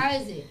B. How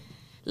is it?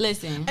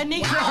 Listen, A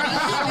nigga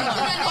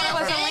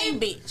was a lame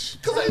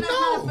bitch. Cause I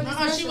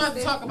know. She wants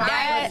to talk about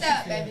that. What's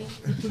up, baby?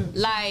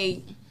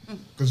 Like,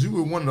 cause you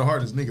were one of the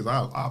hardest niggas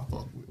I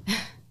fuck with.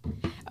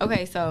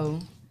 okay, so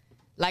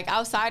like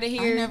outside of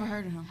here, I never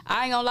heard of him.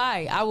 I ain't gonna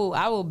lie. I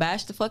will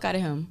bash the fuck out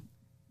of him.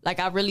 Like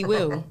I really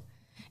will.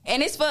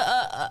 And it's for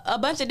a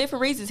bunch of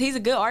different reasons. He's a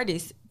good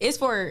artist. It's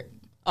for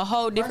a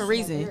whole different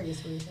reason.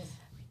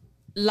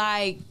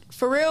 Like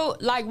for real,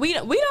 like we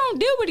don't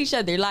deal with each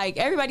other. Like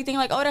everybody think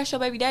like, oh, that's your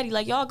baby daddy.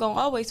 Like y'all gonna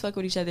always fuck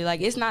with each other.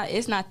 Like it's not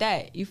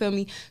that. You feel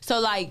me? So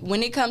like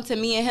when it comes to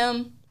me and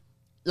him,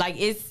 like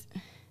it's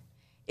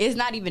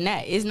not even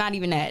that. It's not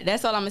even that.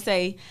 That's all I'm gonna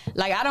say.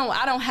 Like I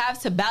don't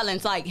have to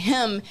balance like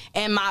him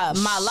and my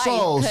life.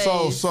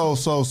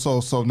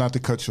 So not to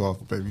cut you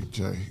off, baby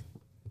J.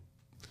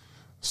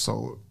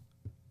 So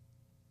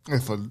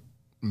if a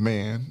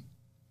man,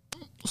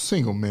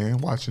 single man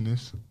watching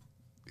this,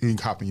 he ain't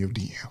copping your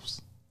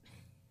DMs.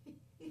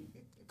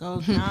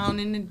 Go down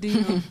in the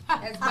DM.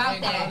 That's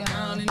about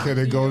that. Can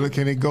he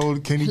go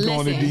in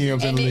the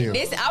DMs and live?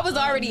 This I was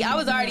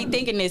already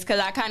thinking this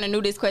because I kind of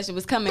knew this question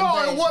was coming.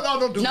 No, what? I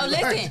don't do no,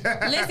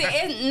 that. listen,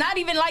 it's not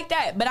even like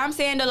that. But I'm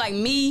saying though, like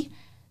me,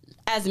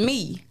 as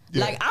me,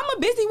 like I'm a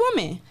busy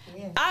woman.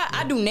 Yeah.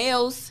 I do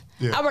nails.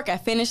 Yeah. I work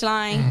at Finish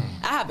Line.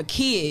 I have a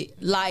kid.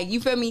 Like you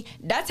feel me?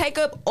 That take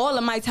up all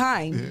of my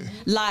time. Yeah.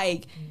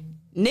 Like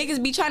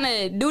niggas be trying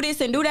to do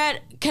this and do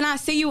that. Can I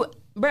see you?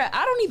 Bruh,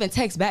 I don't even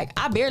text back.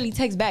 I barely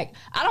text back.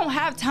 I don't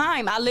have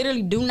time. I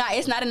literally do not.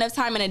 It's not enough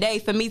time in a day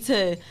for me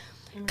to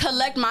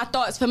collect my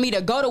thoughts, for me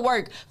to go to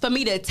work, for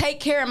me to take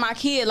care of my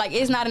kid. Like,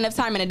 it's not enough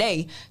time in a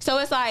day. So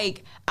it's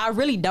like, I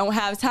really don't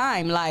have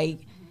time. Like,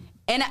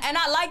 and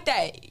I like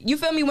that. You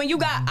feel me? When you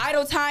got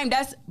idle time,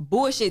 that's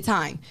bullshit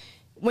time.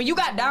 When you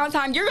got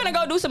downtime, you're gonna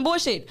go do some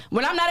bullshit.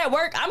 When I'm not at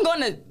work, I'm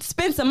gonna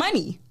spend some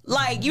money.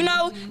 Like, you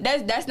know,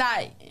 that's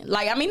not,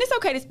 like, I mean, it's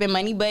okay to spend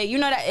money, but you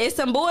know that it's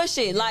some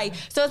bullshit. Like,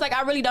 so it's like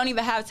I really don't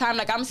even have time.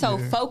 Like, I'm so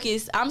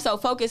focused. I'm so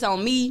focused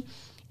on me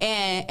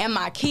and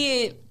my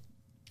kid.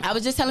 I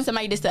was just telling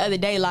somebody this the other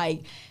day,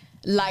 like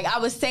I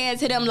was saying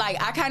to them, like,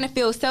 I kind of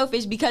feel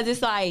selfish because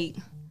it's like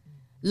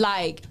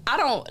I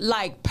don't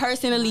like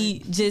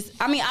personally just,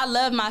 I mean, I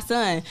love my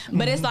son,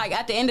 but it's like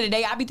at the end of the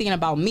day, I be thinking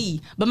about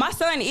me. But my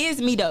son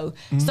is me though.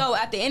 So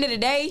at the end of the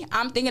day,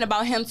 I'm thinking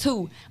about him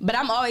too. But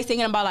I'm always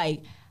thinking about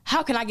like,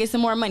 how can I get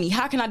some more money?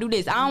 How can I do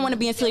this? I don't want to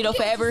be in Toledo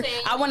forever.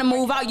 I want to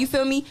move out, you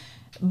feel me?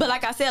 But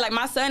like I said, like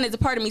my son is a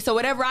part of me. So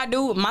whatever I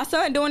do, my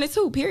son doing it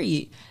too,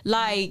 period.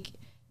 Like.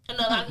 I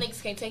know a lot of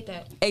niggas can't take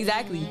that.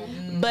 Exactly.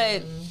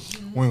 But.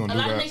 We ain't gonna a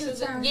do lot that. of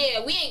niggas,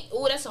 yeah, we ain't.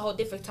 Oh, that's a whole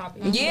different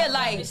topic. Yeah,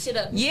 like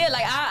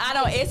I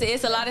don't.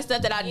 It's a lot of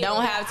stuff that I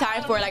don't have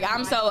time for. Like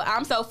I'm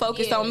so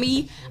focused on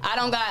me. I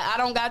don't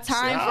got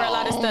time for a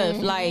lot of stuff.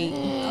 Like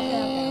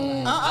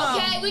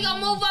okay, we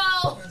gonna move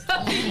on.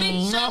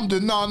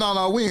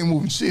 No, we ain't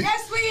moving shit.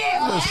 Yes, we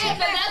is. Hey,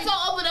 but that's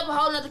gonna open up a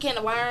whole nother can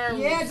of worms.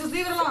 Yeah, just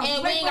leave it alone.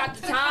 And we ain't got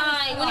the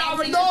time. We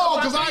already no,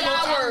 because I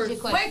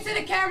ain't gonna. Wait till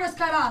the cameras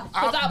cut off.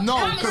 Oh my God. No,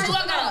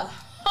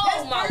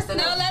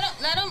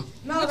 let him.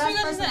 No,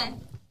 that's personal.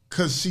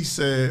 Because she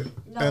said,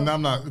 and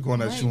I'm not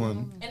going at you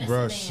in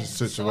rush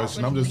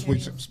situation. I'm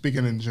just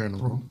speaking in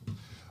general.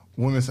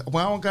 Women say,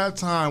 well, I don't got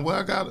time. Well,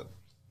 I got it.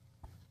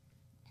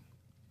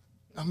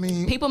 I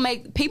mean, people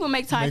make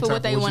time for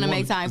what they want to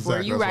make time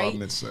for. You right.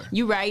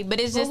 You right. But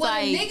it's just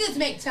like niggas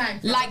make time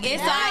for. Like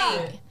it's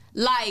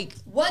like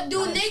what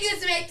do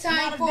niggas make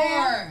time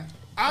for?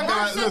 I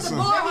got listen.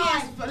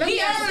 Let me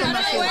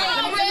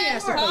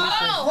answer.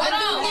 What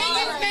do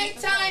niggas make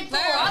time for?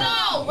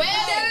 Hold on.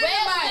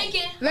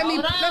 Let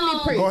me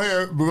preach. Go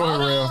ahead,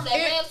 Rev.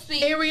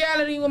 In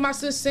reality, what my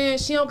sister saying,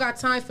 she don't got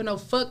time for no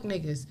fuck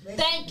niggas.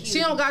 Thank you. She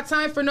don't got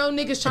time for no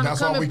niggas trying to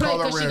come and play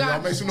because she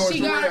got. Make some noise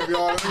for Rev,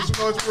 y'all. Make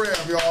some noise for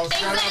Rev, y'all.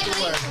 Exactly.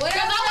 Because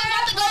I was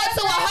about to go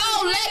into a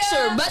whole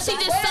lecture, but she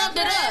just summed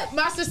it up.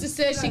 My sister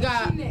said she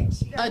got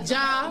a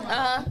job.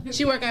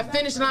 She work at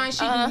Finish Line. She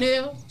do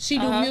nails. She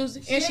do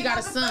music, and she got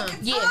a son.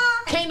 Yeah.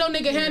 Can't no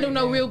nigga handle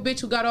no real bitch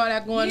who got all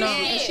that going on,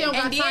 and she don't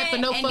got time for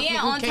no fuck nigga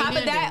who can't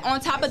handle. On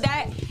top of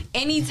that.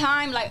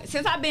 Anytime, like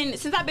since I've been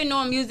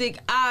doing music,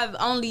 I've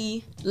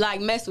only like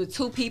messed with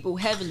two people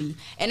heavily,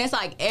 and it's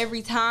like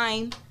every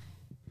time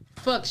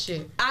Fuck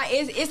shit.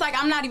 It's like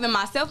I'm not even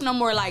myself no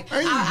more. Like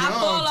I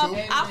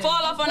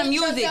fall off on the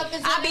music.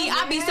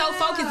 I be so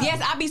focused.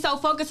 Yes, I be so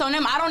focused on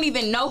them. I don't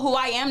even know who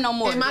I am no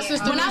more. And my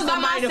sister when I'm by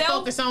myself,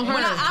 focus on her.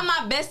 when I'm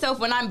my best self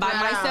when I'm by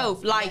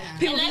myself. Like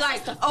people be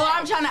like, oh,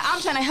 I'm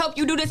trying to help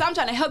you do this. I'm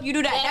trying to help you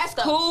do that. That's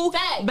cool.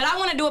 But I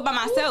want to do it by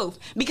myself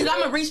because I'm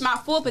gonna reach my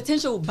full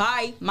potential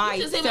by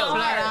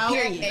myself.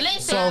 Period.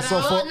 Listen,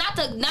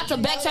 not to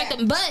backtrack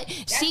them, but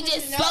she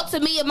just spoke to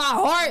me in my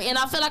heart, and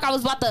I feel like I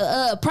was about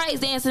to praise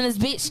dance in this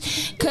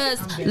bitch, cause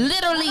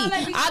literally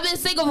I've been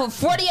single for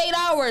 48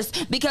 hours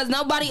because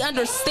nobody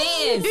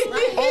understands.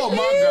 Oh my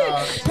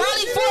God.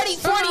 Probably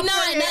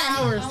 49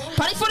 now.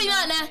 Probably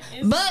 49 now,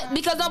 but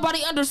because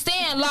nobody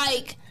understand,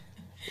 like.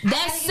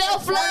 That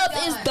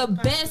self-love is the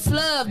best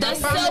love. That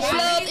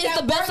self-love is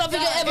the best love you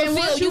can ever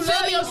feel. You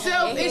feel me?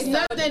 Yourself, it's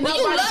nothing. When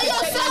you love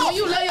yourself, a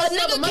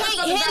nigga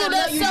can't handle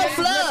that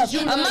self-love. A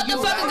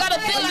motherfucker gotta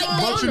feel like that.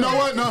 But you know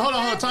what? No, hold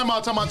on. Time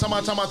out.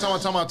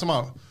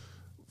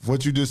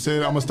 What you just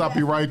said, I'm gonna stop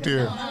you right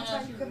there.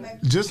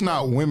 Just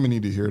not women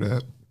need to hear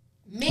that.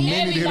 Men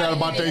need to hear that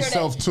about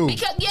themselves too.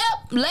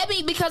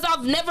 Because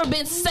I've never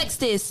been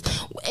sexist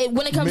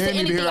when it comes to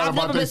anything. I've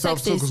never been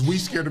sexist. Because we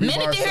scared to be by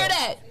ourselves. Men need to hear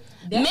that.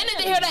 Men need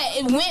to hear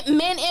that.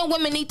 Men and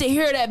women need to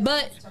hear that.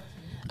 But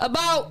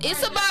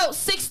it's about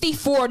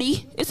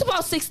 60-40. It's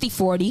about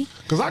 60-40.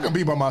 Because I can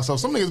be by myself.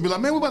 Some niggas be like,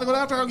 man, we about to go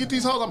after her and get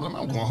these hoes. I'm like,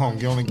 I'm going home.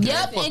 Get on the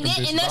Yep, and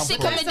that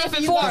shit come in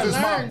different forms.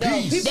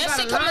 That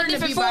shit come in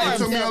different forms. It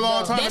took me a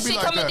long time to be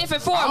like that.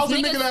 Different forms. I was a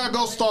nigga that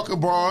go stalk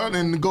abroad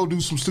and go do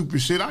some stupid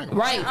shit. I ain't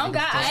right.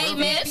 Hey,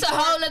 man, it's a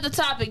whole other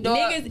topic, dog.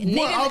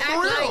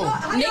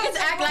 Niggas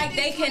act like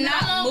they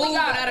cannot move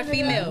without a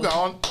female.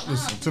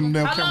 Listen, to them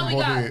damn camera go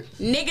dead.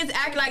 Niggas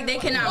act like they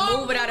cannot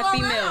move without a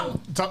female.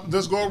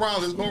 Let's go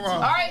around.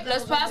 All right,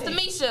 let's pass to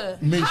Misha.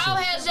 How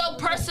has your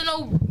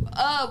personal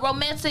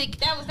romantic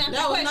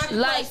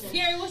life?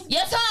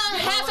 Yes, how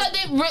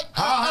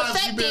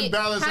has you been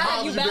balanced?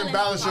 How have you been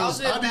balanced? How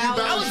do you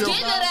balance your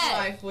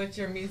life with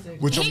your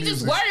music? He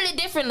just worded it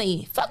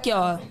differently. Fuck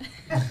y'all.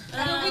 We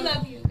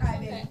love you.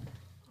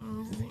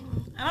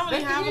 I don't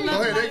really have a love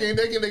life.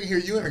 They can hear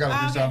you. I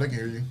gotta reach out. They can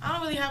hear you. I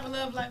don't really have a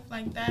love life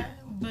like that,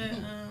 but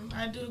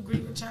I do agree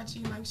with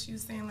Chachi. Like she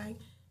was saying, like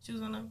she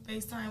was on a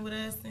FaceTime with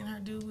us, and her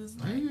dude was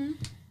like.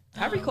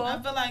 I recall. I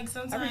feel like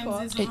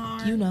sometimes it's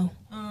hard,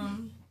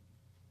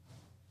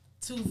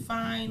 to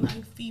find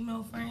like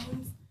female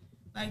friends.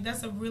 Like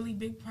that's a really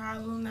big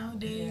problem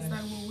nowadays.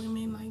 Like with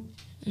women, like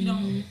you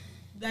don't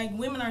like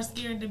women are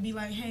scared to be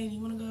like, hey, do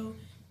you want to go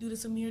do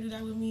this with me or do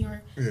that with me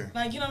or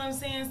like you know what I'm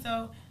saying?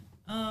 So,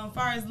 as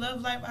far as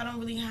love life, I don't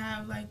really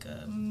have like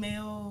a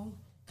male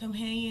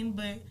companion,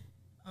 but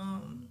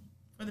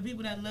for the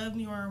people that love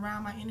me or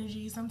around my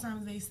energy,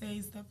 sometimes they say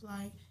stuff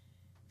like.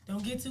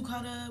 Don't get too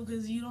caught up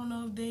because you don't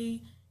know if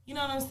they, you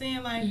know what I'm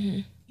saying? Like,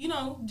 you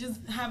know,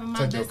 just having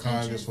my best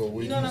interest.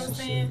 You know what I'm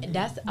saying?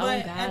 That's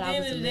but at the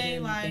end of the day,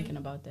 like, thinking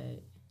about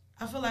that.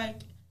 I feel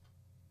like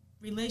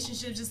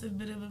relationships, just a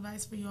bit of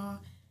advice for y'all.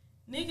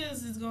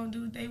 Niggas is gonna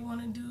do what they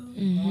want to do.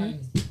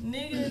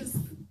 Niggas,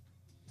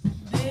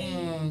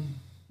 they.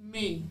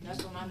 Me.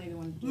 That's what my nigga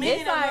want to do.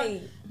 It's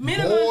like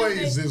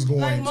boys is going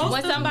like to.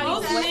 When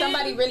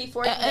somebody really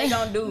force you, they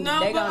gonna do. No,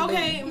 they but gonna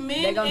okay, do.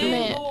 men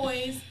and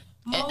boys.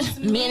 Most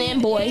men and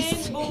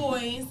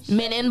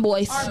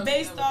boys are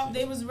based off.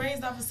 They was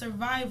raised off of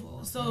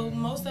survival, so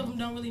most of them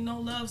don't really know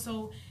love.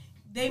 So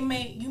you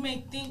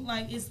may think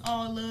like it's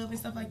all love and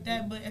stuff like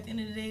that, but at the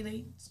end of the day,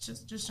 they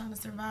just trying to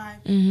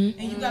survive,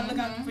 and you gotta look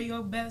out for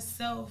your best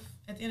self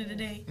at the end of the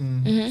day.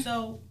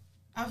 So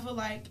I feel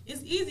like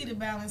it's easy to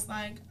balance.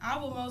 Like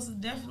I would most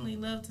definitely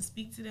love to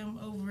speak to them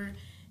over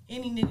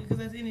any nigga,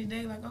 because at the end of the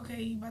day, like okay,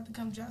 you about to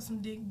come drop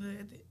some dick, but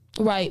at the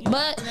right,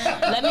 but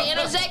let me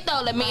interject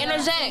though.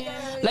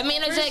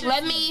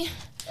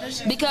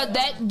 Because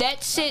that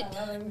shit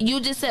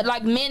you just said,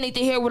 like men need to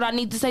hear what I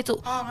need to say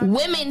too.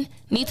 Women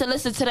need to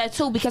listen to that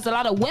too, because a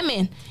lot of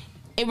women,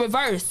 in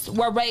reverse,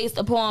 were raised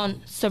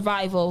upon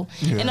survival,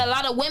 and a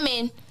lot of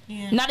women,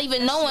 not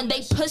even knowing,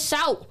 they push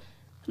out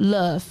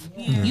love.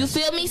 You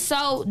feel me?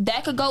 So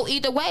that could go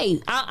either way.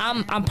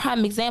 I'm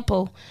prime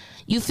example.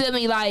 You feel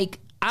me? Like.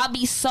 I'll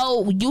be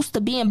so used to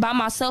being by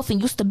myself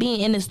and used to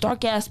being in this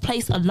dark ass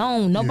place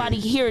alone. Nobody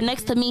here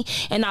next to me,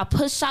 and I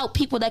push out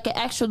people that can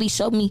actually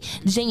show me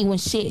genuine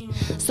shit.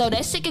 So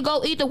that shit could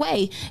go either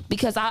way,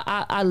 because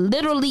I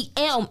literally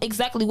am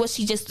exactly what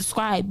she just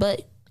described,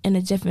 but in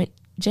a different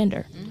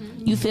gender.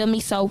 You feel me?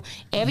 So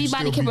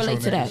everybody can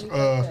relate to that.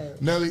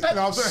 Nelly, shut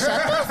the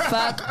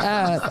fuck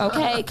up,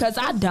 okay? Because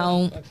I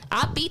don't.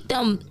 I beat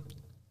them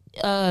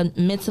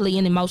mentally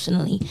and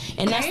emotionally,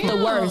 and that's the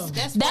worst.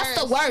 That's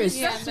the worst.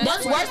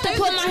 That's worse than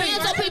putting my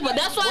hands on people.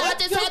 That's why I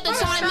just had to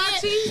chime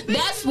in.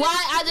 That's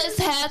why I just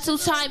had to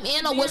chime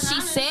in on what she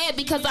said,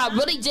 because I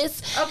really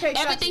just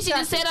everything she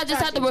just said, I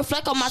just had to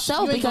reflect on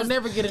myself. Because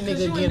never get a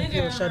nigga again if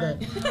you don't shut up.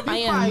 I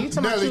am.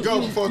 Nelly, go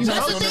before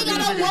that's the thing. I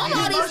don't want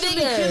all these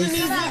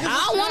niggas.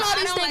 I don't want all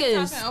these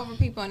niggas. Talking over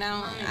people, and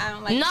I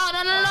don't like.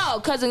 No.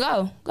 Cousin,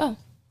 go.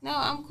 No,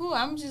 I'm cool.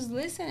 I'm just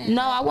listening.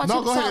 No, I want you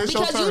to talk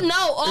because you know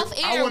off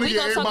air we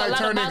gonna talk a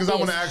lot about this. I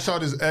want to ask y'all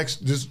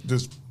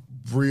this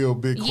real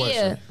big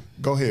question.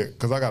 Go ahead,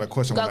 because I got a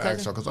question I want to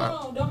ask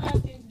y'all. Don't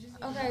ask it.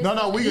 Okay.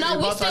 No, we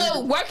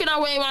still working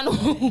our way around the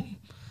room.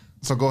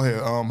 So go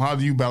ahead. How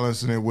do you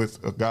balance it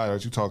with a guy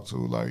that you talk to?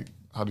 Like,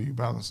 how do you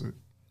balance it?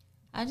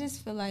 I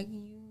just feel like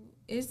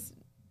it's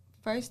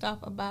first off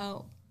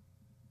about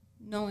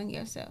knowing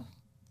yourself.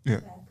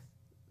 Yeah.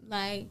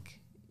 Like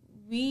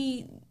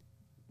we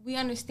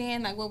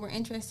understand like what we're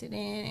interested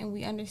in, and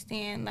we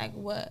understand like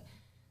what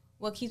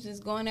keeps us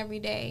going every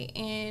day,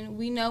 and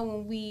we know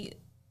when we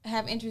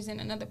have interest in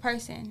another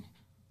person,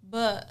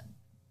 but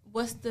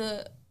what's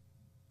the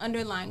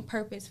underlying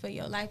purpose for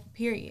your life,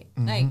 period.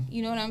 Like,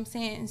 you know what I'm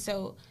saying?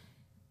 So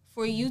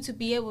for you to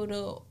be able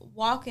to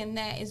walk in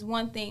that is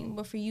one thing,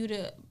 but for you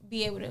to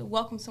be able to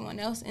welcome someone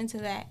else into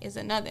that is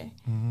another.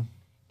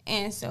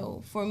 And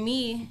so for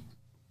me,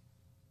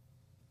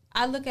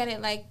 I look at it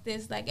like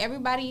this, like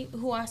everybody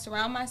who I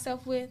surround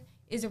myself with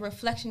is a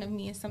reflection of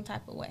me in some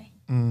type of way.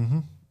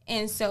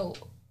 And so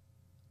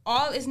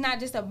it's not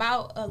just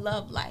about a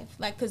love life,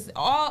 like, because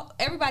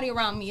everybody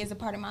around me is a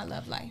part of my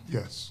love life.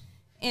 Yes.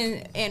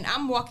 And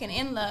I'm walking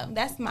in love.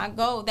 That's my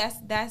goal.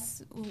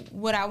 That's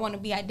what I want to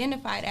be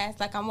identified as.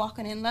 Like, I'm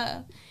walking in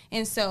love.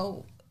 And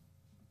so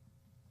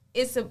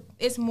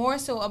it's more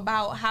so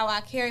about how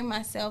I carry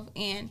myself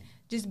and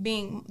just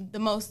being the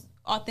most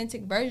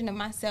authentic version of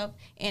myself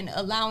and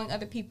allowing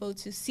other people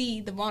to see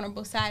the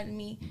vulnerable side of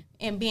me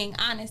and being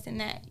honest in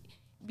that,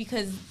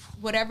 because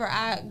whatever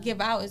I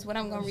give out is what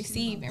I'm going to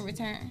receive in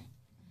return.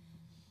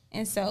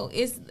 And so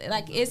it's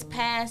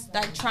past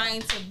like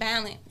trying to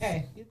balance.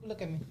 Hey, you can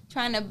look at me.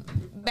 Trying to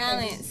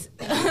balance,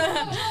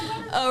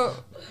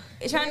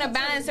 trying to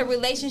balance a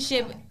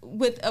relationship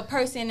with a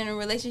person and a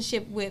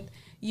relationship with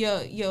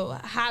your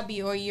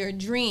hobby or your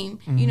dream.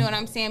 You know what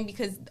I'm saying?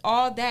 Because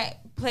all that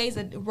plays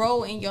a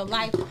role in your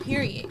life,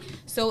 period.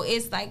 So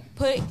it's like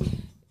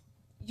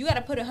you got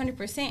to put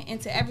 100%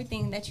 into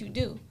everything that you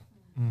do.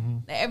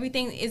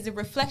 Everything is a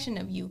reflection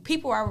of you.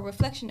 People are a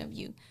reflection of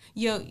you.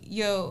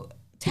 Your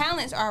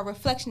talents are a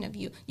reflection of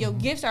you. Your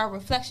gifts are a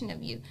reflection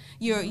of you.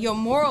 Your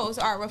morals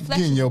are a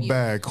reflection of you. Get in your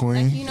bag,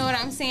 queen. Like, you know what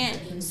I'm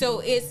saying?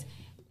 So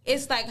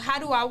it's like, how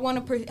do I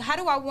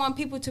want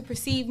people to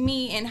perceive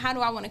me, and how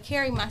do I want to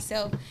carry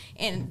myself?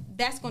 And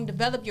that's going to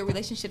develop your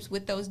relationships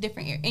with those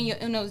different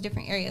in those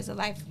different areas of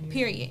life.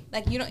 Period.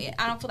 Like,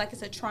 I don't feel like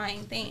it's a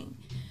trying thing,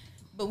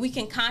 but we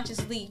can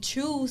consciously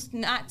choose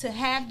not to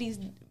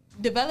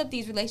develop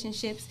these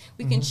relationships.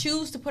 We can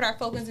choose to put our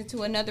focus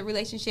into another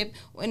relationship,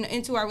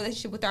 into our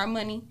relationship with our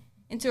money,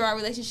 into our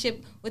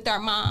relationship with our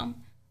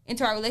mom,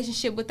 into our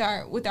relationship with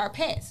our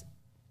pets,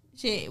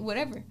 shit,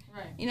 whatever.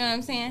 Right. You know what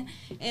I'm saying?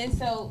 And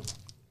so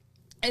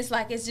it's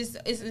like it's just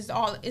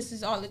all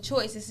a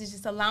choice. This is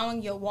just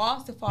allowing your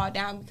walls to fall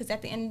down, because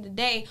at the end of the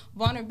day,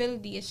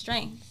 vulnerability is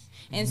strength.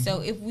 And so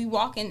if we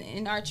walk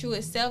in our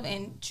truest self,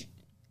 and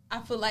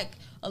I feel like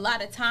a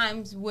lot of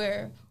times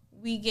where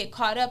we get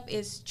caught up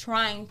is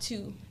trying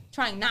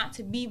not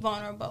to be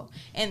vulnerable,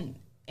 and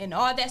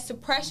all that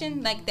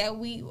suppression, like, that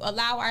we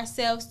allow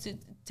ourselves to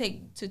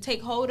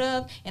take hold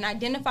of and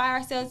identify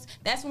ourselves.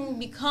 That's when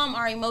we become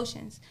our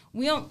emotions.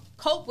 We don't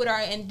cope with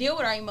and deal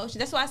with our emotions.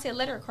 That's why I said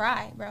let her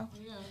cry, bro.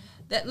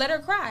 Yeah. Let her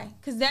cry,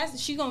 because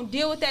she's gonna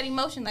deal with that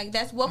emotion. Like,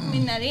 that's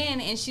welcoming that in,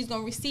 and she's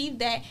gonna receive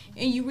that,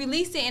 and you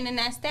release it, and then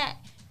that's that.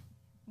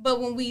 But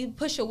when we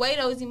push away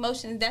those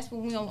emotions, that's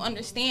when we don't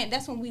understand.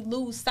 That's when we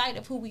lose sight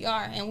of who we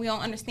are, and we don't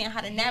understand how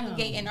to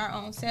navigate in our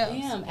own selves.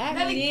 Damn,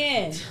 add me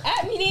in,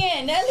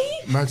 Nelly.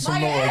 Make some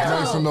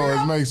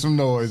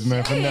noise,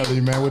 man, for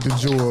Nelly, man, with the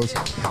jewels.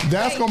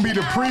 That's going to be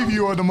the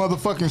preview of the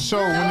motherfucking show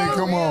when they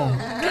come on.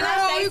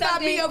 No, you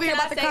got me over here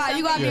about to cry.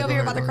 You got me over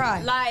here about to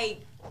cry.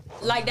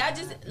 Like that,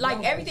 just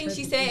like everything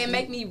she said, it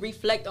make me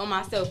reflect on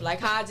myself.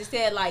 Like how I just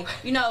said, like,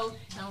 you know,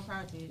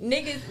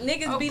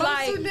 niggas be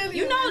like,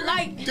 you know,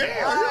 like,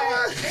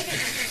 damn,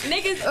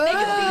 niggas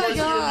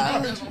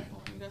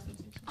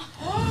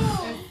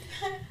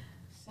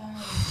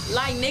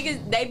like,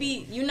 niggas, they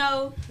be, you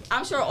know,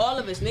 I'm sure all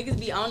of us niggas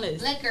be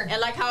honest. Liquor.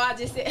 And like how I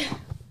just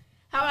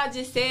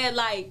said,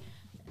 like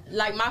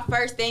my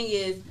first thing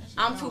is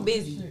I'm too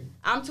busy.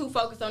 I'm too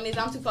focused on this.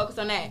 I'm too focused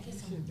on that.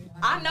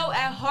 I know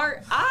at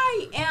heart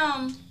I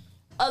am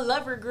a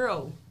lover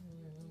girl.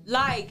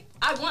 Like,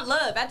 I want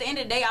love. At the end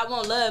of the day, I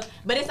want love.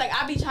 But it's like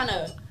I be trying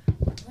to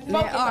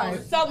focus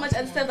on so much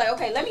other stuff. Like,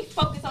 okay, let me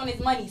focus on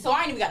this money. So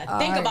I ain't even gotta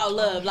think about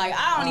love. Like,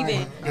 I don't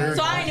even.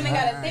 So I ain't even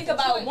gotta think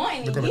about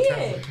wanting it.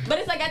 Yeah. But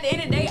it's like at the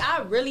end of the day,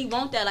 I really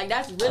want that. Like,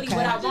 that's really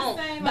what I want.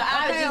 But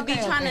I be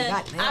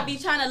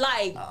trying to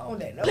like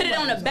put it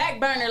on the back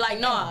burner. Like,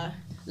 nah.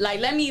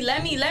 Like, let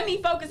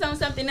me focus on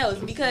something else,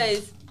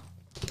 because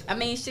I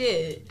mean,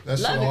 shit.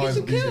 That's love will get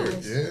you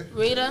killed. Yeah.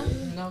 Rita?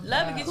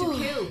 Love will get you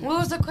killed. What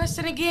was the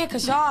question again?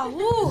 Cause y'all,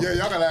 woo. Yeah,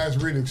 y'all gotta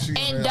ask Rita.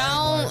 And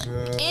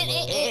don't.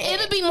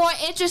 It'll be more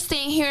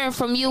interesting hearing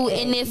from you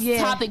in this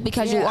topic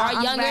because you are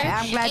younger.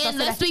 I'm glad and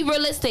let's be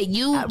realistic.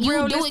 You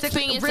do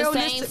experience the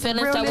same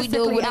feelings that we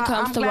do when it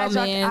comes to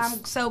romance.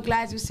 I'm so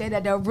glad you said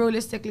that. Though,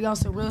 realistically, on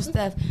some real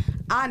stuff,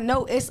 I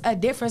know it's a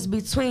difference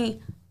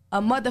between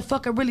a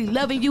motherfucker really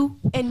loving you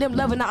and them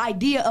loving the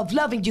idea of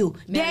loving you.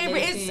 Damn,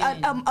 it's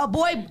a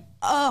boy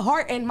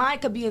heart and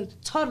mind could be in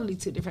totally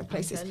two different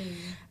places.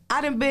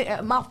 I done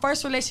been my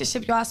first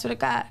relationship, y'all. I swear to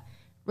God,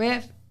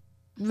 Rev,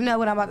 you know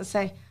what I'm about to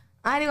say.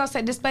 I ain't gonna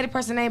say this better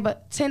person name,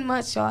 but 10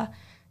 months, y'all.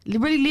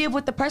 Really live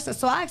with the person.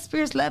 So I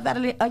experienced love at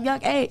a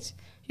young age.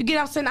 You get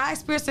what I'm saying? I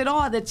experienced it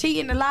all. The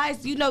cheating, the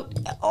lies, you know,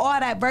 all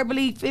that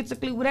verbally,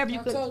 physically, whatever you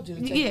could. I told you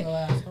to take your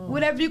ass home.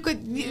 Whatever you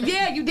could.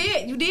 Yeah, you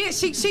did. You did.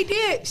 She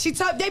did.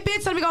 They been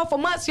telling me go for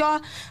months,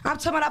 y'all. I'm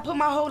talking about I put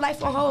my whole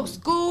life on hold.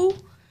 School,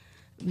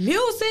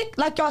 music,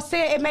 like y'all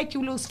said, it make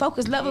you lose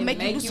focus. Love will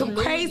make you do some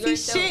crazy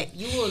shit.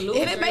 You will lose.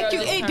 It'll make you.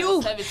 It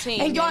do.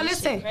 And y'all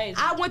listen.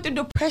 I went through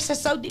depression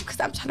so deep because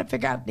I'm trying to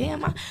figure out.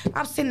 Damn,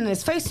 I'm sitting in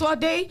his face all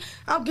day.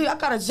 I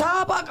got a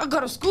job. I go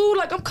to school.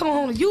 Like I'm coming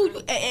home to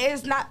you.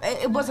 It's not.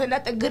 It wasn't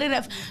nothing good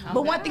enough.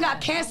 But one thing I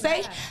can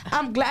say,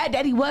 I'm glad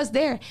that he was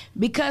there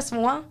because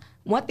for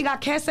one thing I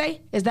can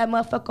say is that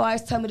motherfucker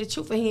always tell me the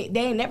truth, and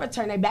they ain't never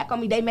turned their back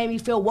on me. They made me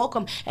feel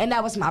welcome, and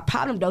that was my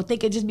problem, though.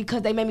 Thinking just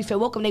because they made me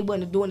feel welcome, they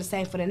wouldn't doing the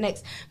same for the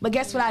next. But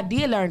guess what I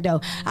did learn, though?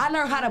 I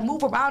learned how to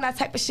move around that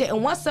type of shit.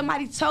 And once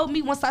somebody told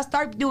me, once I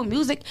started doing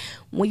music,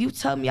 when you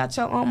tell me out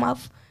your own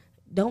mouth,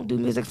 don't do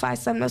music, find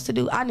something else to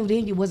do, I knew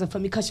then you wasn't for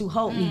me because you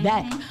hold me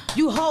back.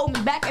 You hold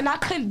me back, and I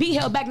couldn't be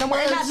held back no more.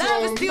 And that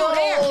love is still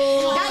there.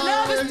 That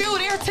love is still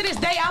there to this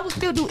day. I will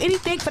still do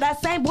anything for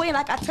that same boy, and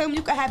like I tell him,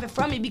 you can have it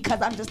from me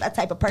because I'm just that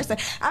type of person.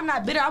 I'm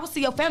not bitter. I will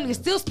see your family and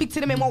still speak to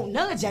them and won't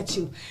nudge at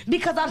you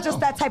because I'm just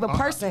that type of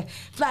person,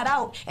 flat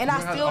out. And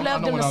I still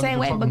love them the same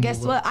way, but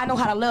guess what? I know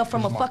how to love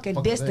from a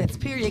fucking distance,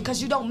 period. Because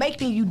you don't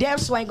make me, you damn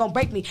sure ain't gonna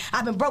break me.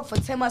 I've been broke for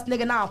 10 months,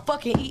 nigga, now I'm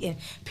fucking eating,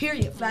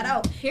 period, flat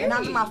out. And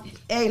I'm in my,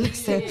 hey,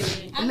 listen.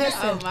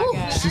 Oh my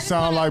God. She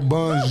sound like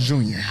Buns Jr.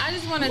 I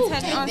just want to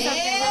touch on something.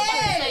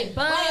 Wait,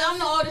 I'm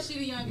the oldest, she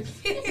the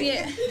youngest.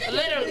 Yeah,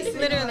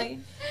 literally.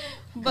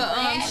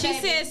 But she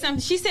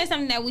said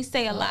something that we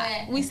say a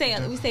lot. We say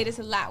this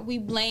a lot. We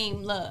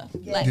blame love.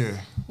 Like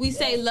we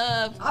say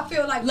love. I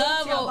feel like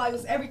love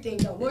values everything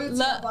though.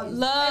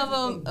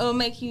 Love will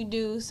make you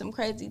do some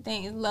crazy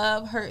things.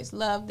 Love hurts.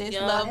 Love this.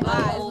 Love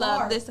lies.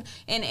 Love this.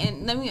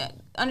 And let me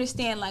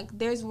understand. Like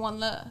there's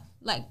one love.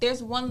 Like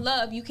there's one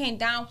love. You can't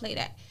downplay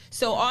that.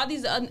 So all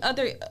these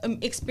other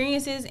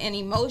experiences and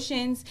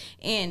emotions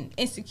and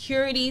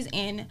insecurities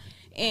and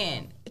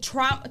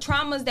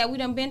traumas that we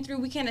done been through,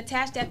 we can't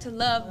attach that to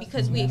love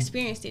because we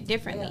experienced it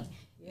differently.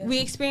 We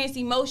experienced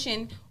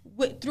emotion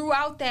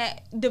throughout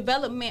that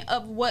development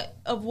of what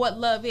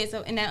love is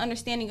and that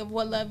understanding of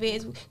what love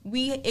is.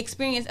 We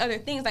experience other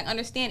things, like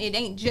understand it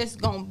ain't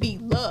just gonna be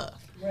love.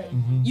 Right.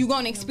 You're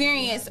gonna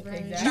experience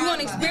trauma.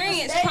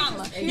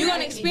 You're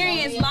gonna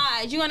experience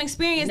lies. You're gonna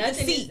experience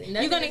deceit.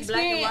 You're gonna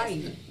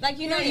experience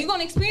you're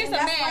gonna experience a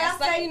mask.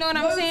 Like you know what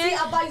I'm saying?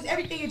 I value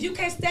everything. If you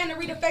can't stand to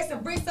read the face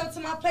and bring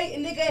something to my plate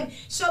and nigga and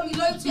show me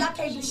loyalty, I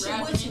can't do shit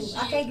with you.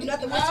 I can't do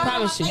nothing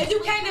with you. If you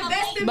can't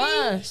invest in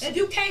me, if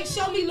you can't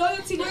show me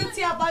loyalty,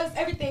 I value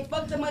everything.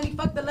 Fuck the money,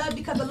 fuck the love,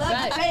 because the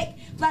love is fake.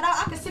 Flat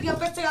out, I can sit in your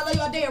face and I love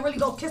you all day and really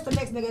go kiss the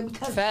next nigga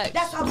because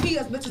that's how he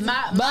is, bitches.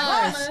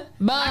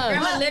 My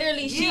grandma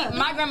literally.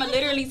 My grandma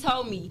literally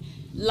told me,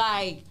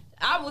 like,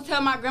 I will tell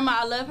my grandma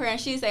I love her,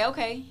 and she'd say,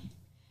 okay,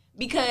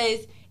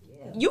 because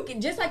you can,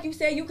 just like you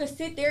said, you can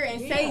sit there and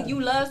say you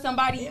love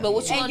somebody, but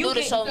what you gonna do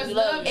to show them you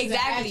love them?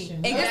 Exactly.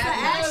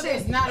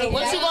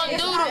 What you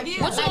gonna do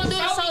to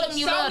show them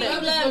you love them?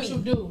 You love me.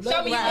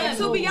 Show me you love me.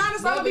 To be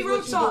honest, I'm gonna be real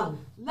with y'all.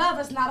 Love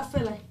is not a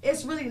feeling.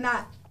 It's really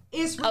not.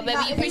 It's really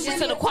baby, you preach it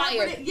to the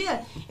choir.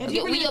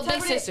 We your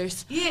big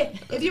sisters. Yeah,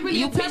 if you really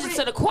you preach it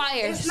to the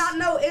choir. It's not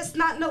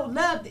no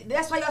love.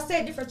 That's why y'all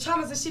said different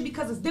traumas and shit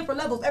because it's different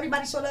levels.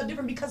 Everybody show love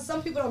different because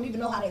some people don't even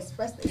know how to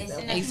express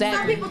themselves.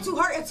 Exactly. Some people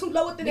too hurt and too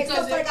low within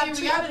themselves. So they got to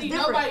treat others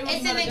different.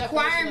 It's an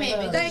requirement.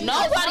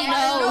 Nobody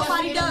knows.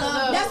 Nobody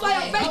does. That's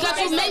why because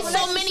you meet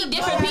so many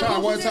different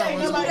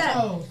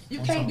people. You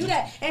can't do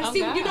that. And see,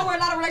 you know where a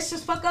lot of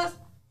relationships fuck us.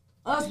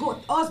 Us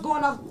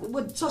going off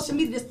with social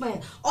media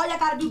displaying. All y'all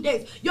gotta do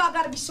dates. Y'all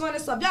gotta be showing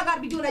this up. Y'all gotta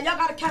be doing that. Y'all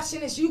gotta cash in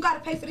this. You gotta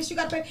pay for this. You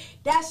gotta pay.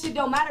 That shit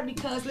don't matter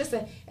because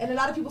listen, and a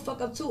lot of people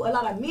fuck up too. A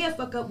lot of men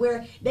fuck up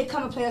where they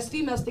come and play us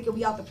females thinking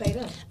we out to play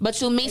them.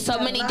 But you meet so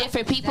many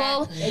different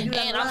people,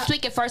 and I'm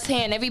speaking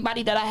firsthand.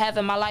 Everybody that I have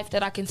in my life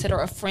that I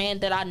consider a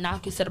friend, that I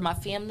not consider my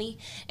family.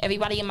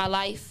 Everybody in my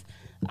life,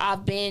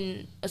 I've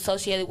been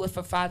associated with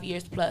for 5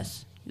 years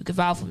plus. You can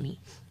vouch for me.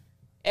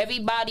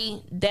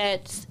 Everybody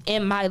that's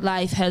in my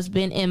life has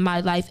been in my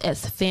life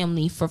as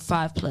family for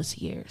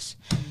 5+ years.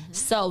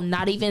 So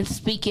not even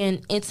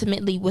speaking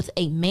intimately with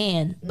a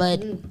man,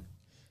 but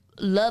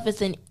love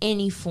is in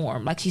any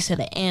form. Like she said,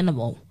 an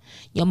animal.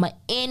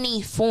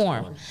 any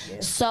form.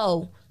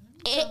 So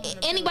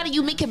anybody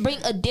you meet can bring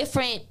a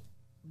different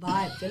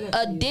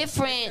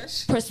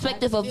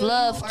perspective of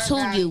love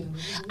to you.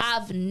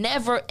 I've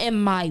never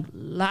in my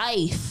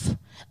life,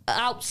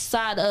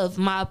 outside of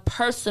my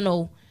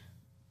personal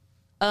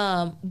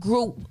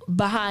group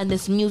behind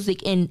this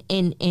music and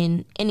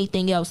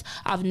anything else,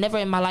 I've never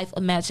in my life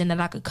imagined that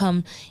I could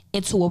come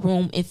into a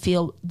room and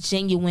feel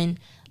genuine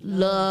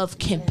love,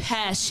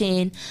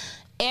 compassion,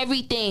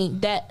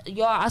 everything that,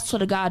 y'all, I swear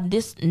to God,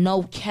 this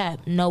no cap.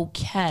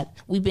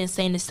 We've been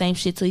saying the same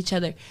shit to each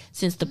other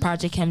since the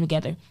project came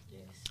together.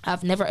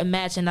 I've never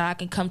imagined that I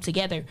can come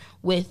together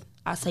with,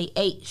 I say,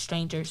 8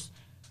 strangers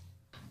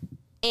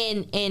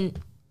and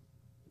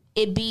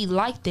it be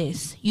like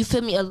this. You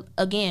feel me?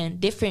 Again,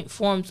 different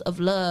forms of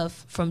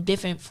love from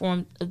different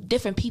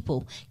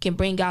people can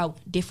bring out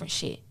different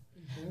shit.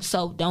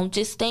 So don't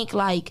just think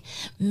like,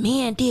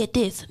 man did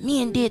this,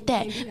 man did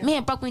that,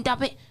 man broke me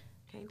down.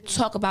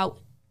 Talk about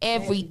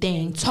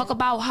everything. Talk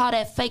about how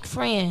that fake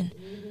friend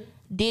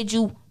did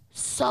you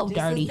so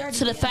dirty,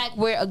 to the fact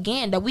where,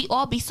 again, that we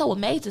all be so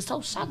amazed and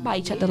so shocked by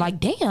each other, like,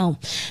 damn,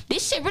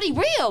 this shit really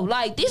real,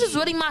 like, this is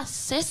really my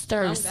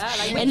sisters.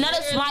 And that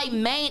is my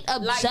main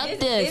objective.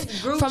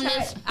 This group from chat,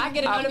 this, I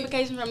get a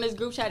notification from this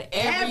group chat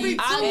every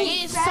I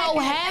get so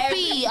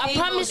happy. I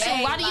promise you.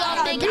 Why do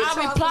y'all think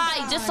I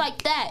reply just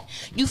like that?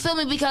 You feel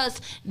me? Because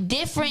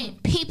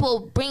different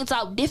people brings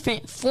out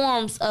different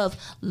forms of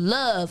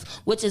love,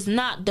 which is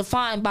not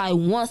defined by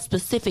one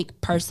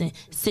specific person,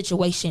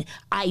 situation,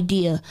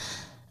 idea,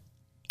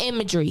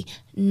 imagery,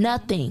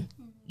 nothing.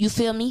 You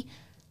feel me?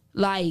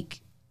 Like,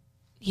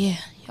 yeah,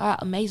 y'all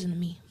amazing to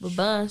me. But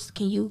Buns,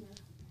 can you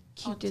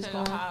keep this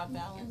going?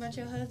 About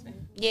your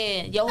husband?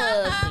 Yeah, your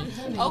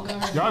husband. Okay.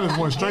 Y'all just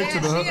went straight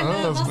to the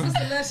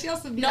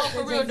husband. No,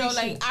 for real though.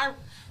 Like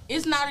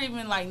it's not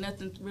even like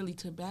nothing really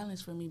to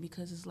balance for me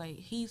because it's like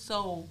he's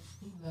so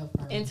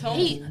in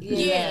tone.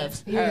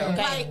 Yes. Okay.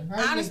 Like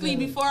honestly,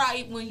 before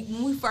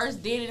when we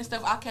first did it and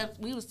stuff,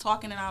 we was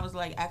talking and I was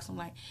like asking him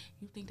like,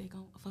 you think they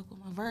gonna fuck with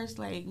my verse?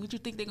 Like, what you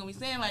think they gonna be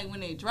saying? Like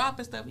when they drop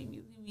and stuff,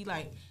 he be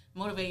like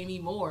motivating me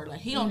more. Like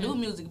he don't do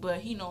music, but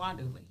he know I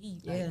do. Like he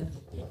like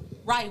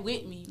right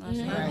with me. You know what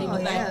I'm saying? He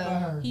was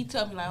like, he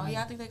told me like, oh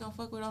yeah, I think they gonna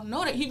fuck with them.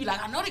 No, that he be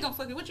like, I know they gonna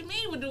fuck with. What you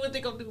mean? What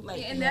they gonna do?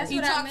 Like, and that's he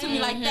what talk I to mean.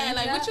 me like that.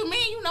 Like, what you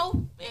mean? You know?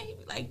 Man, he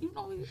be like, you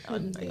know.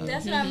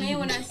 That's what I mean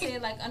when I said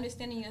like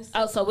understanding yourself.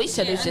 Oh, so we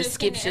should have just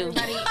skipped you.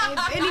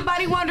 If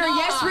anybody wondering,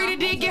 yes, Rita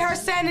did get her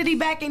sanity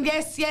back, and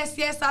yes,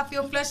 I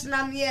feel flesh, and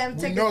I'm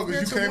taking no,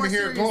 because you came in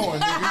here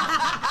glowing.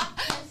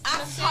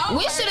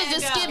 We should have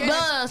just skipped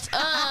Buns.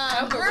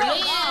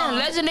 Lynn,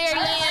 legendary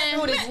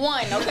Lynn.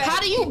 How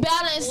do you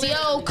balance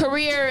your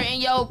career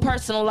and your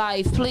personal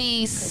life?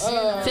 Please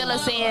fill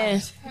us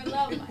in.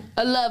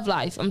 A love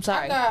life. I'm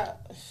sorry. I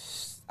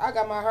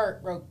got my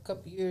heart broke a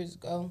couple years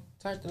ago.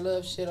 Turned the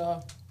love shit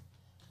off.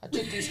 I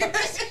took these.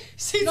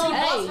 She's No,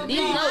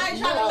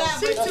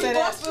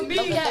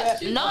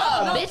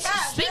 bitch,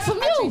 speak from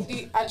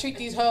you. I treat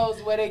these hoes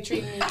the way they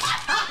treat me.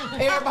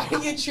 Everybody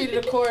get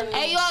treated accordingly.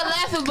 Hey, y'all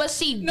laughing, but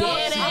she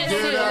dead ass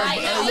shit.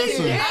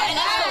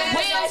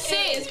 Real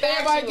shit.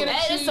 Everybody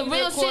get It's some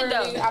real shit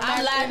though.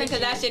 I'm laughing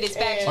because that shit is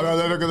factual.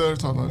 Let her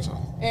talk.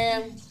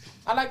 And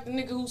I like the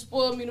nigga who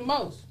spoiled me the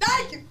most.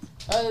 Thank you.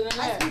 Other than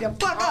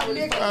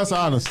that, That's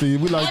honesty.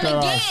 We like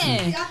that And honesty.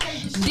 again,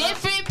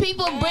 different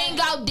people bring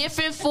out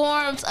different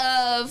forms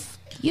of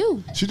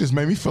you. She just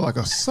made me feel like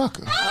a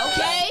sucker.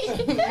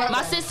 Okay?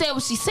 My sis said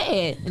what she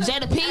said.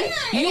 Jada P,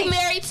 you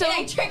married too? It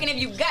ain't tricking if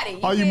you got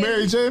it. Are you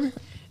married, Jamie?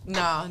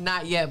 No,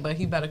 not yet, but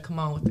he better come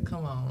on with the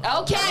come on.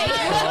 Okay.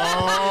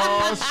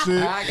 Oh,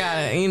 shit. I got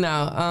it. You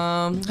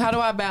know, how do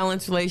I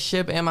balance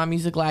relationship and my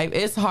music life?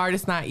 It's hard.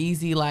 It's not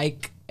easy.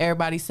 Like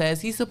everybody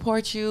says, he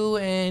supports you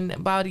and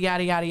about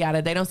yada, yada,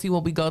 yada. They don't see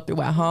what we go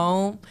through at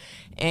home.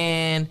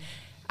 And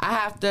I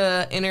have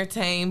to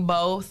entertain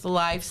both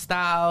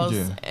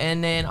lifestyles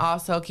and then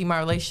also keep my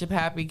relationship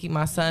happy, keep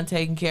my son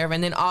taken care of,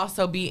 and then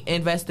also be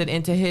invested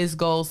into his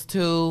goals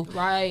too.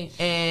 Right.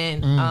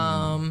 And,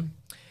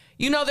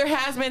 you know, there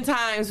has been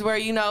times where,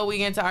 you know, we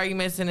get into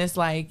arguments and it's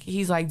like,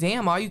 he's like,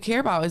 damn, all you care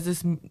about is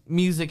this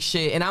music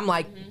shit. And I'm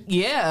like,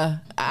 yeah,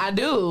 I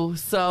do.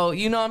 So,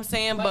 you know what I'm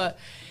saying? But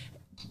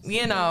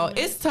you know,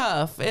 it's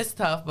tough. It's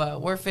tough,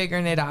 but we're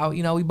figuring it out.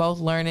 You know, we both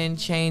learning,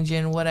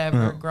 changing,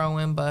 whatever,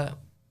 growing, but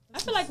I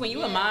feel like when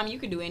you a mom, you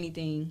can do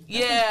anything.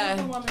 yeah,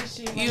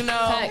 you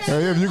know.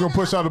 Hey, if you gonna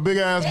push out a big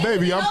ass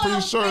baby, I'm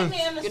pretty sure. You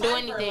can do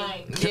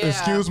anything. Yeah.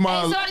 Excuse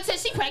my. Hey, Shorty said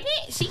she pregnant.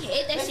 She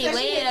hit that shit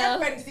well.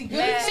 She hit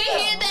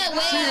that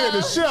well. She had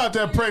the shit out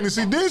that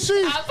pregnancy, did she?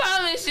 I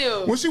promise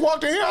you. When she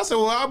walked in here, I said,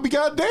 "Well, I'll be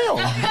goddamn."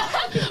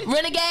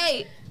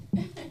 Renegade.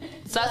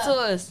 Talk to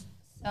us.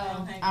 I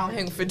don't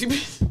hang with 50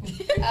 bitches.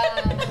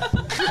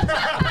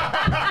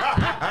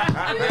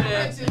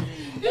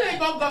 you ain't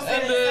both gonna say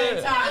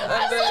it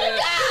at the same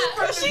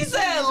time. She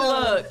said,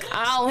 look.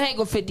 I don't hang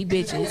with 50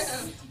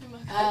 bitches.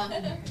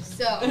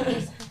 So,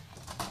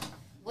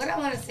 what I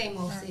want to say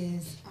most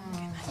is,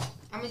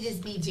 I'm gonna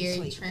just be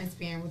very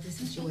transparent with the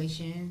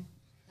situation.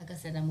 like I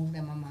said, I moved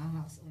out my mom's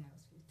house when I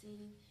was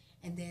 15.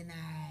 And then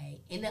I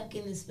ended up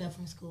getting expelled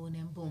from school, and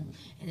then boom.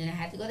 And then I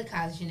had to go to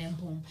college, and then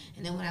boom.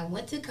 And then when I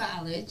went to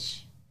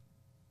college,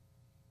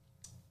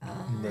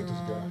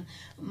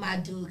 my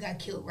dude got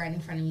killed right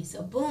in front of me.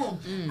 So boom,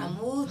 I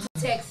moved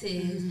to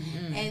Texas,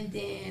 and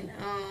then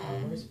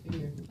I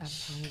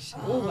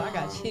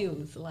got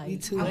chills. Like Me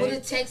too. I moved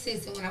to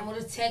Texas, and when I moved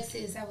to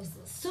Texas, I was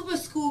a super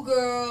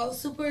schoolgirl,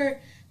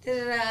 super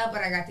da-da-da,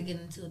 but I got to get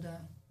into the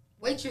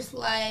waitress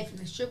life and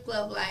the strip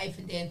club life,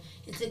 and then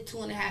it took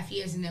 2.5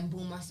 years, and then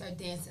boom, I started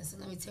dancing. So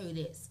let me tell you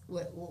this: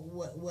 what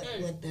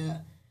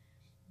the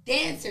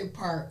dancer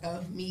part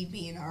of me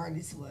being an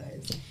artist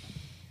was.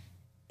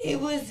 It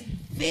was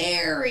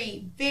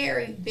very,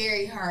 very,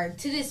 very hard.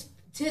 To this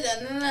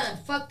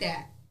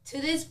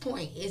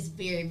point, it's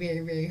very, very,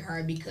 very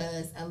hard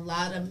because a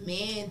lot of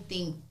men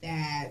think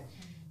that,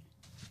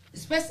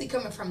 especially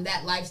coming from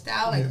that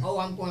lifestyle, like, oh,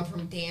 I'm going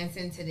from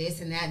dancing to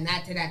this and that,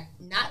 not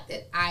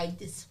that I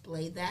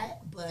display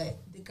that, but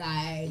the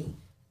guy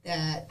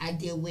that I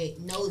deal with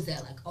knows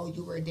that, like, oh,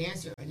 you were a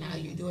dancer and now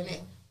you're doing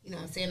it, you know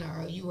what I'm saying,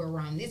 or you were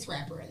around this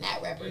rapper and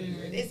that rapper, you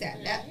were this,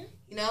 that,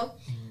 you know?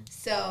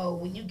 So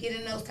when you get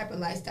in those type of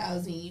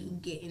lifestyles and you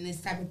get in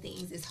this type of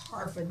things, it's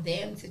hard for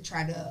them to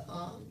try to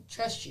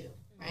trust you,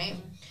 right?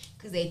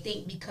 Because they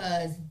think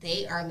because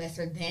they are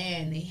lesser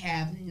than, they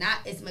have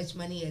not as much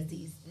money as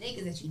these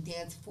niggas that you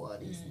dance for,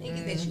 these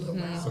niggas that you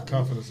around. It's a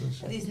confidence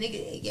issue. These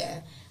niggas, yeah.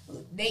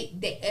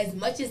 They as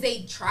much as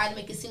they try to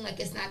make it seem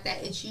like it's not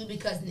that, it's you,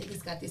 because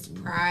niggas got this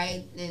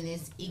pride and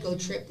this ego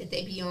trip that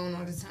they be on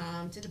all the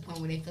time, to the point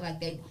where they feel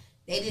like they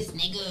this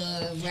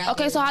nigga.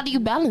 Okay, so how do you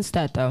balance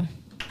that though?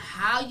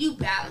 How you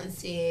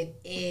balance it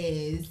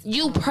is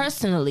you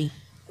personally.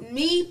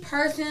 Me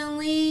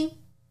personally,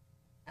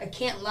 I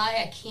can't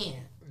lie. I can't.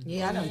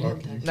 Yeah, I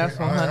don't. That's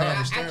 100.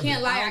 I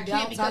can't lie. I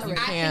can't because I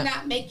can't.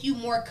 cannot make you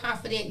more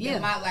confident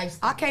than my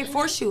lifestyle. I can't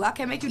force you. I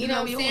can't make you do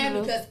know what I'm saying?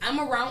 want to do. Because I'm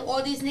around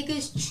all these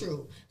niggas.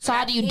 True. So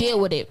how do you deal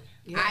with it?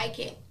 I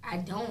can't. I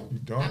don't. You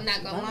don't? I'm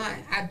not gonna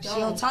lie. I don't. She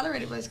don't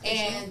tolerate it, but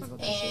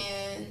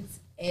and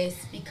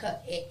it's because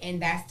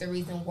and that's the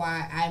reason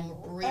why I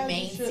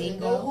remain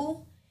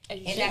single.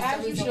 And that's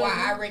the reason why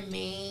I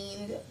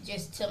remained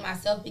just to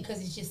myself,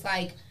 because it's just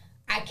like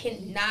I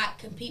cannot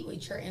compete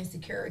with your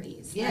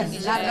insecurities. Yes,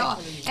 like, not at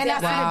all. And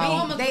that's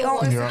what they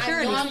own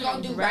insecurities. I know I'm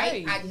gonna do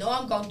right. I know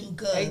I'm gonna do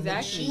good.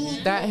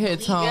 Exactly. That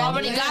hits home. You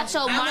already got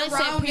your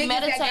mindset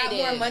premeditated. That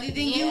got more money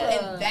than you,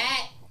 and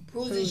that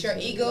bruises your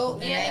ego.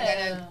 And that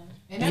gotta.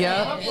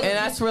 Yep, and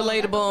that's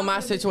relatable in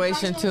my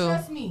situation too.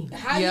 Yep. Like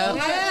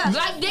damn,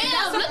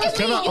 look at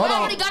me. You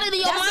already got it in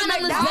your mind.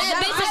 I'm this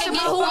bad bitch. I can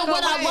get who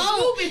what I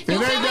want. You feel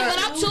me? But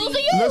I'm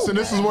choosing you. Listen,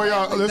 this is where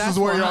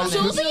y'all.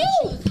 Choosing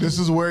you. This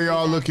is where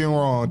y'all looking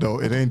wrong though.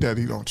 It ain't that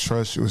he don't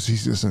trust you. It's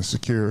he's just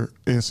insecure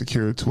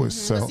to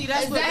himself. See,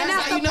 that's what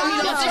you know.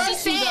 He don't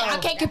trust you. I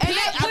can't compete.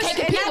 I can't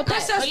compete with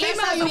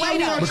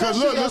that. Because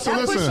look, listen.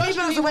 I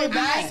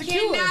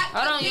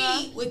cannot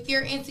compete with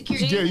your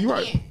insecurities. Yeah, you're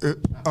right.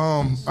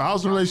 I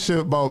was in a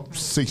relationship about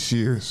 6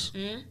 years.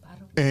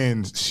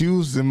 And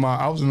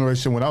I was in a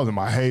relationship when I was in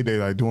my heyday,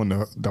 like doing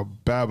the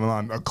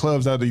Babylon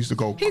clubs that they used to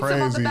go crazy. He's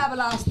about the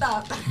Babylon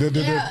stuff.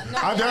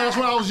 That's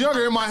when I was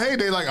younger in my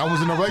heyday. Like I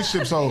was in a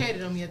relationship, so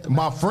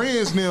my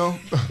friends now.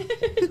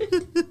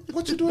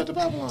 What you do at the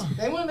Babylon?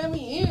 They wouldn't let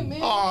me in, man.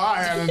 Oh,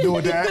 I had to do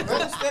with that. I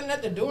was standing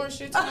at the door and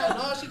shit. No,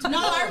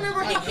 I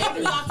remember he kicked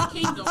me off the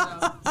Kingdom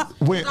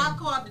though. When I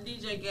called the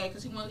DJ guy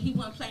because he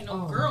wouldn't play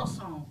no girl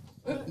song.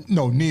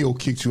 No, Neil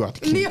kicked you out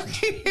the Kingdom.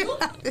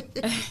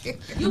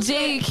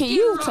 Jay, can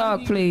you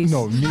talk, please?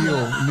 No,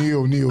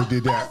 Neil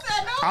did that.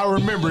 I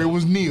remember it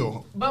was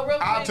Neil. But real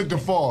quick, I took the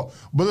fall.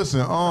 But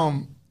listen,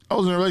 I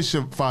was in a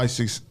relationship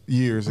 5-6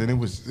 years, and it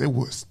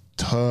was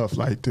tough.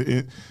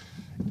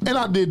 And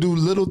I did do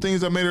little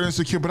things that made her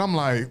insecure. But I'm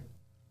like,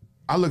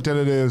 I looked at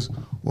it as,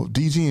 well,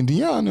 DG and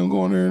Dion them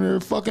going there and they're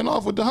fucking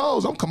off with the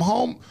hoes. I'm coming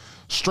home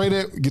straight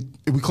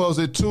we closed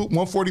at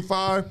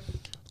 1:45.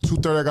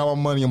 2:30, I got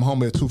my money. I'm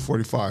home at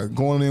 2:45.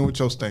 Going in with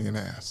your stinking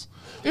ass.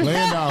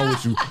 Laying down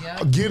with you.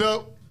 Get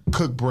up,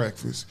 cook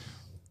breakfast.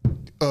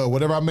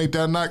 Whatever I make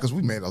that night, because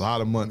we made a lot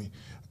of money.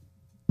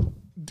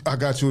 I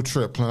got you a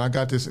trip plan. I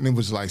got this, and it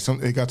was like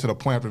it got to the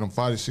point after them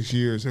 5 to 6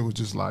 years, it was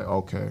just like,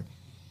 okay.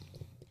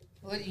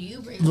 What do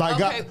you bring? Like,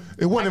 God,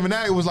 it wasn't even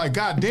that. It was like,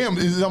 God damn,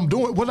 I'm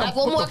doing what? Like,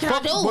 what more can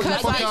I do? What the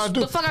fuck can I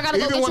do? The fuck I gotta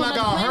go even get when you I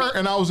got hurt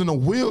and I was in a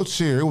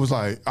wheelchair, it was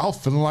like I was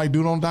feeling like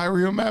dude on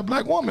Diary of a Mad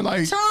Black Woman.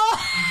 Like,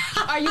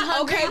 are you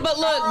hungry? Okay, but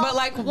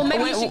look, well,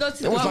 maybe you should go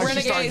to what like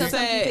Renegade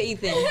said. To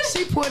eat then.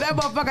 She pulled that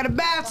motherfucker in the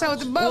bathtub with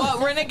the boat. What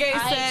Renegade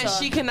said,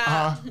 she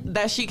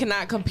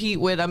cannot compete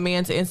with a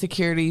man's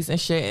insecurities and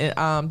shit.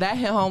 And, that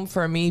hit home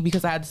for me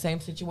because I had the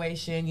same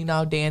situation, you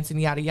know, dancing,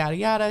 yada yada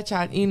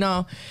yada, you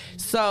know.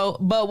 So,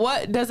 but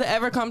what does it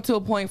ever come to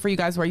a point for you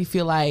guys where you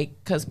feel like?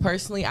 Because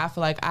personally, I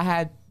feel like I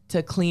had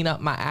to clean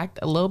up my act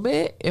a little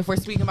bit. If we're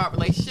speaking about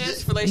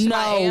relationshiip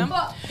I am.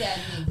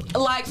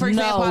 Like, for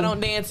example, I don't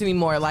dance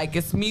anymore. Like,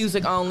 it's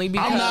music only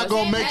because... I'm not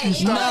going to make you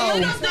stop.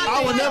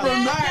 I would never...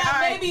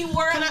 Maybe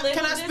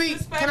Can I speak?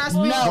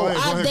 No,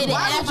 I've dated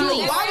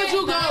athletes. Why would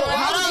you go?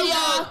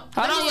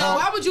 Hold on, y'all.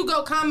 Why would you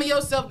go calming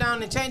yourself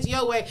down and changing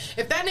your way?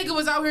 If that nigga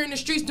was out here in the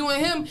streets doing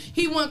him,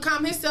 he wouldn't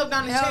calm himself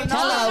down and change.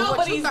 Hello.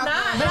 But he's not. But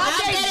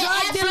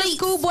I dated athletes,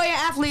 schoolboy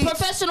athletes,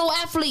 professional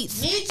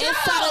athletes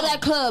inside of that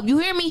club. You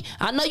hear me?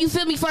 I know you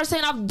feel me first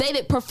saying I've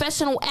dated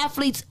professional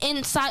athletes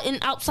inside and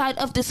outside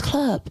of this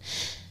club.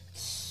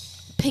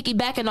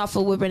 Piggybacking off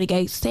of what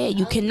Renegade said,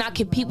 you cannot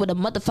compete with the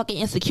motherfucking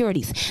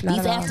insecurities.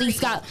 These athletes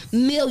got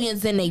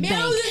millions in their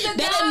bank.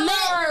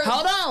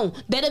 Hold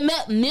on. They done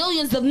met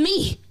millions of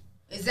me.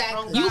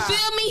 Exactly. You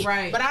feel me?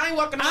 Right. But I ain't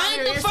walking around I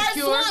ain't here the first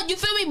insecure. one. You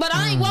feel me? But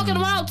I ain't walking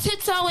around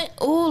tiptoeing.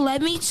 Oh,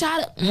 let me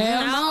try to.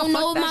 I don't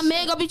know if my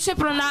man gonna be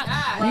tripping or not.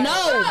 No.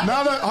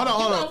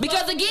 Hold on.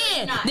 Because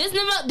again, this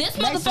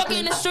motherfucker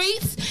in the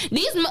streets,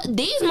 these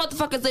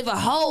motherfuckers live a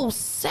whole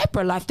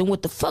separate life than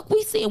what the fuck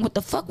we see and what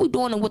the fuck we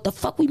doing and what the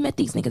fuck we met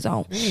these niggas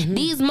on.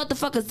 These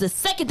motherfuckers, the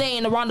second day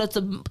in the round,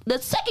 the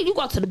second you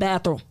go to the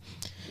bathroom.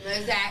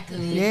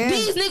 Exactly. Yeah.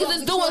 These niggas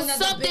is doing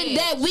something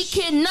that we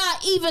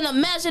cannot even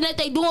imagine that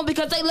they doing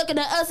because they looking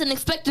at us and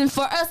expecting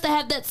for us to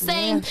have that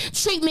same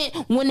treatment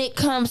when it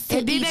comes to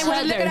each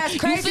other.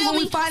 You feel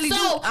me?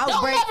 So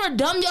don't ever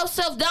dumb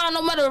yourself down,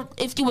 no matter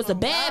if you was a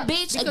bad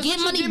bitch, a get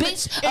money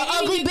bitch, an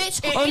ugly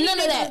bitch, or none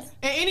of that.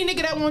 And any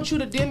nigga that wants you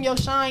to dim your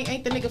shine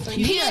ain't the nigga for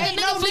you. He ain't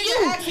the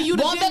nigga for you.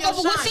 Going back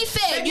over what she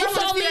said. You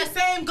told me that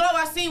same glow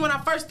I seen when I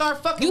first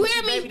started fucking. You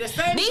hear me? These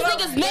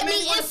niggas met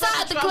me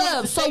inside the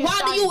club. So why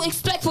do you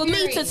expect for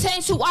me to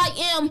change who I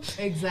am?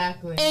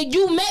 Exactly. And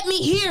you met me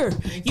here.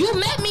 You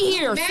met me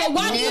here. So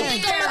why do you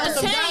think I'm about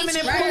to change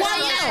who I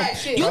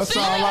am? You Y'all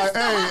sound like,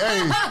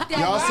 hey,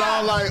 y'all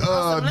sound like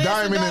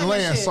Diamond and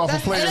Lance off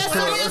of Players Club.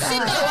 That's some real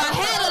shit though. I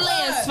had a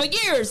Lance for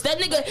years. That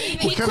nigga,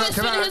 he quit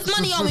spending his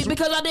money on me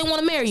because I didn't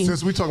want to marry you.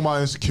 Since we talking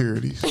about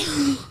insecurities,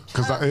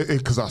 because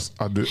I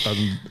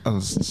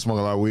smoke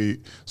a lot of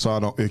weed,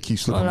 so it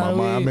keeps slipping my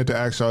mind. I meant to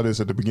ask y'all this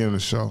at the beginning of the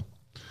show.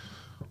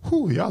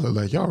 Whew, y'all look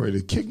like y'all ready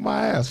to kick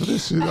my ass for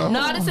this shit. No,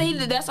 I didn't say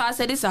that's why I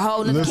said it's a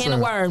whole nother can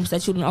of worms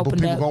that you done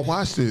opened but up. people gonna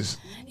watch this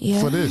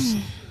for this.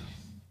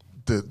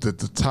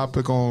 The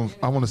topic on,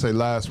 I want to say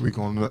last week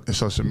on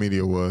social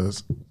media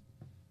was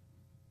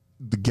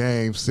the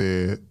game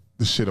said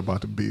the shit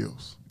about the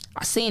bills.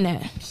 I seen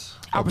that.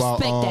 I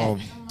respect that.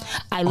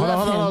 I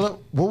love him.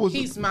 What was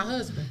He's my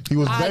husband. He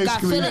was I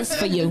got basically feelings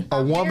for you.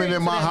 A woman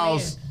in my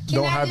house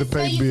don't have to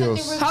pay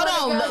bills.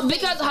 Hold on,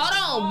 because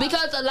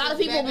a lot of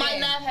people might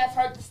not have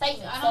heard the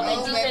statement. So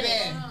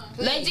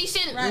let G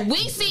shit.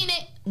 We seen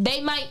it. They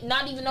might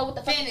not even know what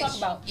the fuck you talking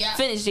about. Yeah.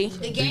 Finish, G.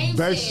 The game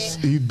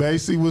He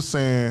basically was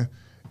saying,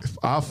 if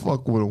I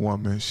fuck with a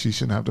woman, she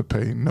shouldn't have to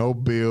pay no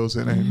bills.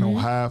 It ain't no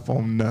half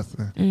on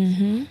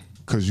nothing.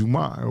 Cause you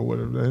mine or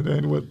whatever. That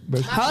ain't what.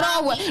 Hold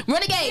on,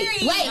 Renegade.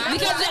 Wait,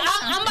 because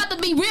I'm about to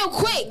be real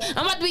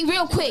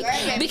quick.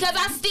 Because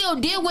I still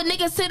deal with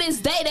niggas to this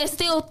day that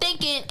still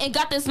thinking and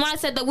got this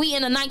mindset that we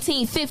in the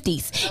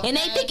 1950s, and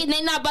they thinking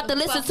they not about to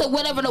listen to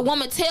whatever the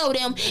woman tell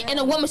them, and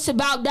the woman should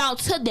bow down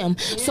to them.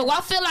 So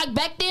I feel like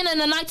back then in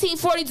the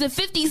 1940s and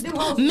 50s,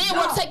 men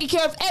were taking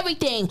care of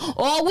everything.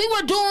 All we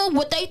were doing,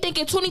 what they think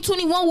in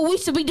 2021, what we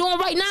should be doing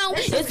right now,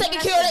 is taking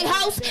care of their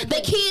house,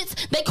 their kids,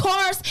 their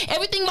cars,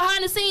 everything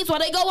behind the scenes. While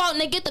they go out and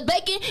they get the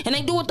bacon and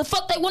they do what the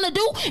fuck they want to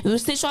do.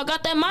 Since y'all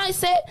got that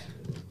mindset,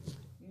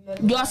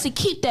 y'all should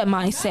keep that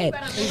mindset.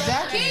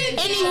 Exactly.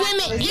 Any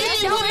women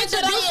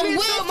that I am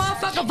with,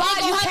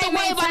 you have to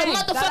worry about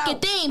a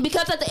motherfucking thing,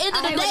 because at the end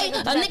of the day,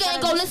 a nigga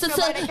ain't gonna listen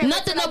to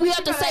nothing that we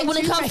have to say when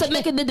it comes to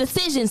making the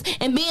decisions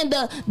and being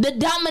the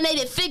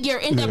dominated figure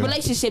in that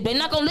relationship. They're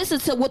not gonna listen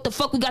to what the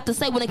fuck we got to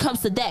say when it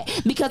comes to that,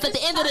 because at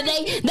the end of the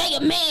day, they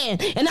a man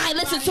and I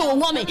listen to a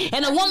woman,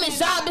 and a woman's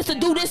job is to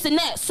do this and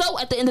that. So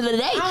at the end of the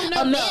day,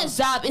 a man's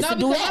job is to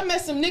do that. I met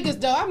some niggas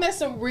though. I met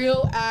some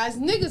real ass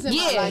niggas in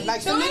my life.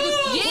 Like some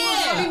niggas.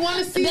 Yeah, want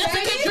to see that's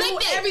that. A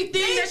conflicted.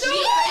 Everything that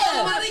you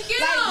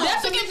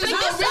that's a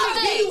conflicted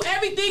subject. Give you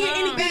everything and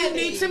anything you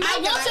need to make. I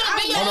want you to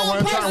be your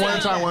own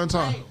person. One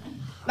time.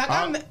 Like I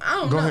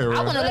don't go know. ahead,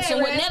 I want to listen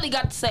to what Nelly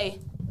got to say.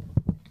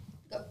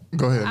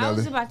 Go ahead, Nelly. I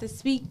was about to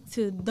speak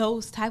to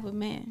those type of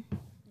men.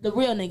 The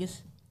real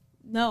niggas.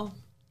 No.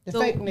 The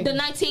fake niggas. The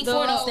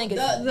 1940s niggas.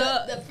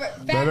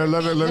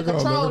 Let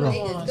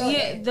it go.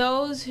 Yeah,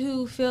 those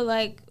who feel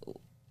like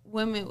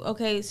women.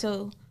 Okay,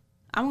 so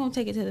I'm gonna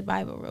take it to the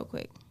Bible real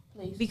quick.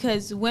 Please.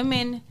 Because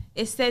women,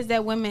 it says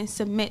that women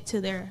submit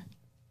to their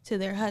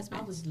husbands.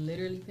 I was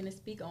literally finna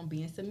speak on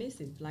being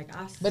submissive.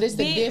 But it's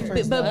the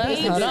difference. But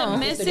being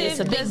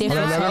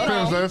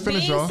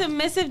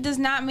submissive does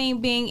not mean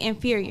being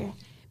inferior.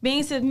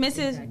 Being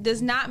submissive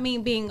does not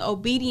mean being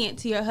obedient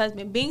to your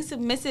husband. Being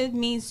submissive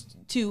means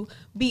to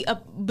be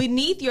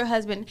beneath your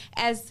husband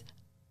as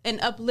an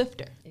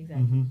uplifter,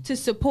 to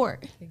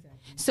support. Exactly.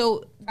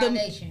 So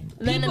Foundation.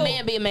 Letting a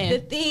man be a man. The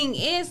thing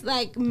is,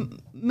 like,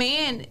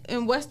 man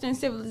in Western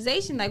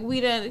civilization, like,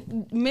 we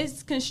done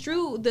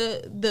misconstrued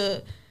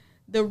the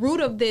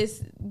root of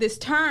this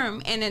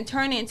term and then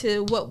turn it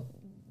into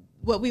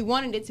what we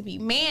wanted it to be.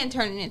 Man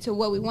turning into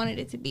what we wanted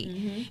it to be.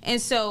 Mm-hmm.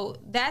 And so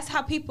that's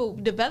how people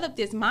develop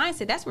this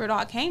mindset. That's where it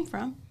all came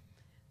from.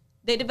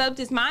 They developed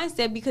this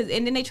mindset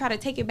and then they try to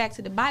take it back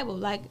to the Bible.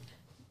 Like,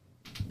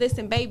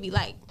 listen, baby,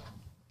 like,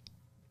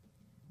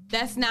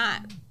 that's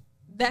not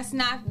y'all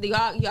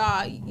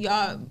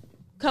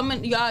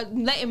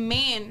letting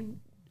man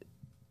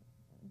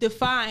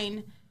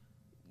define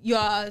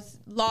y'all's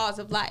laws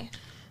of life.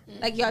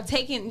 Like, y'all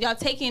taking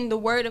the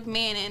word of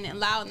man and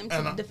allowing them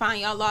to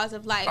define y'all laws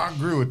of life. I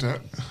agree with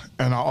that.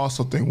 And I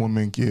also think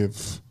women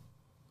give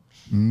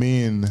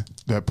men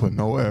that put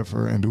no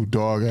effort and do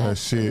dog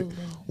ass shit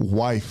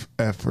wife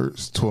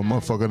efforts to a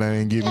motherfucker that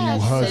ain't giving you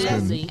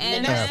husband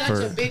and that's effort.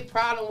 such a big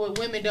problem with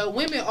women though.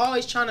 Women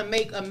always trying to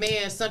make a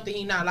man something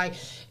he not. Like,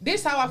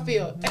 this how I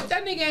feel. If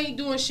that nigga ain't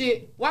doing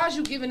shit, why is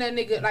you giving that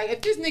nigga, like,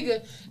 if this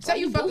nigga say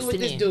you fucking with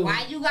this dude,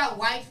 why you got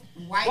wife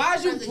why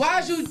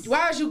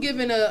is you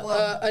giving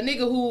a nigga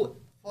who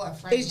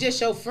is just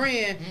your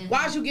friend?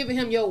 Why is you giving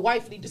him your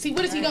wifely? See,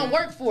 what is he gonna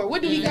work for?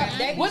 What do he got?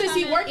 What is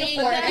he working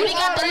for? What he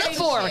got to look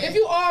for? If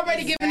you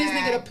already giving this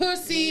nigga the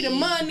pussy, the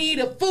money,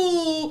 the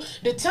food,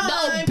 the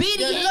time,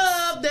 the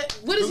love,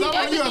 what is he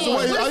working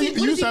for?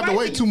 You used to have to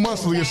wait 2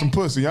 months to get some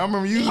pussy. I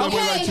remember you used to have to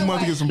wait like 2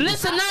 months to get some pussy.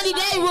 Listen,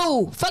 90-day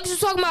rule. Fuck you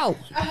talking about?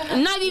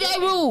 90-day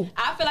rule.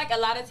 I feel like a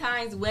lot of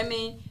times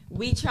women,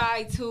 we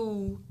try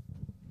to,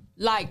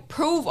 like,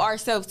 prove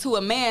ourselves to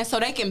a man so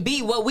they can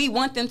be what we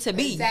want them to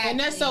be. Exactly. And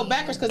that's so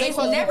backwards because it's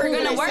never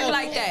gonna work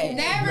like that. It's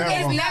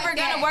never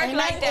gonna work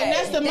like that. And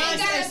that's the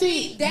mindset.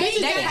 See, they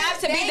have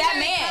to be that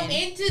man.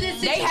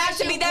 They have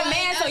to be that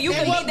man so you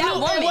can be that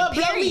woman.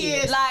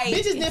 Period. Like,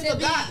 bitches didn't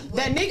forgot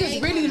that niggas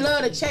really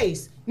love to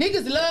chase.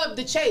 Niggas love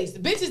to chase.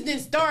 Bitches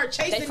didn't start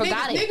chasing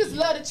niggas. Niggas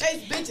love to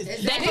chase bitches.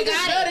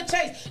 Niggas love to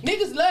chase.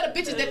 Niggas love the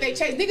bitches that they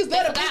chase. Niggas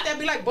love the bitch that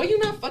be like, boy, you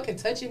not fucking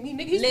touching me.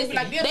 Niggas be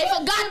like, they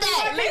forgot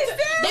that.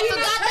 They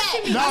forgot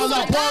that. No,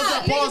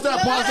 pause that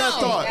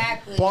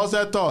thought. Pause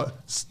that thought.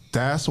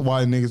 That's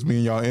why niggas be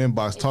in y'all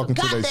inbox talking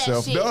to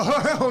themselves.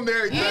 On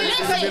their been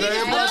sitting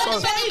in my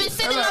face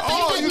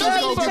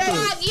for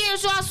 5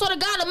 years, y'all. I swear to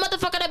God, a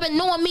motherfucker that been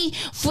knowing me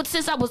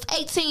since I was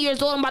 18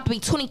 years old. I'm about to be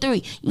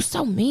 23. You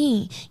so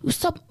mean.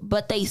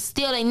 But they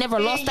never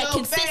lost that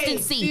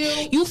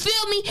consistency. You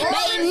feel me?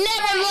 They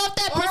never lost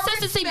that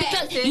consistency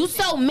because you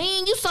so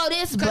mean, you so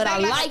this. But I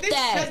like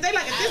that. But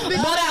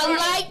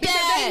I like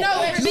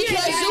that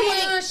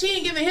because she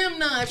ain't giving him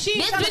none.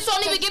 This bitch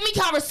don't even give me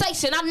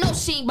conversation. I know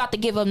she ain't about to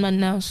give up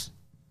nothing else.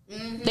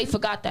 Mm-hmm. They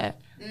forgot that.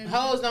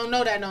 Hoes don't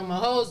know that no more.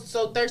 Hoes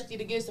so thirsty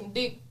to get some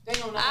dick. They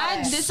don't know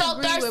that.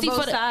 So thirsty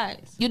for the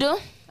sides. You do?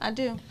 I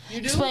do. You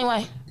do? Explain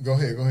why. Go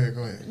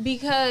ahead.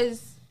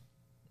 Because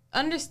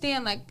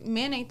understand, like,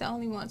 men ain't the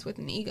only ones with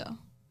an ego.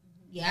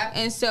 Yeah.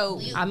 And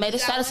so I made a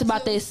status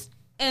about this.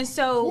 And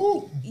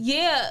so,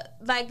 yeah,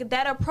 like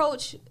that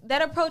approach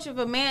of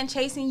a man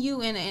chasing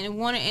you and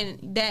wanting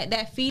and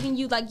that feeding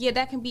you, like, yeah,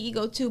 that can be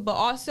ego too. But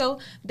also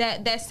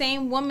that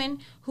same woman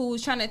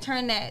who's trying to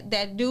turn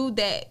that dude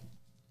that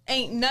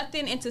ain't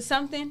nothing into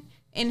something,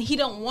 and he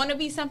don't want to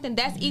be something,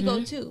 that's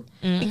ego too.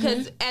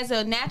 Because as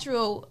a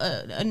natural,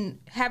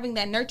 having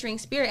that nurturing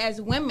spirit as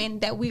women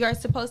that we are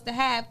supposed to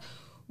have,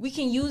 we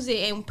can use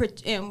it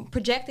and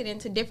project it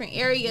into different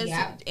areas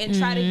and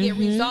try to get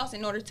results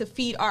in order to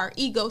feed our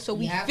ego so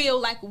we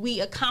feel like we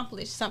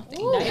accomplished something.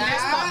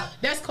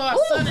 That's called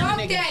son of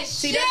a nigga.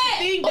 See, that's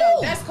the thing though.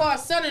 That's called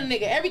son of a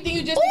nigga. Everything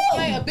you just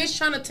explained, a bitch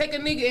trying to take a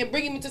nigga and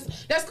bring him into,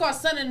 that's called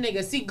son of a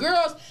nigga. See,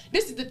 girls,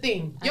 this is the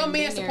thing. Your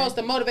man's supposed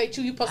to motivate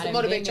you. You supposed to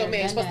motivate your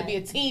man. It's supposed to be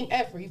a team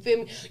effort. You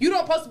feel me? You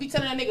don't supposed to be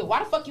telling that nigga, why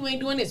the fuck you ain't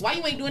doing this? Why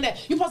you ain't doing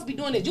that? You supposed to be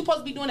doing this. You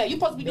supposed to be doing that. You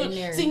supposed to be doing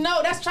that. See,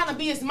 no, that's trying to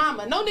be his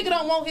mama. No nigga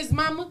don't want his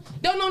mama.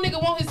 Don't no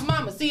nigga want his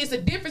mama. See, it's a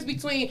difference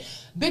between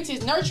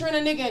bitches nurturing a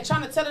nigga and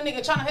trying to tell a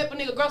nigga, trying to help a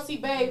nigga. Girl, see,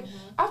 babe,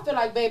 I feel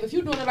like, babe, if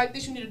you doing it like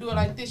this, you need to do it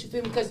like this. You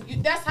feel me? Because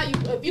that's how you.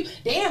 If you,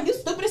 damn, you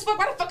stupid as fuck.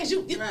 Why the fuck is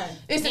you? Right.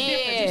 It's a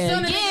difference. You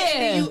son a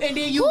nigga and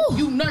then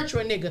you nurture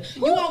a nigga.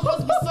 You ain't supposed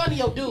to be son of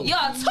your dude.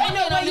 Y'all ain't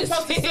no way you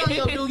supposed to be son of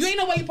your dude. You ain't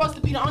no way you supposed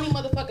to be the only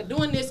motherfucker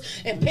doing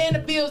this and paying the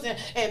bills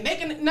and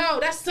making. No,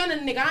 that's son of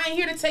a nigga. I ain't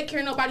here to take care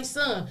of nobody's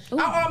son.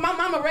 My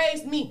mama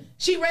raised me.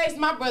 She raised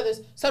my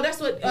brothers. So that's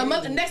what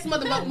next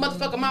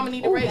motherfucker mama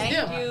need to raise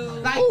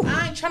them. Like,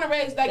 I ain't trying to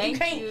raise, like, you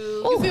can't,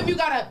 you feel me? You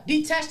gotta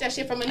detach that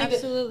shit from a nigga.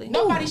 Absolutely.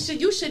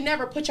 You should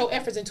never put your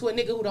efforts into a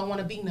nigga who don't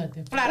want to be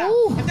nothing. Flat out.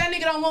 If that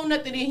nigga don't want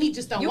nothing, then he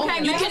just don't want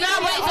nothing. You cannot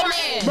raise a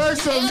man. Make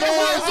some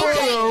noise for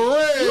the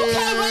red. You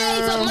can't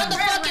raise a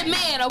motherfucking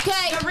man,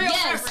 okay?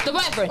 Yes, the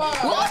Reverend.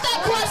 What was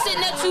that question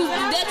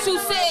that you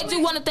said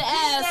you wanted to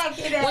ask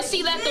when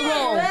she left the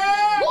room?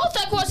 What was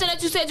that question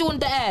that you said you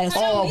wanted to ask?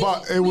 Oh,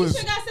 about it was.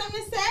 You got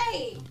something to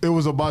say. It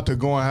was about to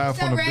go and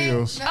half on the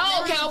bills.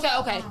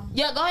 Oh, okay.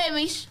 Yeah, go ahead,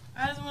 Mish.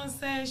 I just want to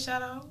say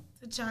shout out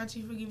to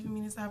Chachi for giving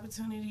me this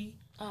opportunity.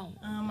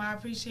 I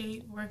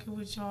appreciate working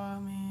with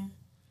y'all, man.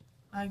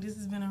 Like, this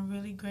has been a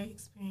really great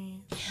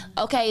experience.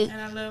 Okay. And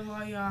I love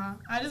all y'all.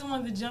 I just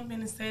wanted to jump in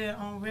and say that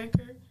on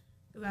record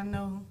because I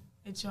know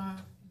that y'all.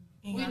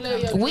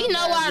 We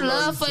know our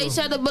love for each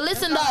other, but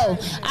listen though,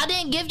 I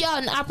didn't give y'all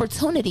an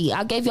opportunity.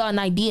 I gave y'all an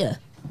idea.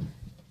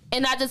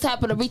 And I just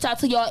happened to reach out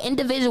to y'all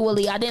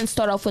individually. I didn't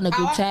start off in a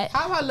group chat.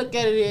 How I look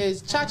at it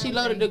is, Chachi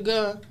loaded the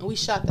gun and we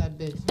shot that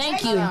bitch.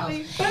 Thank you.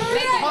 Before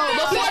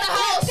the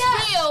whole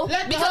spiel,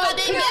 because I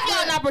didn't give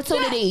y'all an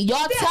opportunity.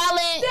 Y'all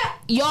talent,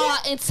 y'all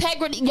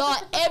integrity, y'all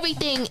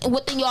everything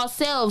within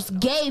yourselves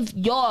gave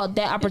y'all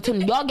that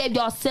opportunity. Y'all gave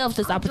yourselves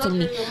this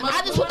opportunity.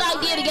 I just put the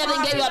idea together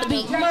and gave y'all the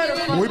beat.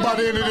 We about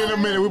to end it in a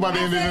minute. Oh, we about to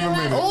get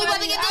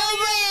to the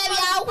red,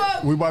 y'all.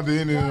 We about to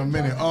end it in a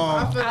minute.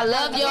 I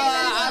love y'all.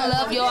 I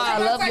love y'all. I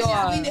love y'all.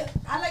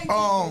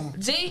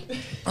 G?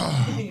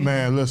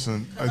 Man,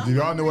 listen.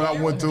 Y'all know what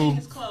I went through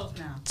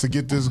to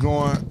get this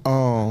going.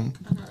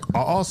 I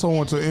also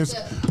want to.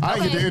 I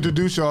didn't get to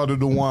introduce y'all to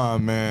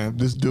Dewan, man.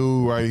 This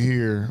dude right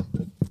here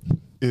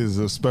is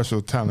a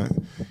special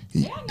talent.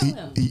 He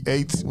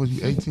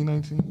 18,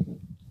 19?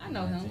 I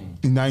know him.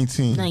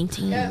 19.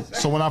 19.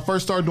 So when I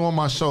first started doing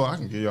my show, I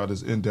can give y'all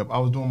this in depth. I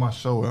was doing my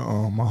show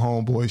at my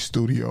homeboy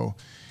studio,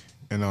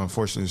 and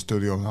unfortunately, the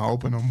studio not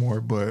open no more.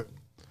 But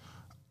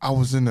I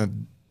was in a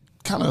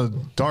kind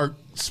of dark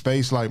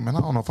space, like, man,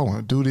 I don't know if I want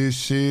to do this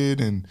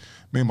shit. And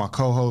me and my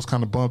co-host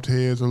kind of bumped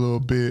heads a little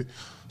bit.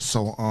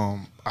 So I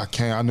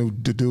knew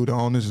the dude that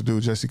owned this,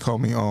 dude Jesse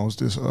Comey owns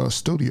this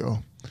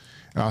studio,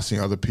 and I seen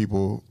other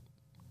people,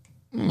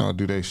 you know,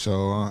 do their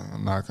show.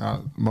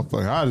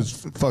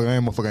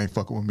 Motherfucker ain't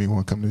fucking with me when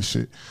it come to this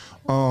shit.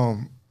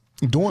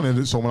 Doing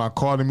it. So when I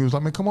called him, he was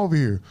like, man, come over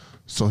here.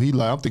 So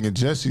I'm thinking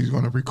Jesse's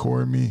gonna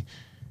record me.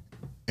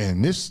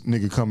 And this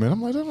nigga come in,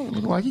 I'm like, that don't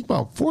look like he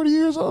about 40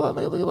 years old.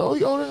 He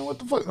older than what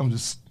the fuck?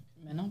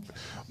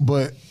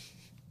 But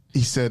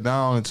he sat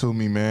down to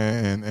me,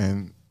 man,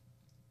 and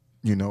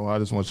you know, I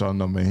just want y'all to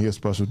know, man, he a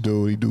special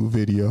dude. He do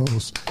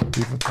videos.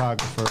 He a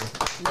photographer.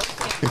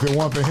 If it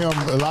weren't for him,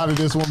 a lot of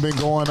this wouldn't been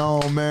going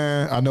on,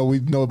 man. I know we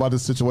know about the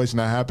situation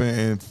that happened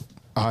and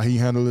how he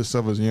handled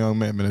himself as a young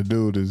man. Man, the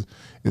dude is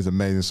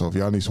amazing. So if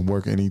y'all need some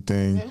work,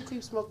 anything, Man, who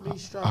keeps smoking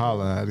these strawberries?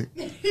 holla at it.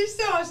 He's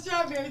so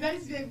strawberry.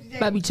 That's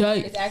Baby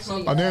Chase. It's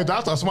actually And then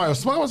that's somebody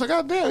smoked. I was like,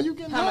 God damn, you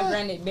getting high?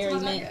 pomegranate berry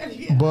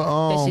mint.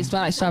 But That shit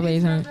smell like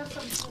strawberries, huh?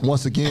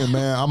 once again,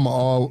 man, I'm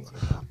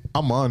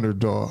an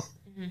underdog.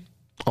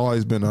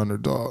 Always been an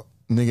underdog.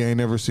 Nigga ain't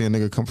never seen a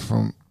nigga come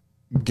from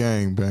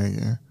gang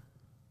banging,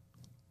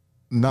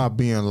 not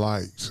being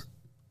liked,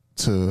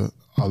 to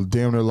I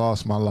damn near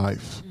lost my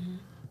life,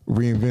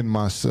 reinventing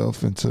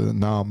myself into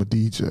now I'm a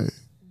DJ.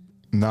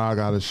 Now I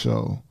got a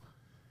show,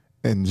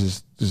 and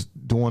just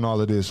doing all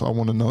of this. So I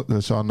want to know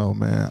that y'all know,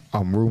 man,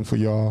 I'm rooting for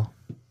y'all.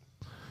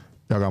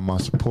 Y'all got my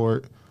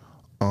support.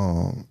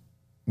 When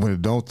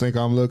it don't think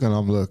I'm looking,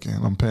 I'm looking.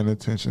 I'm paying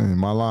attention. And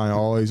my line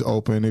always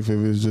open. If it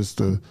was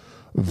just a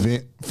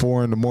vent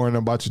 4 a.m.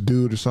 about your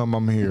dude or something,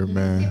 I'm here,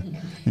 man.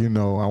 You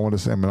know, I want to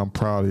say, man, I'm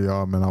proud of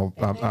y'all, man.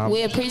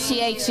 We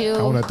appreciate you.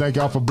 I want to thank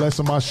y'all for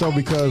blessing my show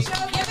because we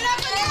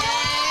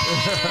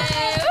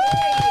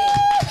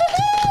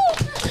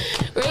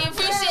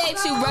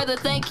appreciate you, brother.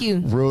 Thank you.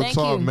 Real Thank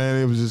talk, you.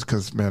 man. It was just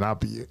because, man, y'all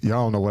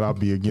don't know what I'll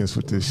be against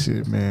with this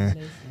shit,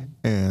 man.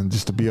 And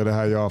just to be able to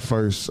have y'all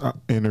first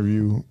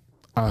interview,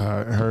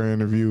 her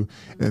interview,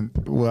 and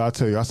well, I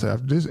tell you, I said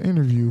after this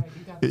interview,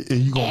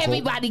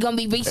 everybody gonna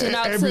be reaching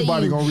out to you.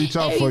 Everybody gonna reach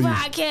out for you.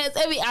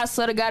 I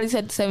swear to God, he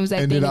said the same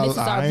exact thing. And this is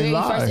our very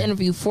first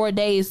interview 4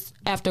 days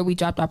after we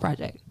dropped our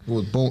project.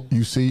 Well, boom,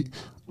 you see.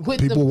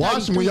 People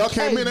watching when y'all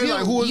came in, they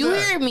like, who is you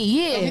that? You hear me,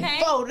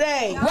 yeah. 4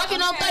 days. Working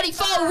on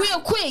 34 real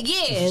quick,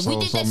 yeah. We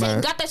did that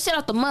shit, got that shit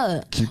out the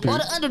mud. All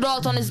the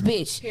underdogs on this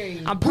bitch.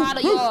 I'm proud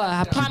of y'all,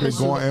 I promise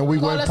you. And we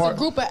Call us a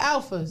group of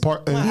alphas.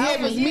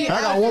 I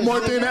got one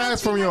more thing to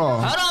ask from y'all.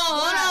 Hold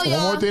on, y'all.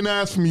 One more thing to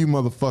ask from you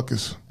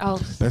motherfuckers.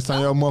 Oh. Next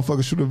time y'all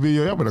motherfuckers shoot a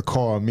video, y'all better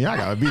call me. I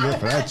gotta be there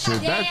for that shit.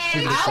 That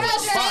shit is so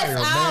fire,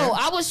 man.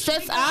 I was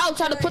stressed out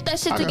trying to put that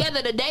shit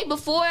together the day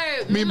before.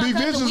 Me and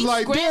B-Bitch was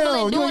like,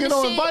 damn, you ain't get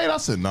no invite? I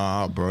said,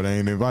 nah, bro, they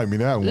ain't invite me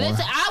that one.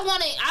 Listen,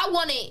 I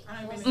wanted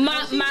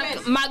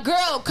my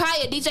girl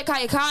Kaya, DJ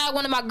Kaya. I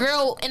wanted my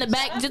girl in the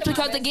back just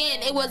because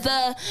again it was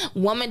a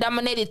woman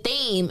dominated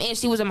theme and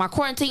she was in my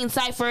quarantine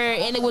Cypher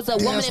and it was a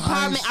woman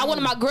empowerment. I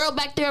wanted my girl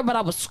back there, but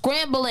I was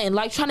scrambling,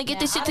 like trying to get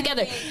this shit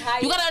together.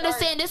 You gotta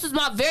understand, this is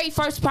my very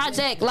first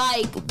project,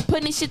 like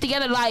putting this shit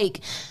together, like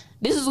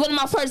this is one of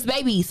my first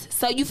babies.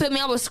 So you feel me?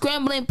 I was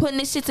scrambling, putting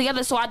this shit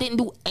together, so I didn't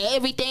do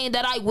everything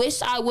that I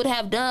wish I would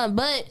have done.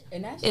 But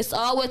it's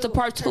always a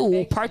part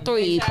 2, part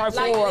 3, part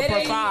 4,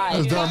 part 5.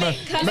 That's done, man.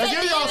 Man,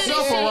 give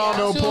yourself a round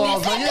of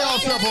applause, man. Give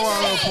yourself a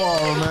round of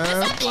applause,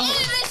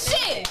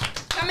 man.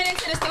 Coming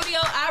into the studio,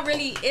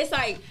 it's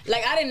like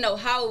I didn't know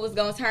how it was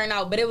gonna turn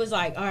out, but it was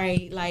like, all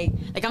right, like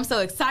I'm so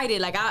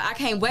excited, like I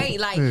can't wait.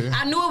 Like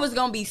I knew it was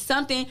gonna be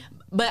something,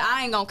 but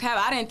I ain't gonna cap.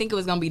 I didn't think it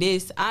was gonna be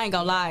this. I ain't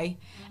gonna lie.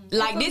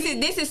 Like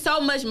this is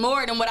so much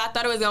more than what I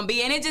thought it was gonna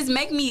be, and it just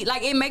make me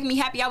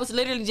happy. I was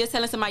literally just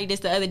telling somebody this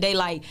the other day.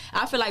 Like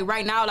I feel like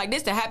right now, like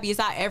this the happiest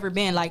I ever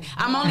been. Like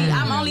I'm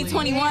only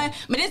 21,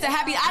 but this the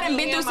happiest. I done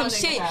been through some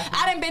shit.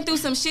 I done been through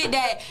some shit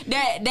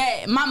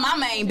that my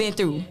mama ain't been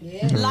through.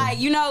 Like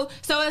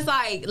so it's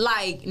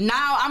like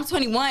now I'm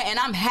 21 and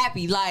I'm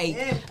happy. Like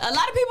a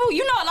lot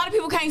of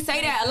people can't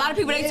say that. A lot of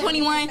people they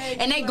 21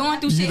 and they going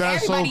through shit.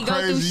 Everybody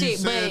go through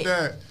shit, but.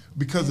 That.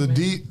 Because a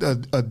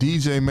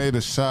DJ made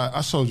a shot.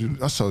 I showed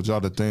y'all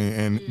the thing,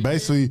 and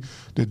basically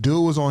the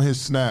dude was on his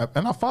snap,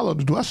 and I followed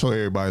the dude. I show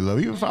everybody love,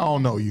 even if I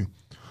don't know you.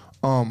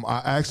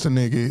 I asked a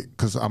nigga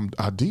because I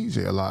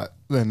DJ a lot,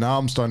 and now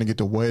I'm starting to get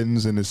to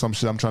weddings and there's some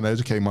shit. I'm trying to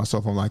educate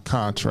myself on like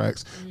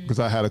contracts because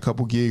I had a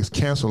couple gigs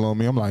cancel on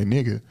me. I'm like,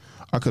 nigga,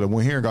 I could have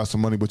went here and got some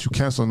money, but you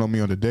canceling on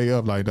me on the day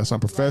of. Like, that's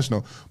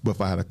unprofessional. But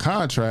if I had a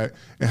contract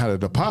and had a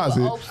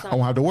deposit, I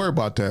won't have to worry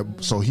about that.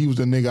 So he was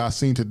the nigga I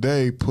seen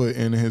today put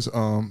in his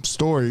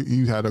story.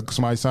 He had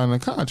somebody signing a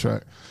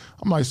contract.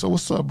 I'm like, so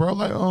what's up, bro?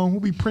 Like, we'll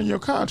be printing your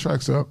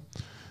contracts up.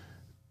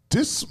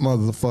 This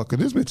motherfucker,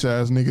 this bitch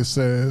ass nigga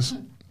says,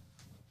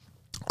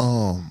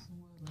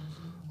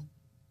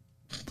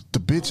 the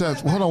bitch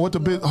ass. Hold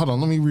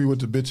on. Let me read what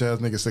the bitch ass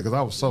nigga said because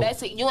I was so.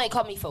 Basically, you ain't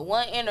called me for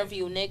one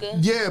interview, nigga.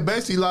 Yeah,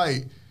 basically,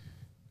 like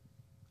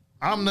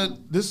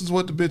this is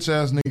what the bitch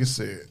ass nigga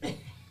said.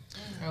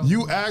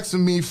 You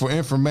asking me for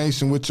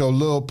information with your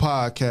little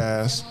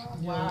podcast.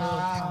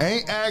 Wow.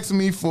 Ain't asking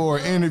me for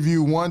an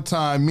interview one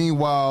time.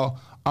 Meanwhile,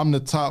 I'm the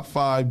top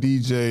 5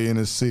 DJ in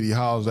the city.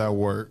 How's that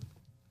work?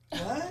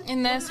 What?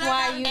 And that's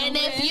why you. And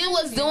if you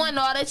was doing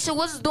all that shit,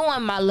 was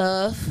doing, my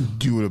love,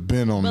 you would have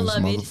been on this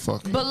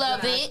motherfucker.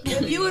 Beloved.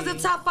 If you was a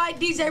top 5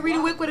 DJ, Rita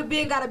Wick would have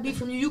been got to be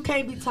from you. You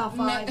can't be top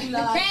 5. You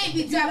can't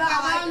be top 5.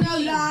 I don't know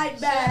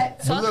you. Back.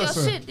 Talk your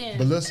shit then.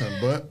 But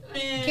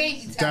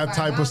that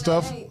type of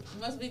stuff.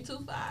 Must be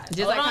 2-5.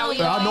 Just like how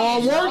I know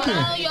I'm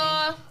working.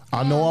 Y'all.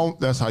 I know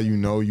that's how you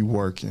know you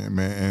working,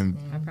 man. And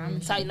I promise.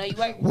 That's how you know you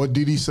working. What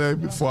Didi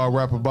said before I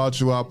rap about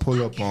you, I'll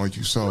pull up on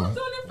you. So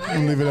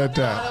I'm leave it at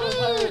that.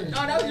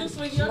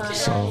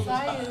 So,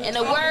 in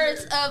the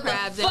words of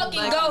the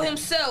fucking go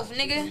himself,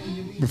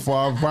 nigga. Before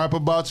I rap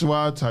about you,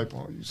 I'll type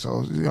on you.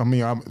 So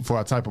before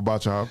I type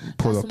about you, I'll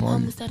pull up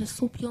on you. That'll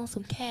soup you on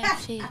some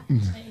cash shit.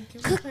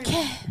 Good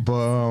cat.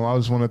 But I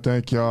just want to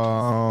thank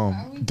y'all.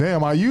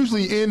 Damn, I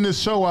usually end this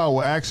show out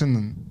with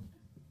accent.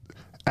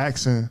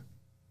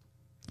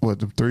 What,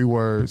 the 3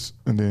 words,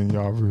 and then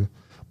y'all.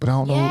 But I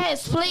don't know.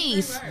 Yes,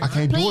 please. I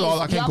can't do it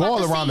all. I can't go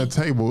all around the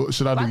table.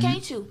 Should I do? Why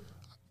can't you?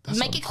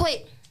 Make it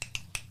quick.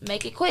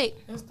 Make it quick.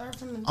 I'm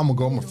gonna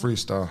go. I'm a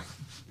freestyle.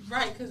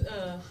 Right, cause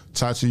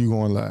Chachi, you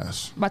going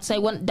last? About to say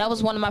that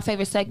was one of my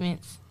favorite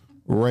segments.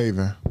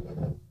 Raven,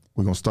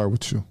 we're gonna start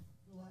with you.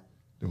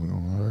 Then we're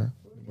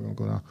gonna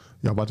go down.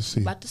 Y'all about to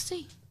see. About to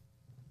see.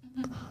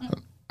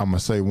 I'm gonna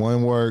say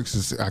one word.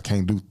 Since I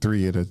can't do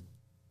 3 at a,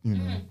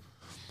 I'm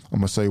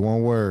gonna say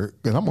one word,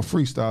 and I'm gonna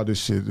freestyle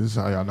this shit. This is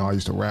how y'all know I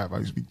used to rap. I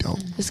used to be dope.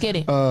 Let's get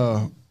it.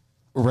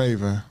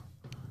 Raven,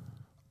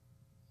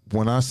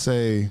 when I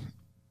say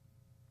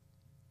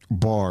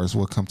bars,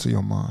 what come to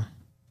your mind?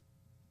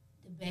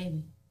 The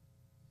baby.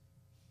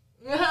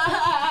 In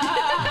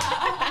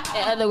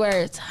other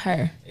words,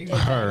 her.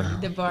 Her.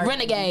 The bar.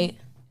 Renegade.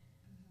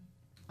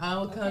 I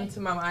will come to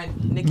my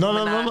mind. Nicki No,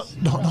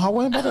 Minaj. I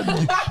wasn't about to.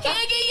 Can't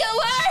get your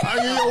word. I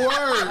give your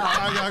word.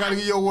 I gotta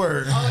get your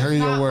word. I give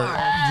your word.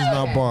 It's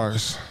not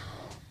bars.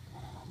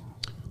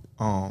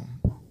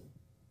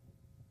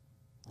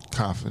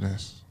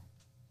 Confidence.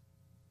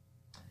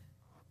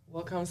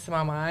 What comes to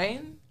my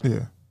mind?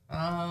 Yeah.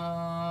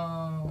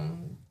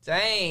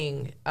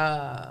 Dang.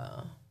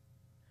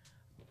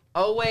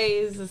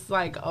 Always, it's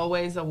like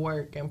always a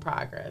work in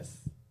progress.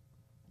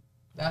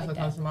 That's what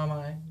comes to my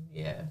mind.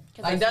 Yeah.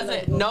 Like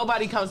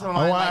nobody comes to my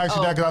mind. I want to ask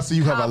you that because I see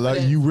you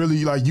have you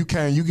really like you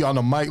get on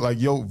the mic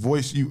like your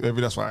voice.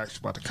 That's why I asked you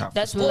about the confidence.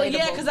 That's relatable.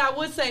 Yeah, because I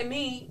would say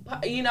me,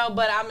 but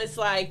I'm just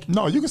like.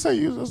 No, you can say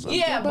you.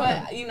 Yeah,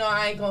 but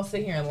I ain't gonna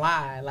sit here and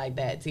lie like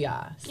that to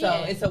y'all.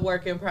 So it's a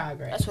work in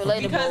progress. That's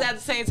relatable. Because at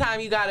the same time,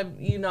 you gotta,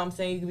 you know what I'm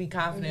saying, you can be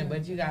confident,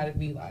 but you gotta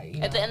be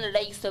like. At the end of the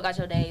day, you still got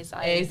your days.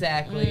 Like,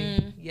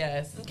 exactly.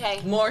 Yes.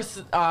 Okay. More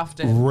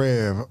often.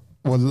 Rev,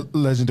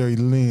 legendary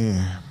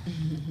Lynn.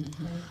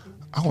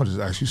 I want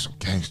to ask you some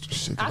gangster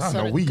shit. I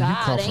know you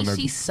come from the.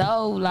 She's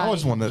so like. I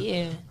just want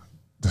the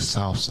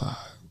South Side.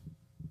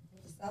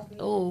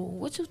 Oh,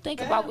 what you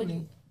think about with?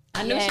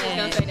 I knew she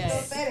was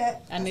gonna say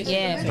that. I knew she was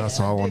gonna say That's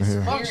all I want to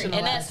hear.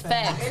 And that's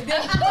facts.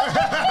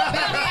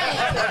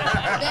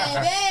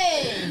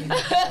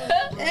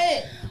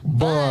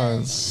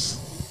 Buns.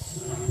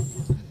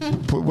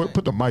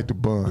 Put the mic to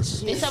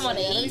Buns. It's someone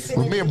on the east.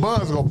 When me and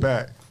Buns go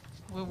back.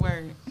 What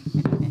word?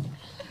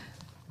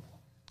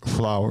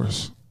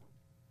 Flowers.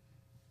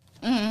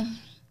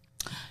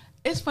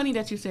 It's funny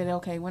that you said that.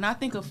 Okay, when I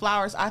think of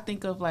flowers, I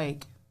think of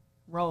like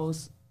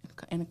rose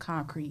in the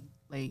concrete.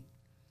 Like,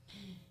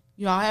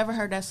 y'all ever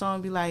heard that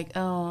song be like,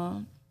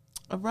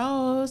 A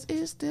rose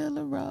is still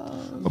a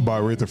rose. By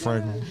Aretha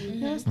Franklin.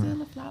 There's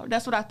still a flower.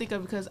 That's what I think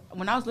of because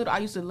when I was little, I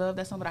used to love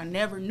that song, but I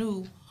never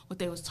knew what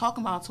they was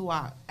talking about until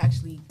I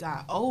actually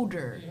got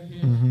older.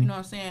 You know what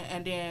I'm saying?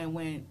 And then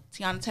when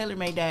Tiana Taylor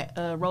made that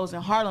Rose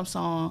in Harlem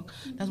song,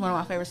 that's one of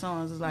my favorite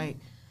songs. It's like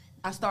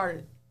I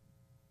started,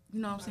 you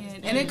know what I'm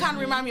saying? And it kind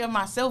of reminded me of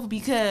myself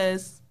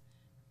because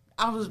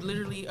I was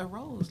literally a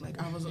rose.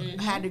 Like I was,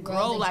 had to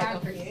grow like,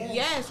 a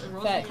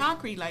rose in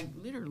concrete, like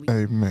literally.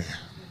 Amen.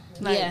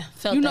 Like,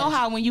 felt you know that.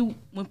 how when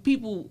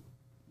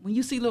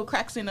you see little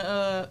cracks in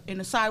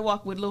the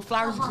sidewalk with little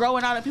flowers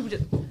growing out and people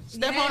just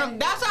step on them.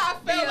 That's how I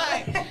felt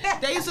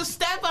like they used to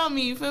step on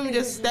me. You feel me?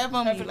 Just step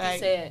on me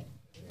like.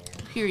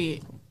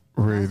 Period.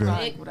 Read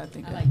That's what I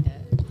think. I like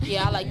that.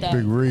 Yeah, I like that.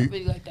 Big Reed. I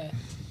really like that.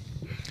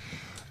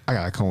 I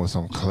gotta come with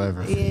something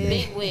clever.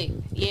 Big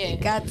wig. Yeah.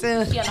 Got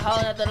to. She on a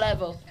whole other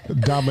level.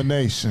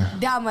 Domination.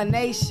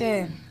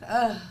 Domination.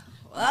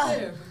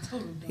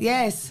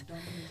 Yes.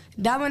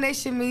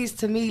 Domination means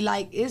to me,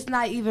 like, it's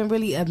not even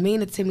really a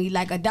meaning to me.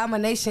 Like, a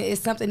domination is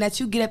something that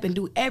you get up and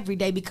do every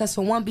day because,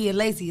 for one, being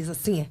lazy is a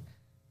sin.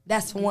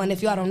 That's for one.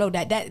 If y'all don't know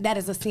that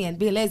is a sin.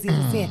 Being lazy is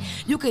a sin.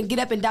 You can get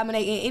up and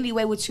dominate in any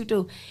way what you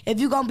do. If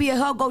you're going to be a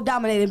hoe, go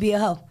dominate and be a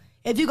hoe.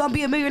 If you're going to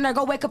be a millionaire,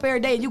 go wake up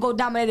every day and you go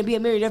dominate and be a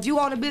millionaire. If you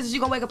own a business,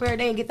 you're going to wake up every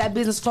day and get that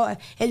business flowing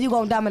and you're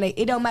going to dominate.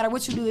 It don't matter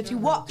what you do. If you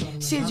walk,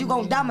 shit, you're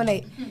going to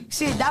dominate.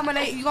 Shit,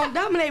 dominate, you're going to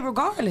dominate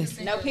regardless.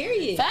 No,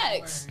 period.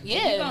 Facts.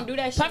 Yeah. You gonna do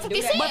that shit.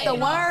 Perfectly do that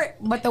said.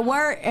 But the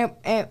word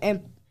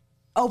and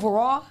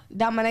overall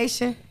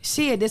domination,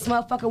 shit, this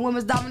motherfucking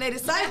woman's dominated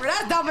Cypher.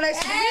 That's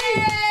domination to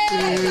me.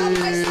 That's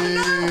domination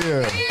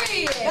enough.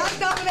 That's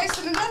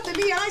domination enough to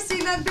me. I ain't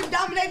seen nothing been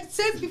dominated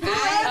since before.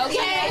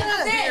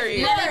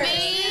 Okay. Nutty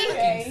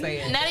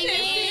B. Nutty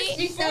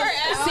B. Since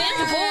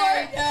before.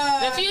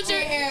 The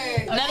future.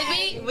 Nutty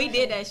B. We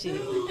did that shit.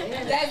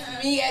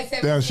 That's me at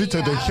 17. Damn, she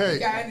took the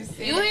cake.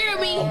 You hear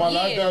me? Oh my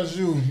life, that's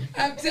you.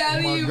 I'm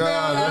telling Oh my you,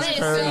 God, bro. that's I'm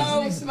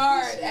crazy. so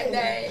smart at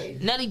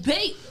that. Nutty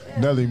B.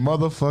 Nelly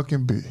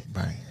motherfucking B.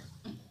 Bang.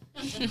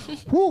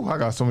 Woo, I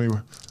got so many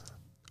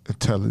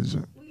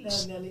intelligent. We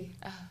love Nelly.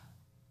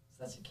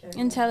 Such a character.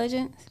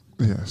 Intelligence.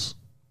 Yes.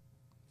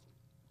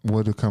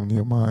 What would come to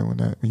your mind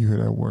when you hear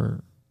that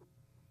word?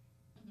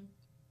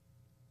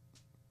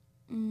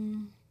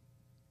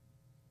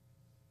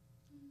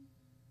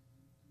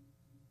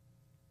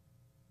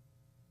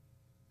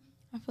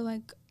 I feel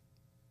like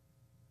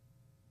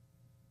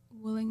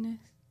willingness.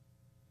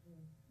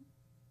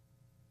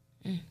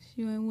 If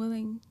you ain't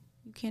willing,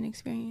 you can't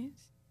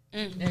experience.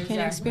 You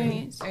can't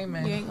experience.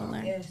 Amen. You ain't gonna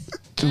learn.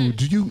 Dude,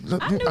 do you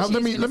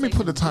let me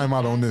put a time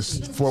out on this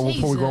before we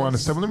go around the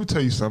 7. Let me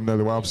tell you something,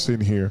 Nelly, while I'm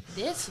sitting here.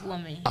 This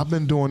woman. I've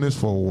been doing this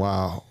for a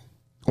while.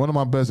 One of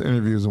my best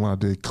interviews is when I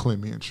did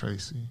Clemmy and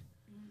Tracy.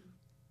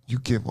 You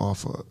give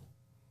off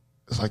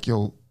it's like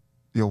your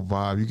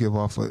vibe. You give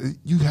off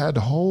you had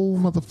the whole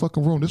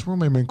motherfucking room. This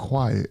room ain't been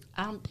quiet.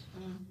 I'm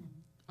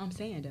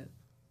saying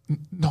though.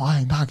 No, I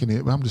ain't knocking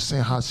it, but I'm just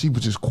saying how she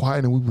was just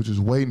quiet and we were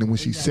just waiting. And when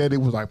she said it,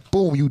 was like,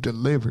 boom, you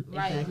delivered.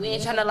 Right. We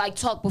ain't trying to like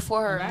talk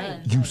before her. Right. You I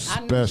knew she was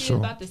special.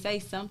 about to say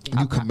something.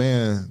 You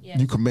command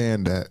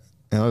that.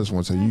 And I just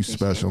want to say, you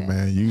special,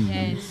 man. You.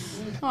 Hey,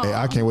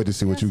 I can't wait to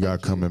see what you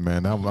got coming,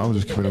 man. I'm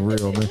just keeping it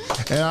real, man.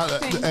 And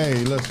hey,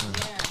 listen,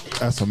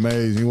 that's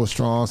amazing. You a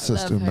strong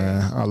sister,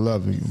 man. I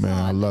love you, man.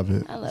 I love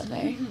it. I love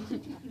her.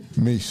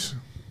 Mish.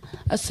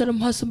 I said I'm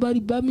hot somebody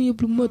buy me a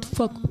blue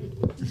motherfucker.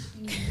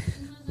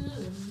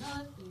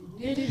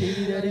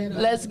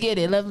 Let's get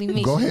it, lovely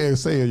Mish. Go ahead and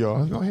say it,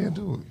 y'all. Go ahead and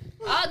do it.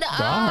 Oh, no,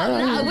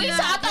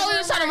 I thought we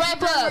was trying to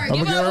wrap up. I'm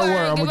gonna give her a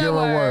word. I'm gonna give her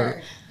a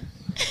word.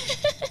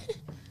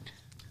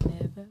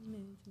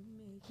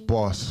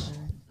 Boss.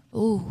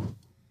 Ooh.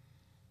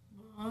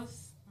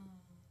 Boss.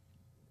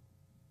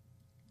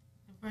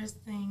 The first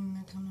thing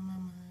that comes to my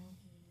mind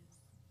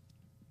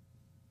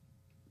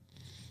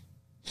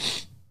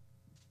is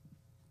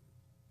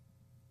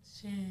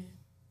shit.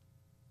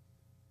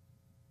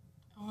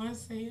 I want to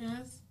say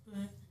us,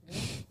 but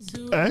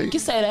Hey. You can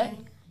say that.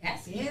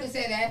 You can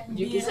say that.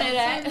 You can say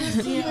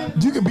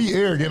that. You can be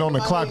arrogant on the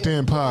Clocked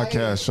In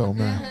podcast show,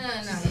 man. No, you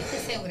can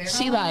say whatever.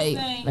 She like,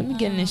 let me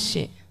get in this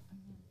shit.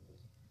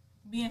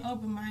 Being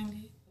open-minded.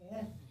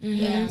 Mm-hmm.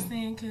 You know what I'm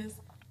saying? Because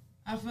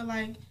I feel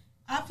like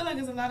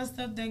there's a lot of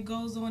stuff that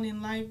goes on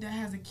in life that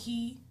has a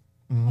key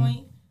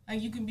point.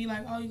 Like you can be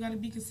like, oh, you got to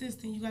be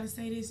consistent. You got to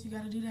say this. You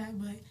got to do that.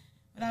 But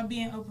without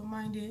being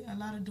open-minded, a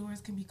lot of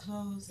doors can be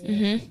closed.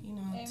 You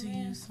know, to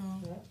you. So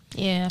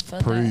Yeah, I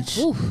felt Preach.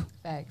 that. Ooh.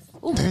 Facts.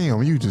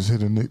 Damn, you just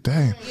hit a nick.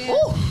 Damn.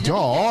 Y'all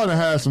all done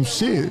had some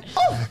shit.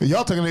 And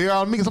y'all taking the air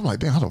out of me because I'm like,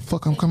 damn, how the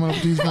fuck I'm coming up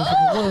with these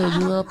motherfucking words?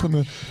 You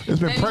know, it's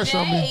been pressure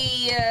on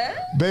me.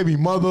 Baby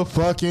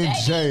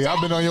motherfucking J.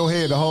 I've been on your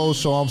head the whole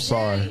show. I'm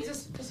sorry.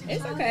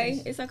 It's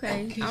okay. It's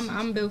okay.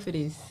 I'm built for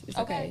this. It's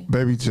okay.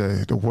 Baby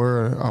J, the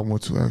word I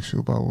want to ask you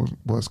about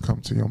what's come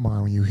to your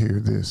mind when you hear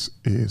this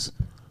is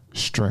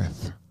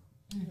strength.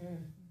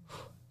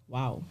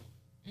 Wow.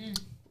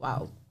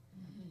 Wow.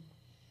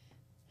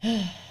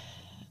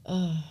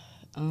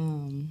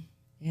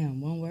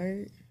 Damn, one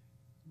word.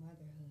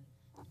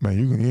 Man,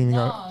 you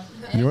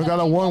ain't got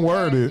a one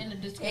word. It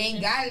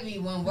ain't gotta be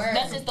one word.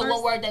 That's just the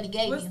one word that he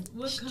gave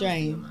you.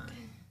 Strength.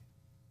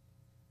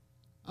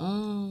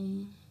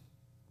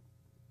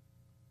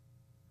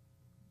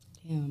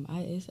 Damn,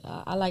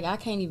 I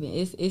can't even.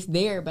 It's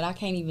there, but I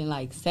can't even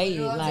like say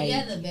it. Like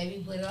together,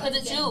 baby. Put it all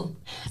it's you.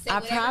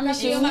 I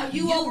promise you.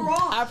 You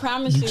overall. I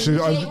promise you.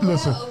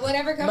 Listen.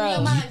 Whatever comes to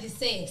your mind, just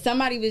say it.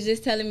 Somebody was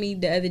just telling me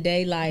the other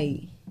day,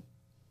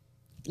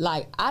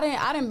 like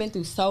I didn't been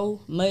through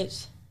so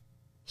much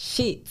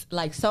shit,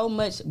 like so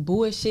much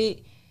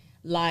bullshit,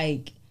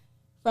 like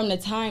from the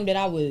time that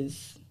I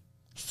was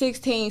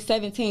 16,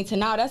 17 to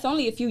now. That's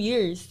only a few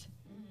years.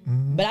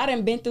 Mm-hmm. But I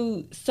done been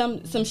through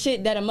some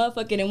shit that a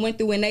motherfucker done went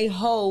through in their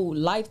whole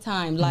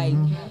lifetime. Like,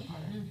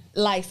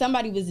 like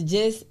somebody was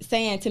just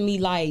saying to me,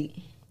 like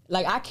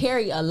I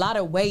carry a lot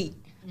of weight.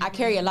 I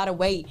carry a lot of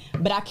weight,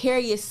 but I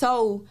carry it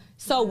so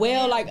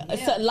well,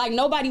 like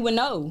nobody would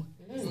know.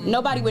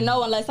 Nobody would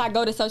know unless I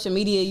go to social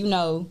media, you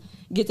know,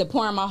 get to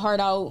pouring my heart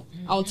out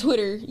on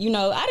Twitter. You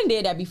know, I done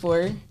did that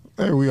before.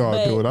 Hey, we all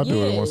do it. I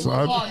do it once.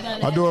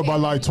 I do it by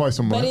like twice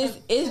a month.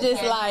 But it's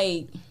just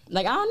like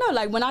I don't know.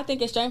 Like when I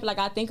think of strength, like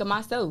I think of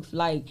myself.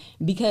 Like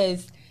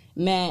because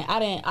man, I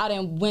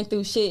didn't went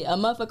through shit. A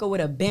motherfucker would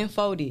have been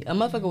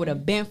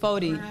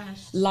folded.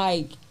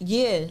 Like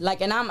yeah,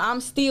 like and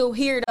I'm still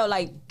here though.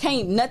 Like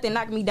can't nothing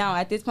knock me down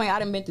at this point. I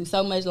done been through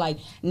so much. Like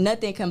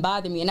nothing can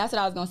bother me. And that's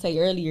what I was gonna say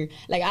earlier.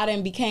 Like I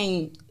done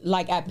became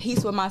like at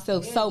peace with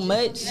myself so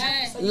much.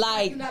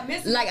 Like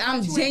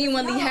I'm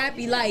genuinely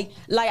happy. Like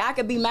I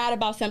could be mad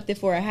about something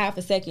for a half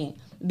a second.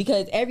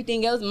 Because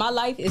everything else, my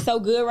life is so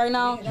good right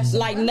now.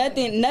 Like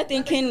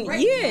nothing can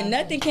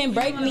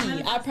break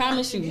me. I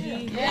promise you.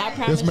 I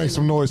promise. Let's make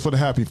some noise for the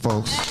happy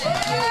folks.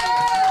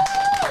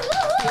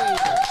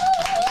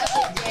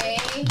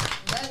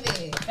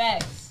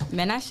 Facts.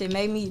 Man, that shit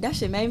made me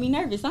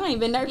nervous. I ain't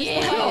been nervous.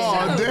 Yeah.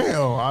 Oh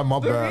damn! My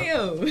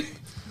bad. For real.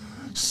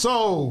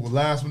 So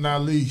last but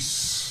not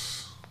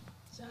least,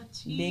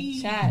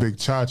 Big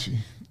Chachi.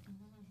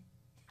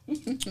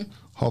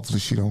 Hopefully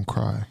she don't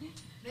cry.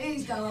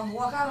 Please don't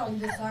walk out on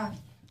this side.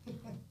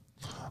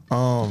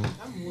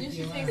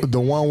 The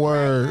one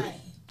word,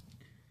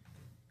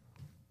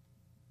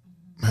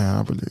 man,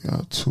 I really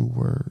got two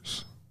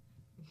words.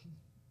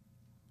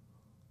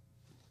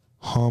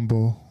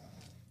 Humble,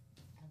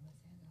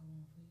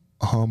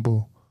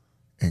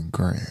 and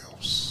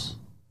grams.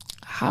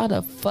 How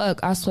the fuck?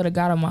 I swear to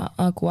God on my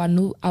uncle, I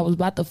knew I was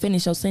about to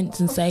finish your sentence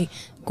and say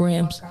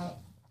grams.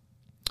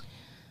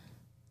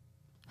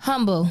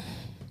 Humble.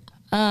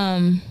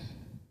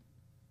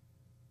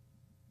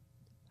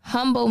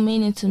 Humble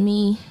meaning to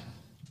me,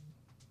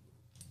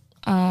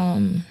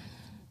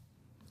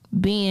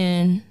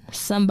 being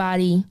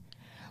somebody,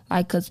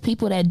 like, cause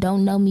people that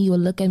don't know me will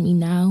look at me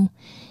now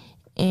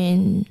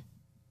and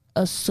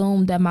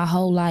assume that my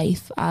whole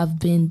life I've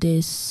been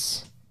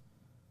this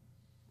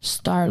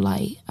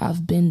starlight.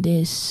 I've been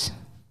this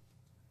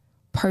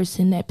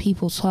person that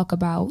people talk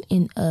about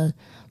in a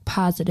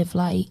positive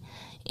light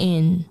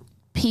and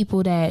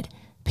people that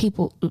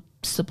people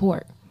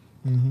support.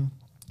 Mm-hmm.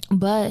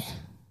 But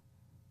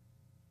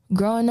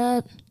growing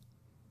up,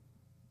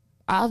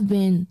 I've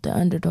been the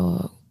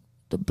underdog,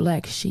 the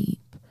black sheep,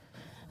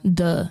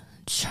 the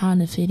trying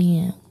to fit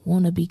in,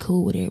 want to be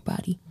cool with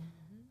everybody.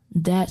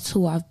 That's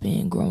who I've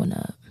been growing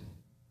up.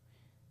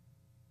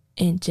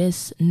 And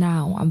just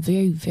now, I'm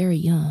very, very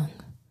young.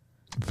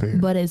 Fair.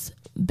 But as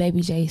Baby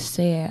J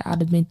said,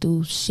 I'd have been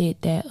through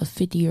shit that a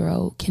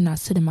 50-year-old cannot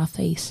sit in my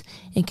face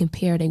and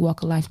compare their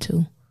walk of life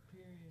to.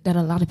 That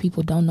a lot of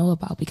people don't know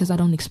about because I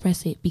don't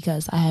express it,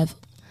 because I have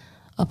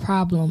a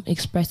problem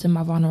expressing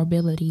my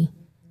vulnerability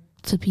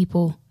to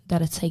people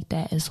that'll take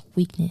that as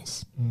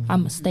weakness. I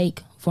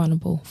mistake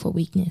vulnerable for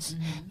weakness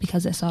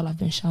because that's all I've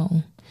been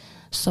shown.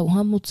 So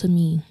humble to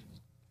me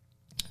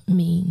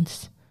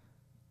means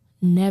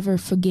never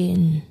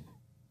forgetting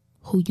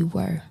who you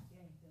were.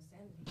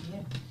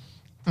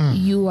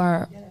 You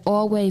are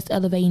always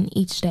elevating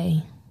each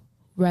day,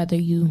 whether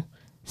you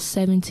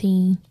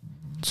 17,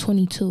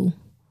 22,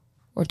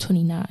 or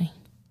 29.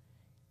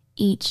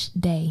 Each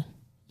day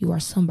you are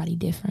somebody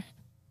different,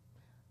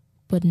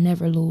 but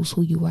never lose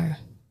who you were.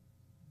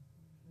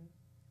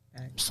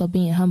 So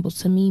being humble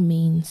to me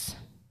means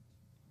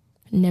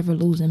never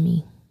losing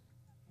me.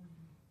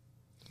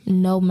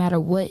 No matter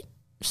what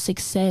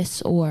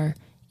success or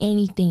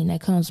anything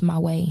that comes my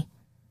way,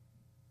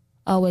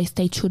 always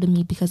stay true to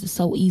me, because it's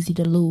so easy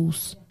to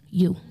lose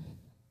you.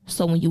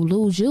 So when you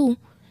lose you,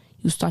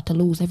 you start to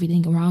lose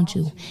everything around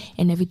you,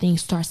 and everything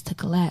starts to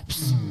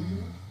collapse.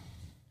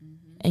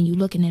 And you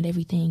looking at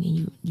everything,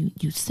 and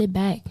you sit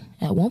back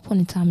at one point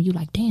in time, and you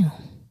like, damn,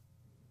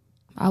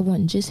 I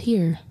wasn't just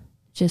here,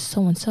 just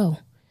so-and-so.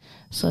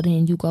 So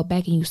then you go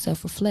back and you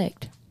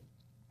self-reflect,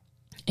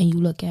 and you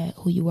look at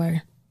who you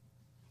were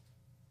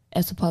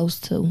as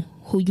opposed to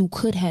who you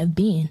could have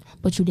been,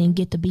 but you didn't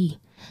get to be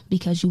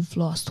because you've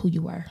lost who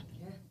you were,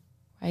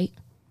 right?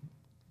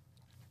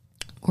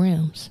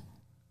 Grams.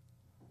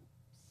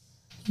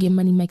 Get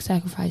money, make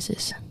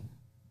sacrifices.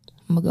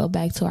 I'm gonna go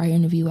back to our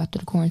interview after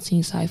the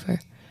quarantine Cypher.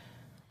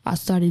 I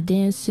started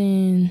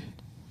dancing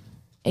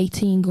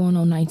 18 going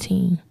on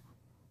 19.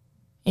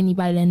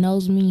 Anybody that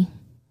knows me,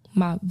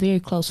 my very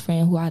close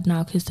friend who I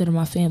now consider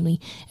my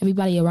family,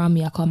 everybody around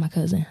me I call my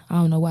cousin. I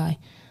don't know why.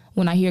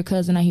 When I hear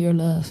cousin, I hear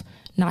love,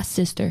 not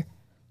sister,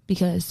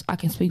 because I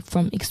can speak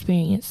from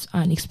experience.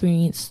 I'm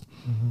experienced,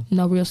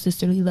 no real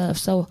sisterly love.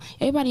 So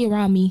everybody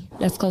around me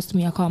that's close to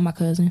me, I call my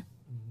cousin.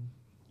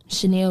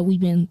 Chanel, we've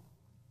been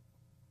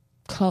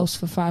close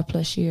for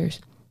 5+ years.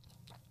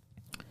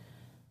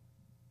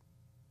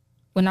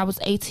 When I was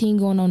 18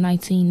 going on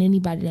 19,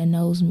 anybody that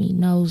knows me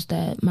knows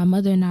that my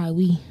mother and I,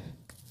 we've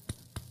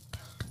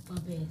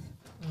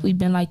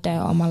been like that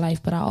all my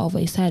life, but I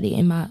always had it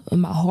in my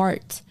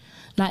heart,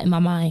 not in my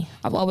mind.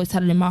 I've always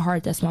had it in my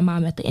heart. That's my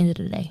mom at the end of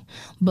the day.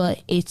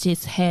 But it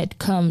just had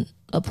come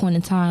a point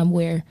in time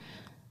where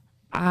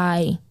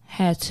I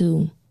had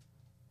to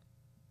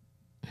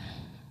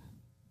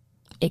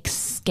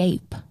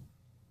escape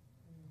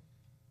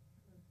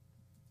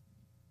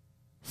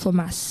for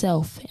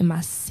myself and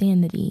my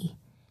sanity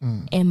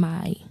and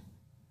my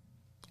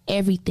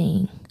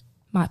everything,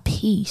 my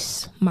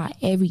peace, my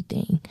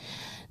everything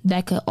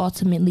that could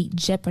ultimately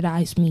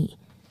jeopardize me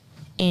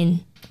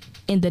and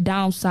in the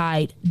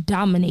downside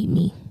dominate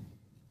me.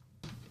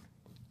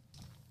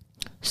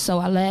 So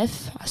I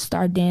left. I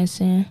started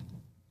dancing.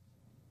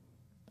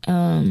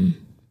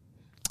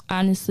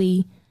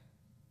 Honestly,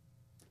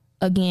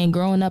 again,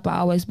 growing up, I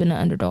always been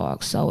an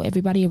underdog. So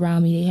everybody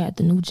around me, they had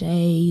the new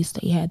J's,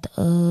 they had the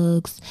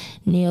Uggs,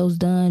 nails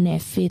done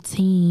at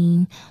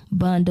 15,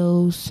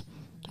 bundles.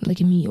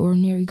 Look at me,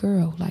 ordinary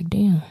girl. Like,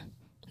 damn.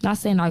 Not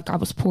saying like I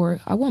was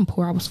poor. I wasn't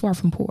poor. I was far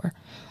from poor.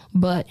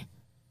 But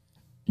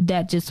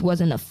that just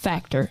wasn't a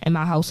factor in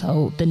my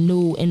household. The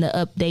new and the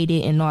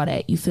updated and all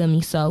that. You feel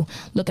me? So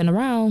looking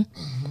around,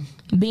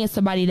 being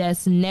somebody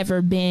that's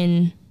never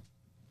been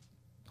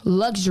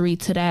luxury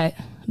to that,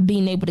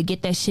 being able to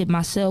get that shit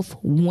myself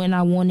when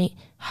I want it,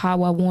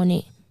 how I want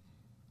it,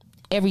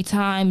 every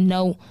time.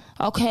 No,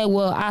 okay,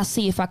 well, I'll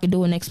see if I can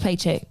do a next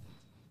paycheck.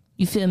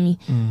 You feel me?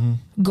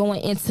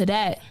 Going into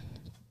that,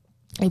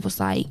 it was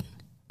like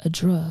a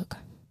drug.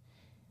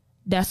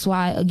 That's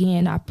why,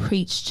 again, I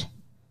preached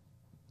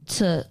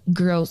to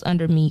girls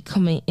under me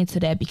coming into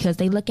that, because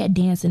they look at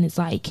dancing as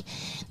like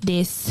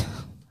this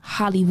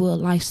Hollywood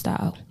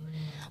lifestyle.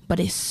 But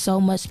it's so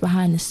much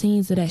behind the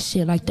scenes of that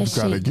shit. Like that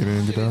shit, get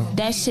in, get out.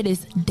 That shit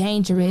is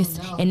dangerous,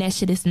 and that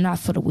shit is not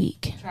for the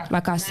weak.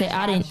 Like I said,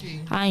 I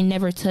ain't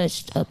never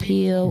touched a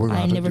pill.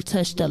 I ain't never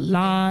touched a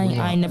line.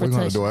 I ain't never touched. We're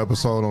gonna do an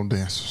episode on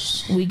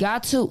dancers. We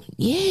got to,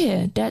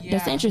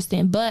 that's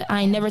interesting. But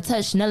I ain't never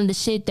touched none of the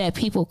shit that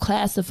people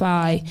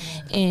classify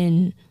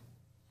and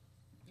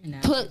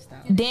put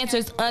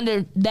dancers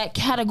under that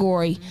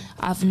category.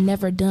 I've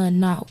never done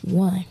not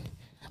one.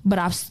 But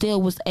I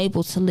still was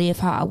able to live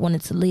how I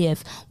wanted to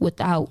live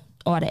without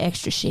all the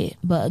extra shit.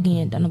 But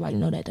again, don't nobody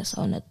know that. That's a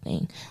whole nother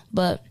thing.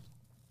 But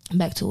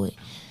back to it.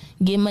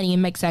 Get money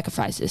and make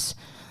sacrifices.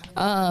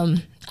 I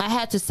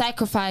had to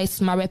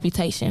sacrifice my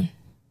reputation.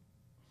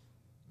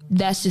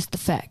 That's just the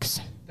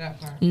facts.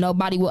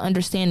 Nobody will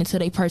understand until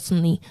they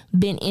personally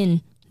been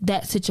in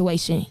that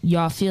situation.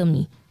 Y'all feel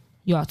me?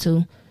 Y'all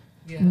too?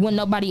 Yeah. When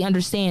nobody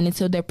understand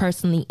until they're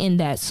personally in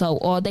that. So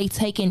all they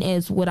taking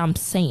is what I'm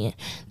saying.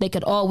 They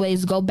could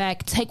always go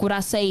back, take what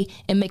I say,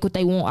 and make what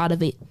they want out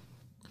of it.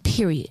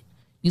 Period.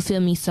 You feel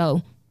me?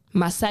 So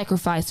my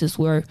sacrifices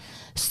were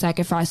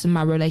sacrificing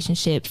my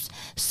relationships,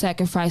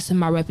 sacrificing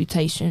my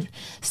reputation,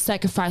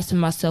 sacrificing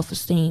my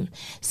self-esteem,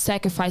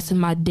 sacrificing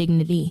my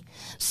dignity,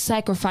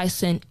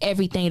 sacrificing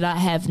everything that I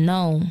have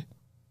known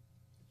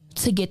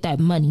to get that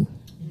money.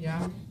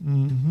 Yeah.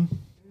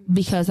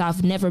 Because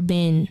I've never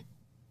been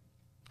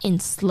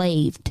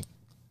enslaved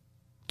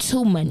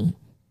to money.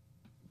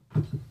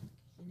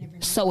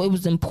 So it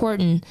was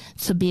important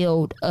to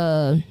build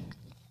a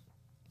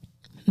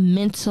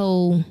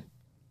mental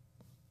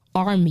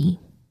army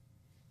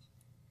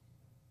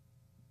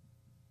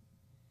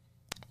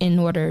in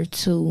order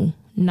to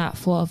not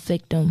fall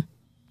victim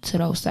to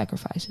those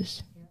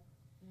sacrifices.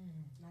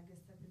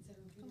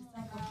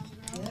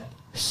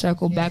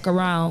 Circle back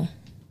around,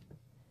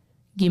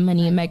 get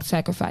money and make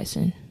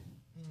sacrificing.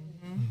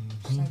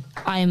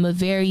 I am a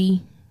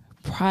very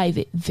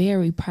private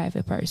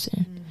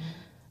person.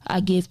 I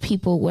give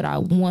people what I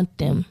want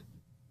them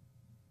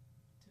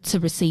to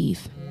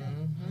receive.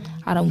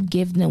 I don't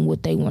give them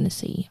what they want to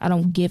see. I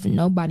don't give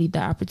nobody the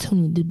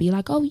opportunity to be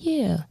like, oh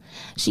yeah,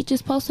 she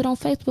just posted on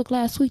Facebook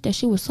last week that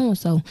she was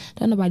so-and-so.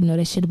 Don't nobody know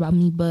that shit about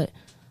me but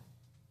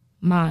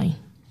mine.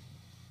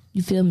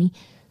 You feel me?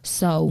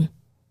 So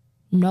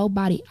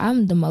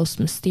I'm the most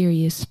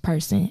mysterious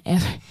person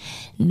ever.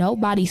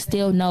 Nobody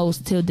still knows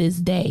till this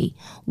day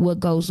what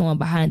goes on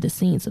behind the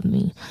scenes of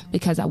me,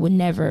 because I would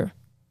never,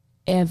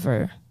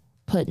 ever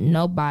put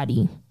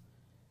nobody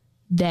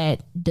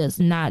that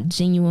does not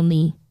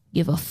genuinely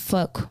give a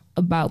fuck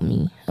about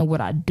me and what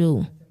I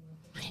do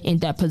in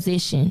that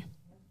position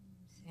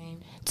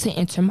to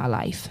enter my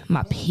life,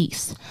 my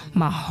peace,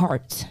 my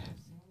heart.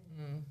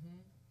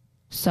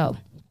 So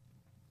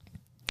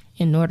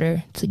in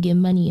order to get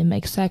money and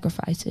make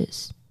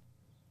sacrifices.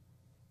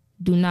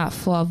 Do not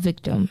fall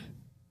victim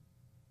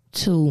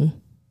to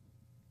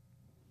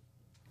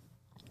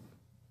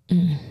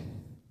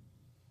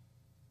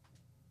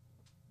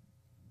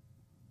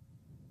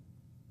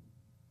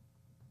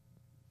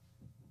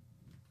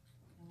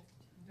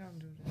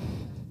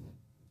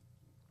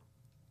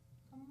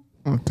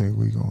I think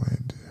we gonna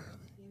end it.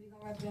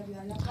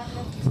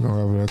 We're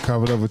gonna wrap it up.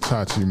 Cover it up with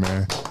Chachi,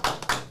 man.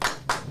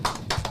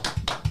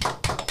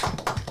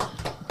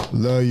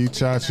 Love you,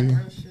 Chachi.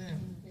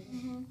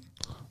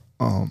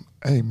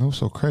 Hey, man, it was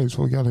so crazy.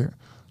 So we got here.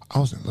 I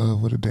was in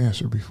love with a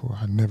dancer before.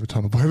 I never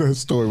told nobody that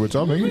story, which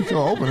I mean, you feel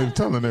open and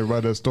telling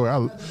everybody that story.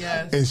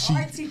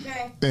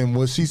 And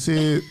what she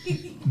said,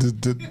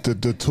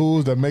 the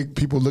tools that make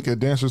people look at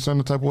dancers a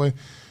certain type of way,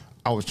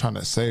 I was trying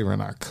to save her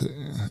and I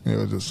couldn't. It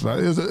was just like,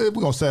 we're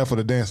going to save for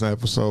the dancing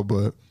episode,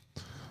 but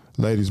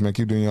ladies, man,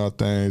 keep doing y'all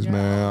things,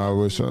 man. I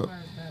wish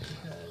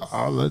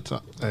I'll let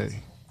y'all, hey.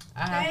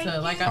 I have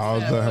to, like I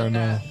I'll said, let her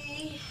know.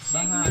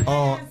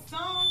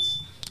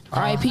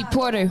 R.I.P.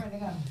 Porter.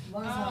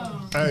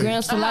 Hey.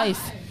 Grams for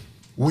life.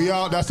 We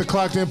out. That's the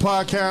Clocked In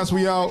Podcast.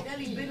 We out.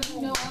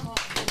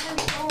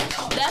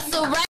 That's the right.